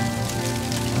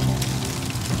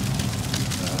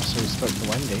 So we spoke to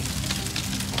Wendy.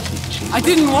 I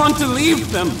didn't want to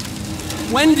leave them.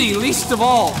 Wendy, least of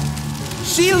all.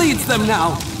 She leads them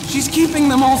now. She's keeping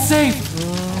them all safe.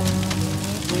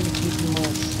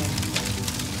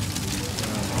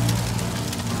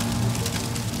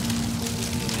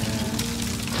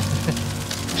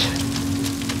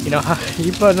 You know,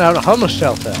 you burned out a homeless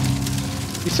shelter.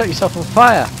 You set yourself on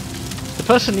fire. The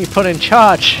person you put in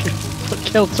charge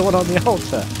killed someone on the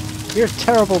altar. You're a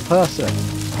terrible person.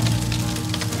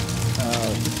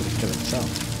 Oh, he could have killed himself.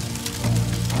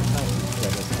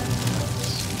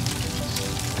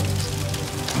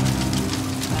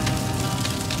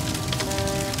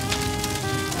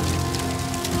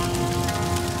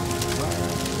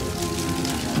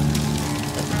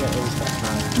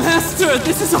 Master,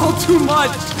 this is all too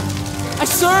much! I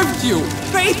served you,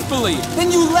 faithfully,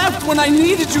 then you left when I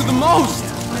needed you the most!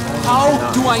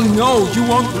 How do I know you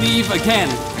won't leave again?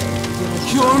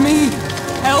 Cure me?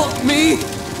 Help me?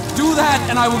 Do that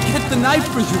and I will get the knife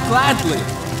for you gladly.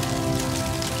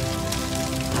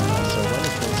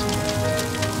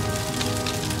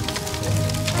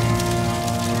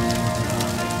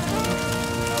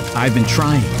 I've been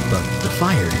trying, but the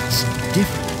fire is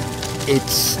different.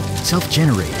 It's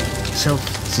self-generated,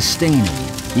 self-sustaining.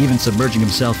 Even submerging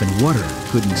himself in water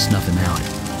couldn't snuff him out.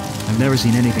 I've never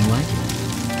seen anything like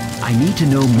it. I need to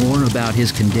know more about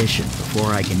his condition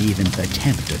before I can even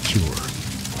attempt a cure.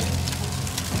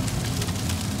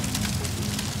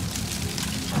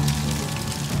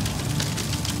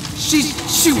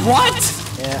 She what?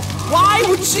 Yeah. Why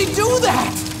would she do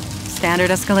that?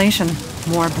 Standard escalation.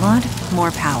 More blood,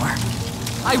 more power.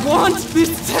 I want this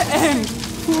to end.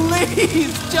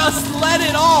 Please, just let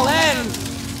it all end.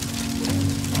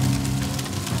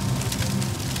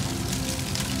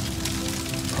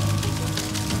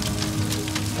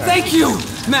 Thank you,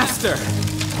 Master.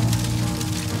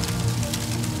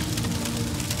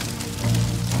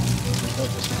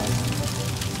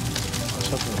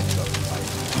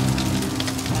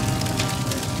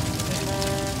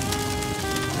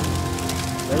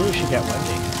 Maybe we should get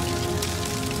Wendy.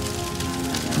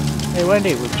 Hey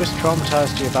Wendy, we've just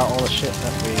traumatized you about all the shit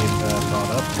that we've brought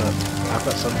up, but I've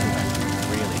got something that can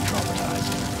really traumatize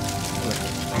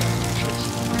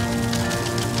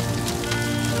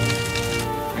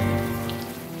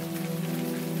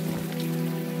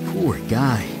you. Poor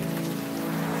guy.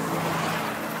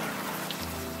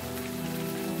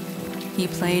 He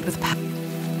played with power.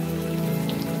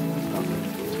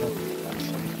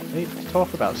 They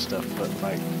talk about stuff, but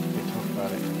like, they talk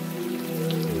about it.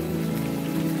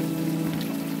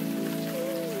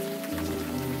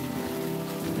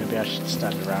 Maybe I should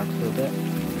stand around for a bit.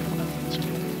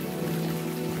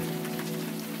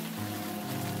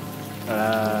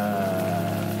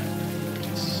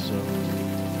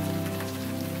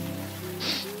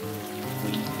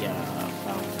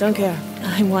 Don't care.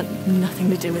 I want nothing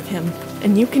to do with him.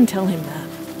 And you can tell him that.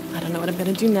 I don't know what I'm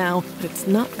gonna do now, but it's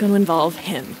not gonna involve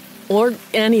him. Or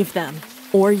any of them.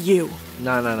 Or you.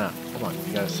 No. Come on,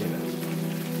 you gotta see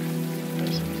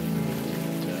this.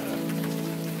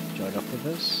 Join up with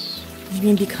us? You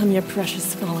mean become your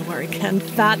precious follower again?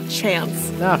 Fat chance.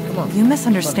 No, come on. You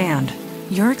misunderstand.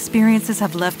 Your experiences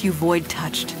have left you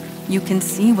void-touched. You can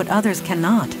see what others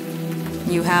cannot.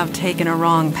 You have taken a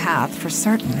wrong path for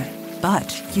certain,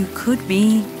 but you could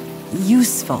be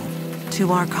useful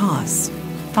to our cause.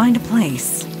 Find a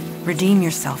place. Redeem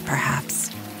yourself, perhaps.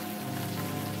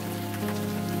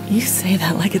 You say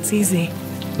that like it's easy.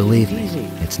 Believe me,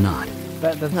 it's not.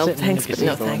 Well, thanks, but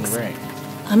no thanks.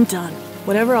 I'm done.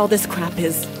 Whatever all this crap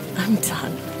is, I'm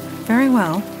done. Very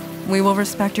well. We will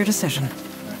respect your decision.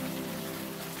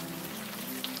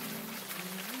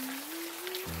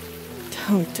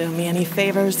 Don't do me any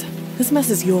favors. This mess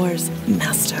is yours,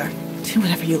 Master. Do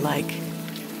whatever you like.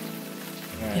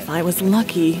 If I was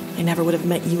lucky, I never would have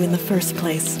met you in the first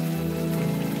place. A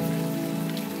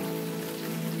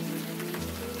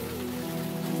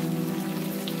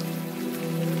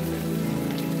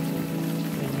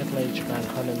middle-aged man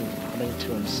humming to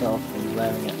himself and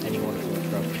glaring at anyone who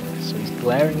approaches. So he's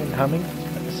glaring and humming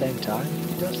at the same time?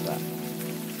 Who does that?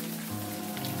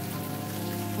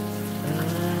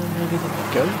 Maybe the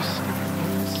ghost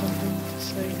has something to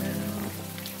say now.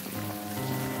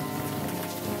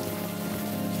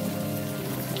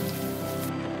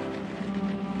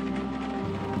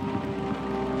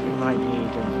 We might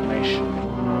need information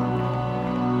on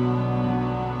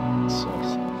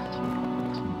source.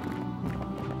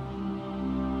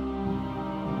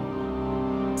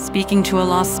 Speaking to a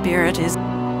lost spirit is...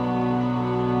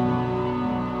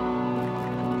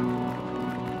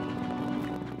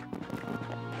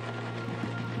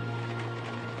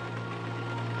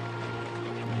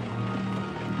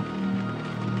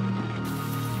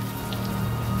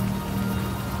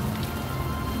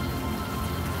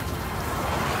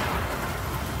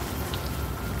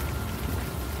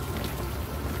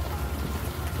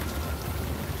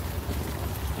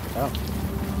 Oh.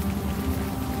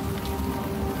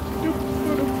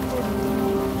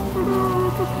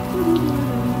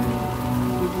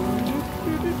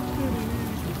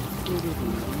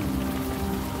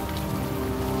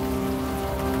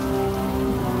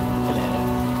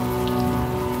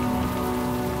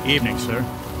 Evening, sir.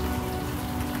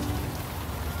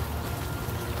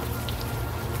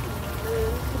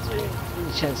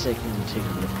 Any chance I can take a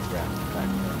look around back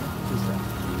there? Who's that?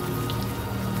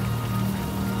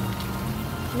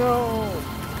 No!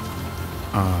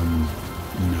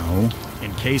 No.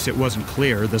 In case it wasn't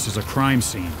clear, this is a crime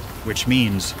scene, which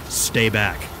means stay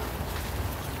back.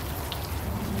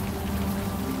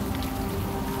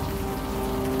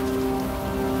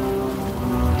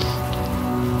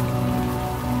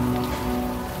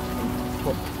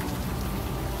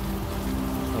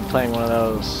 I'm playing one of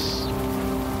those.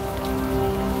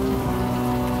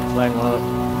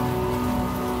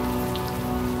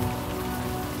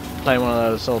 Playing one of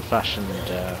those old-fashioned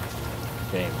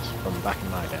games from back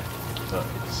in my day, but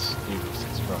it's used.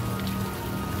 It's from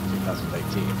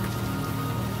 2018.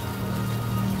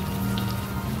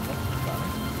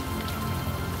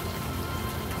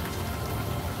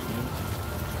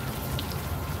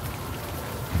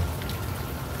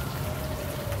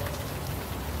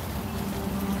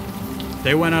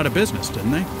 They went out of business,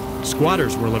 didn't they?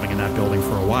 Squatters were living in that building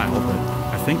for a while, but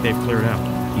I think they've cleared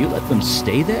out. You let them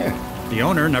stay there? The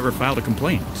owner never filed a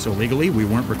complaint, so legally we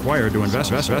weren't required to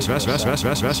invest.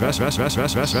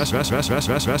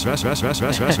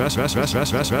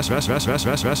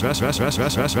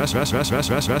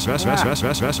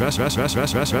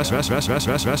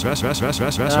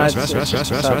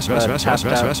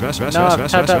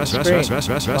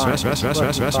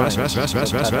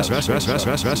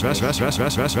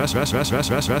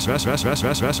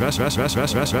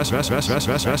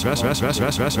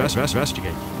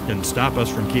 Didn't stop us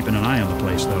from keeping an eye on the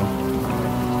place, though.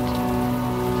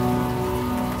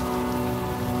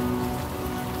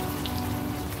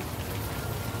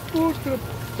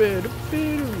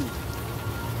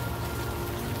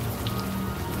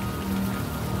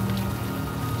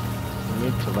 You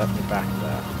need to let me back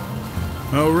there.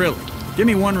 Oh, really? Give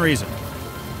me one reason.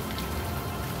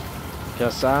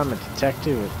 Because I'm a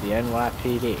detective with the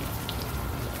NYPD.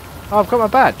 Oh, I've got my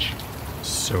badge.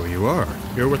 So you are.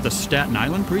 You're with the Staten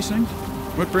Island precinct?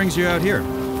 What brings you out here?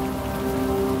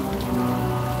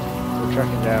 We're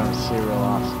tracking down serial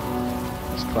arson.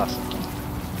 It's classic.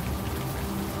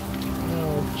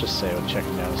 I'll just say we're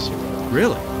checking down serial arson.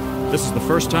 Really? This is the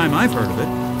first time I've heard of it,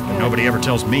 but nobody ever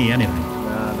tells me anything.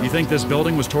 No. You think this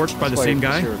building was torched by the same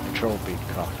guy? You're a patrol beat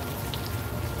cop.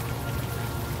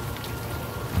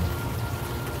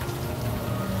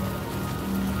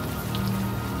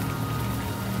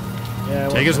 Yeah,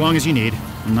 take as long as you need.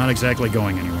 I'm not exactly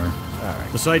going anywhere.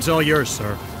 Alright. The site's all yours,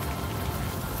 sir.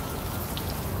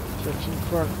 Searching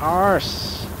for an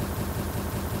arse.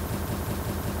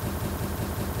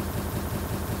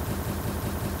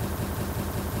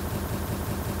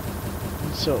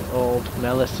 I'm so old.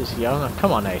 Melis is young. Oh,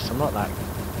 come on, Ace. I'm not that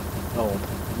old.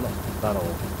 I'm not that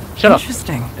old. Shut up.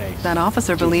 Interesting. Ace. That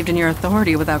officer believed in your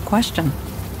authority without question.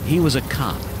 He was a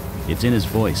cop. It's in his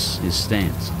voice, his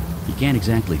stance. You can't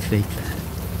exactly fake that.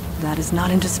 That is not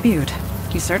in dispute.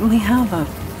 You certainly have a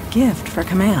gift for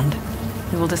command.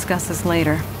 We will discuss this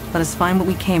later. Let us find what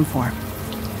we came for.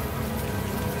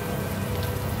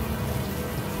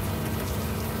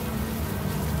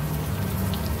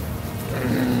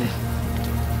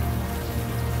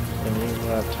 Can you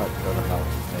type go to hell?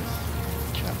 Nice.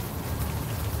 Chat.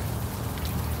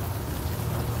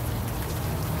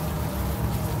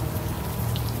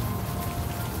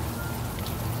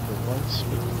 The one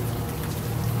speed.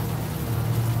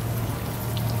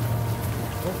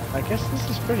 Well, I guess this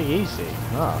is pretty easy.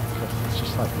 Ah, because it's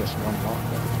just like this one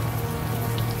locker.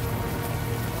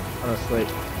 Honestly,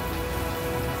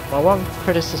 my one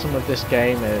criticism of this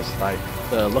game is like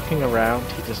the looking around.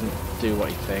 He doesn't do what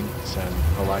he thinks, and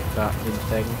I like that in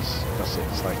things because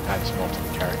it's like adds more to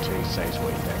the character. He says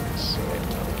what he thinks in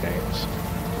other games,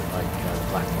 like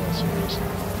Black Mirror series and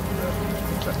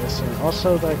things like this. And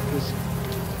also, like there's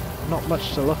not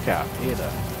much to look at either.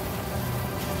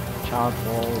 Charred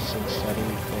walls instead of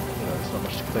anything, there's not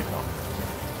much to click on.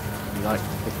 You like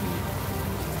clicking,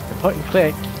 the point and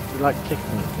click, you like clicking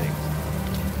on things.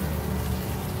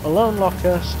 A lone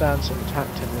locker stands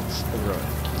intact amidst the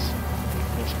ruins.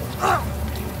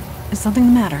 Is something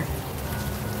the matter?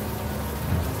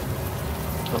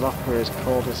 The locker is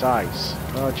cold as ice.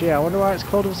 Oh gee, I wonder why it's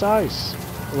cold as ice.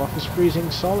 The locker's freezing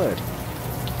solid.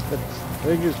 The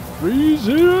thing is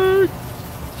freezing!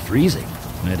 Freezing?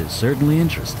 That is certainly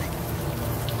interesting.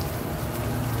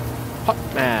 Hot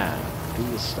man, do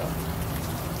your stuff.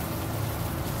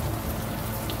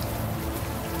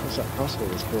 Is that possible?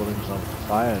 This building was on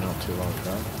fire not too long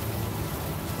ago.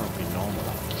 Can't be normal.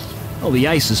 Oh, the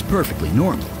ice is perfectly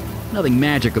normal. Nothing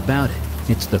magic about it.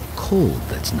 It's the cold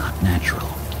that's not natural.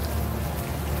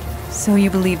 So you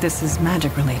believe this is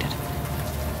magic related?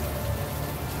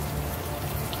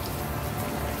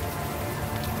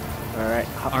 Alright,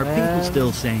 Are people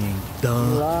still saying,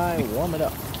 duh? Eli, warm it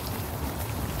up.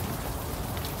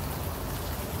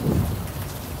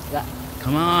 Yeah.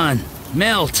 Come on,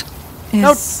 melt!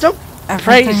 No, don't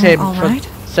praise him for right?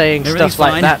 saying Everything's stuff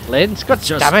like fine. that, Linz. God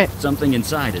Just damn it. something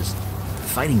inside is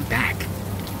fighting back.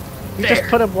 You just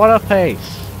put him one up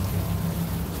pace.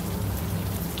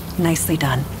 Nicely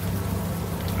done.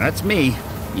 That's me,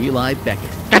 Eli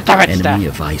Beckett. God damn it, Enemy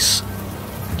of ice.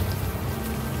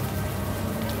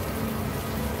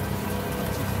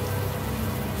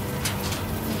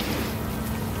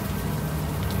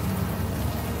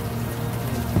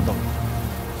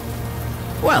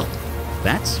 Well,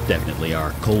 that's definitely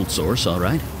our cold source, all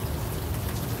right.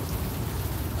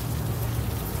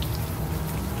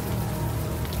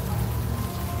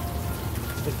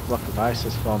 A thick block of ice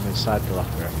has formed inside the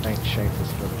locker. A faint shape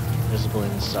is visible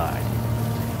inside.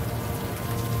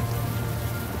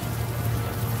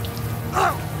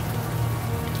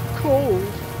 Cold.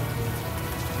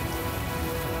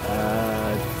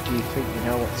 Do you think you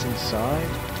know what's inside?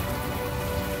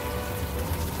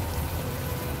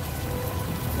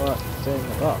 What's in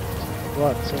the box?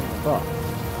 What's in the box?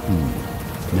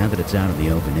 Now that it's out of the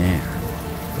open air,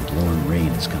 the warm rain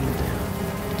is coming down.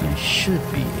 I should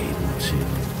be able to...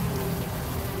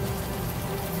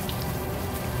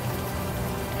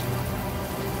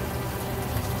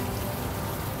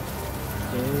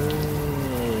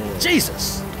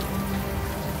 Jesus!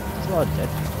 There's a lot of dead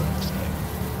people in this game.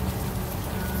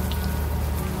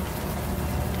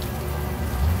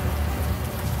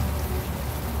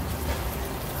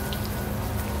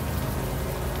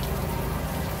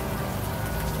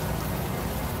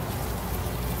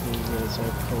 He is a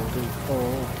cold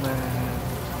old man.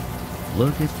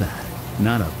 Look at that.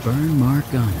 Not a burn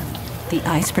mark on him. The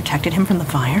ice protected him from the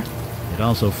fire? It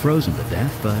also froze him to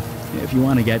death, but if you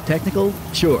want to get technical,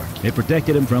 sure, it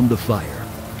protected him from the fire.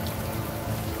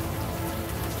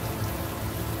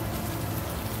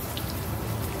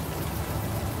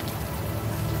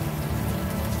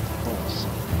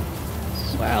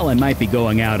 Well, I might be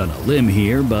going out on a limb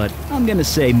here, but I'm gonna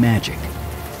say magic.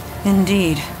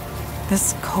 Indeed.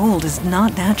 This cold is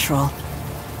not natural.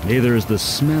 Neither is the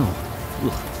smell.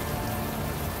 Ugh.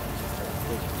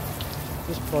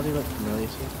 Does this body look familiar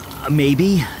to you?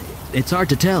 Maybe. It's hard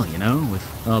to tell, you know, with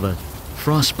all the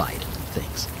frostbite and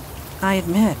things. I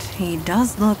admit, he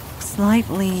does look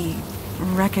slightly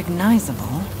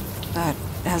recognizable, but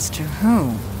as to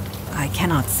who, I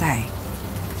cannot say.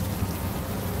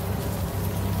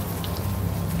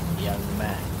 Young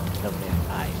man, covered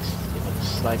in ice. He looks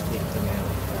slightly familiar.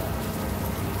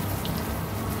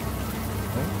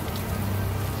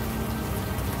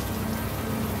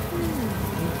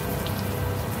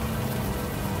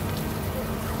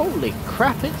 Holy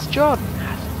crap, it's Jordan.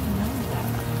 How did you know that?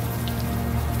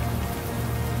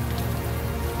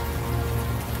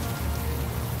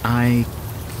 I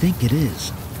think it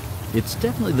is. It's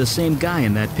definitely the same guy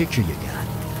in that picture you got.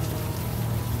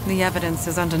 The evidence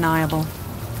is undeniable.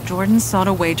 Jordan sought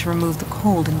a way to remove the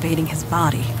cold invading his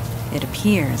body. It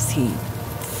appears he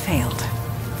failed.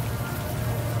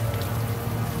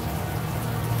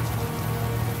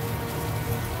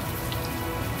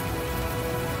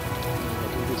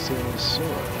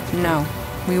 No,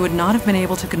 we would not have been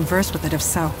able to converse with it if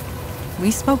so.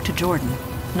 We spoke to Jordan,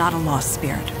 not a lost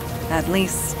spirit. At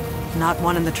least, not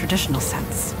one in the traditional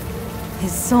sense.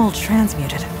 His soul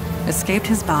transmuted, escaped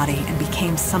his body, and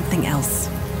became something else.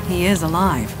 He is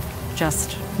alive,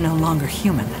 just no longer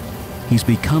human. He's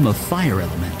become a fire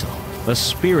elemental, a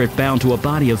spirit bound to a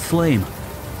body of flame.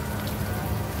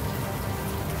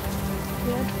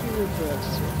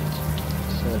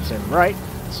 Serves him right.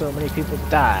 So many people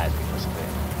died because of it.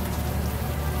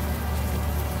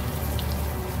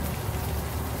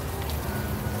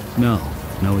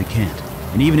 No, he can't.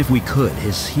 And even if we could,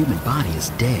 his human body is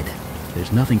dead.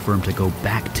 There's nothing for him to go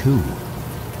back to.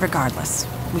 Regardless,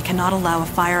 we cannot allow a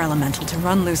fire elemental to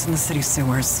run loose in the city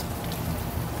sewers.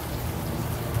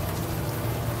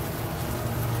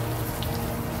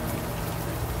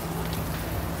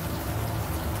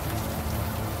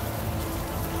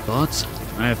 Thoughts?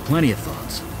 I have plenty of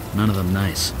thoughts. None of them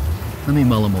nice. Let me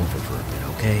mull them over for a bit,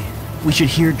 okay? We should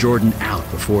hear Jordan out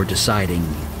before deciding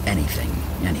anything,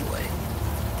 anyway.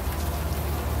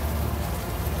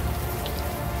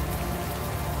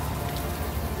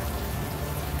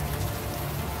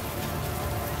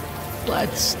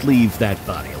 Let's leave that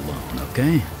body alone,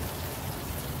 okay?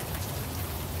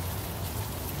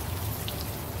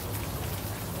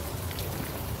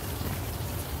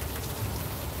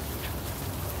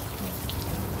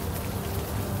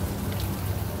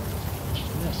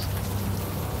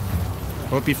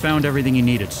 Hope you found everything you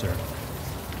needed, sir.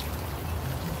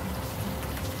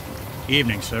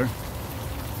 Evening, sir.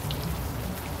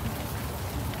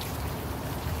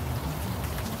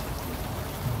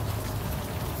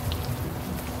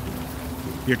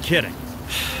 You're kidding.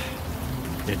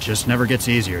 It just never gets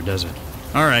easier, does it?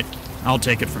 All right, I'll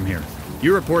take it from here.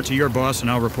 You report to your boss and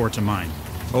I'll report to mine.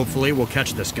 Hopefully we'll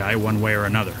catch this guy one way or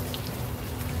another.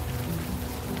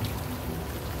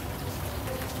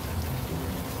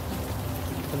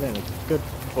 And then a good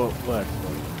word.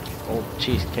 Old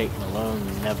Cheesecake Malone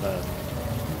never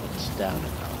lets down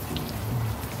enough.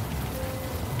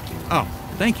 Oh,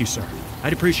 thank you, sir.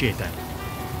 I'd appreciate that.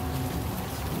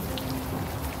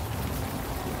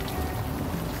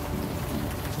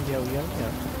 Yo.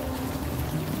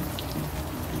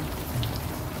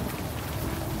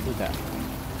 Do that.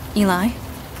 Eli,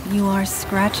 you are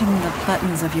scratching the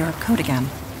buttons of your coat again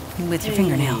with your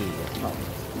fingernail. Oh.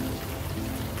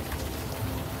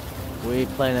 We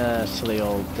playing a silly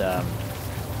old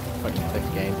point and click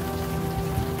game.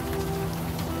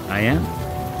 I am?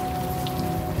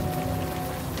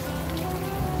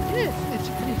 Yeah, it's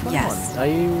a pretty fun Yes. one. Are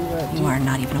you? You are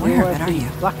not even aware of it, are you?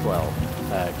 Blackwell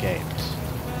games.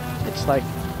 It's like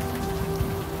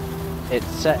it's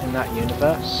set in that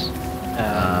universe.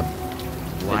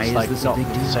 Why it's is like this not a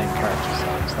big deal? the same characters,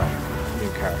 though. It's like new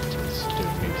characters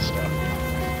doing new stuff.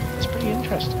 It's pretty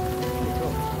interesting. Pretty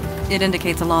cool. It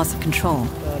indicates a loss of control.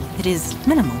 It is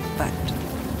minimal, but...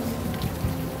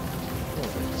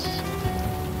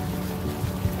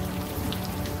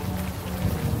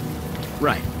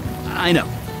 Right. I know.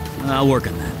 I'll work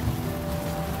on that.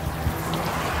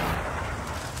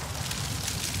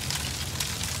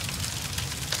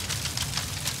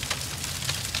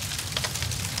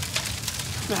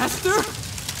 Master?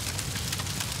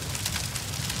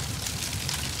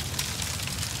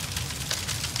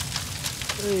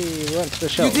 We went to the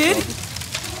shelter. You did?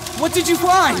 What did you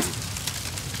find? We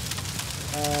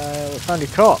found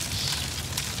your corpse.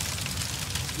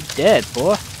 You're dead,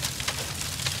 boy.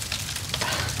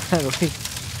 Look at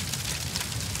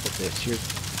this. You're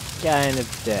kind of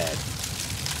dead.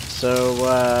 So,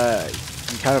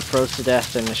 you kind of froze to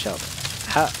death in the shelter.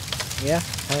 How? Yeah?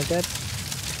 Kind of dead?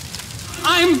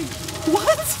 I'm...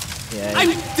 what? Yeah.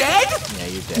 I'm dead? Yeah,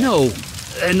 you're dead. No,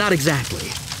 not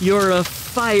exactly. You're a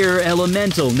fire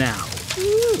elemental now.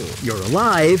 Ooh. You're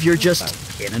alive, you're just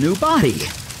in a new body.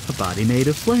 A body made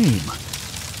of flame.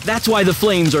 That's why the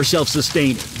flames are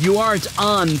self-sustaining. You aren't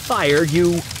on fire,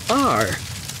 you are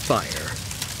fire.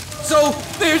 So,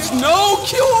 there's no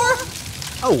cure?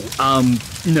 Oh,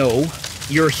 no.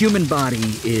 Your human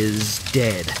body is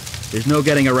dead. There's no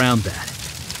getting around that.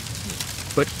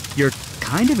 But you're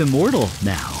kind of immortal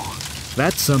now.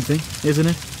 That's something, isn't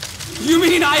it? You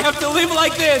mean I have to live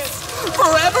like this?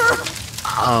 Forever?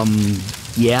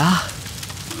 Yeah?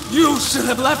 You should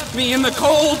have left me in the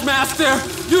cold, Master!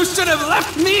 You should have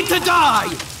left me to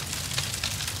die!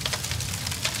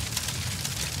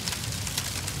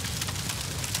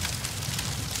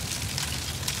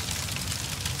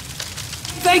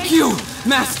 Thank you,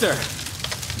 Master!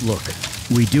 Look,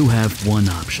 we do have one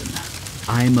option.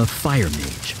 I'm a fire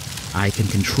mage. I can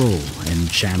control and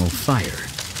channel fire.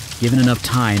 Given enough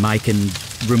time, I can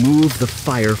remove the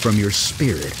fire from your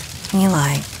spirit.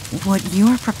 Eli, what you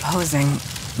are proposing...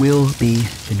 will be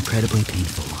incredibly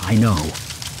painful, I know.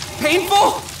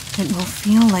 Painful? It will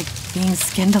feel like being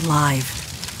skinned alive.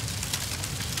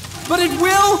 But it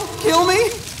will kill me?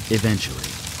 Eventually.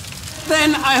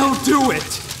 Then I'll do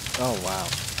it! Oh, wow.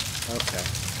 Okay.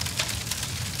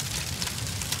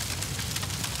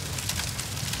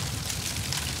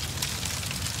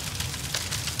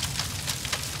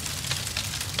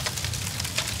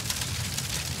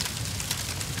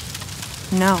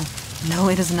 No,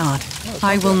 it is not.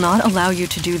 I will not allow you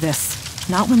to do this.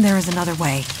 Not when there is another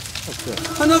way.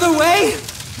 Another way?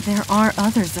 There are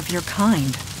others of your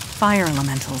kind. Fire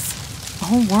elementals. A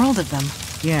whole world of them.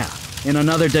 Yeah, in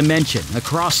another dimension,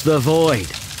 across the void.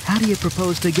 How do you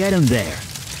propose to get him there?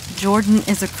 Jordan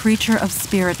is a creature of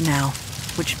spirit now,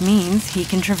 which means he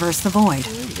can traverse the void.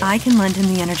 I can lend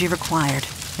him the energy required,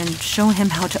 and show him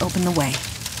how to open the way.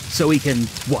 So he can,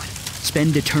 what,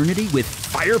 spend eternity with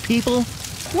fire people?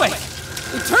 Wait,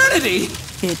 eternity?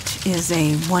 It is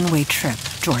a one-way trip,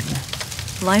 Jordan.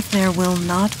 Life there will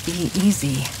not be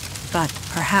easy, but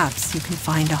perhaps you can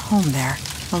find a home there,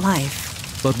 a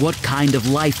life. But what kind of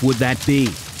life would that be?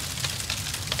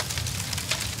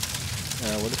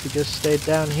 What if he just stayed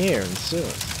down here and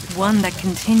soon? One that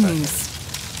continues.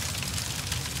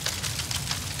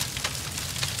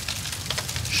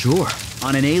 Sure,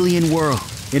 on an alien world,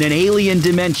 in an alien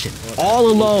dimension, all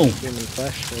alone. Human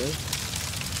flesh, really?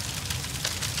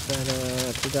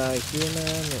 To die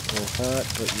human, it will hurt,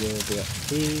 but you'll be at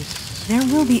peace. There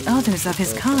will be others of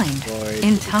his kind.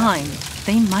 In time,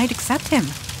 they might accept him.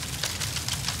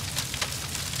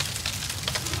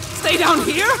 Stay down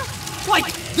here?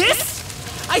 Like this?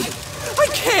 I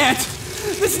can't!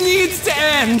 This needs to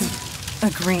end!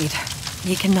 Agreed.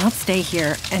 He cannot stay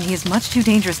here, and he is much too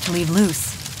dangerous to leave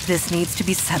loose. This needs to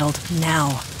be settled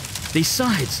now.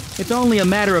 Besides, it's only a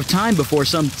matter of time before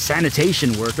some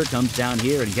sanitation worker comes down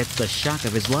here and gets the shock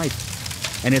of his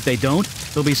life. And if they don't,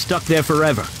 he'll be stuck there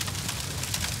forever.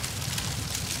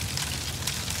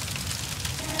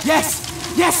 Yes!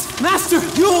 Yes, Master,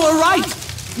 you were right!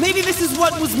 Maybe this is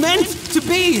what was meant to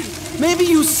be! Maybe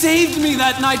you saved me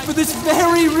that night for this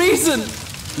very reason!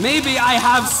 Maybe I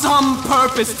have some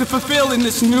purpose to fulfill in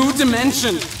this new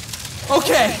dimension.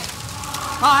 Okay,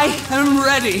 I am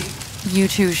ready. You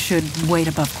two should wait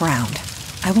above ground.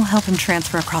 I will help him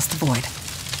transfer across the void.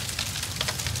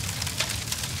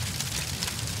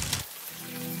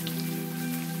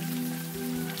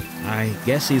 I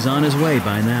guess he's on his way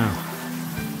by now.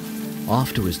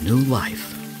 Off to his new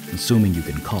life, assuming you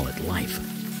can call it life.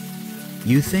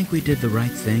 You think we did the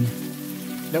right thing?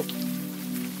 Nope.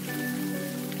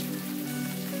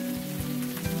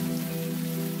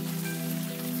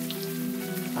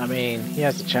 I mean, he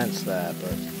has a chance there,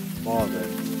 but more than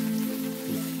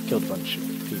he killed a bunch of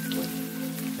people.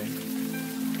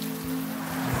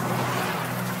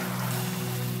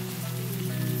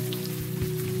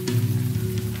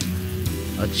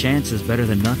 A chance is better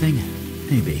than nothing?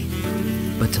 Maybe.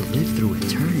 But to live through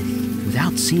eternity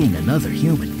without seeing another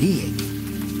human being,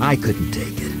 I couldn't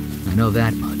take it. I know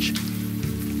that much.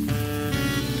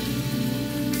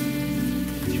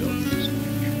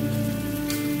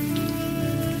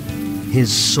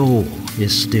 His soul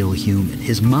is still human.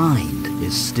 His mind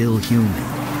is still human.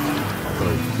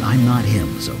 Although I'm not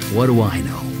him, so what do I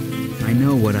know? I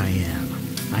know what I am.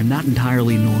 I'm not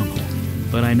entirely normal,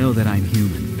 but I know that I'm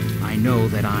human. I know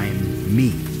that I'm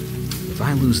me. If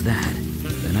I lose that,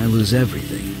 then I lose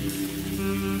everything.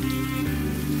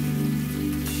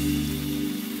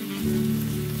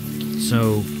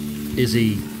 So, is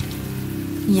he...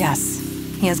 Yes,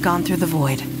 he has gone through the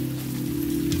void.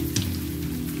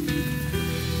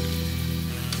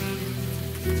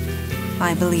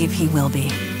 I believe he will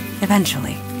be.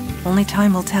 Eventually. Only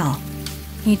time will tell.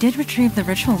 He did retrieve the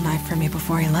ritual knife for me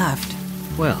before he left.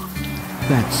 Well,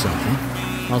 that's something.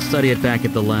 I'll study it back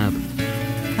at the lab.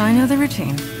 I know the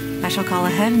routine. I shall call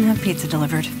ahead and have pizza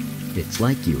delivered. It's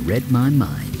like you read my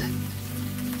mind.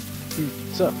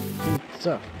 Pizza,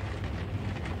 pizza.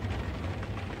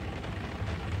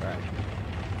 Right.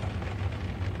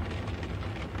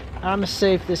 I'ma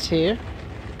save this here.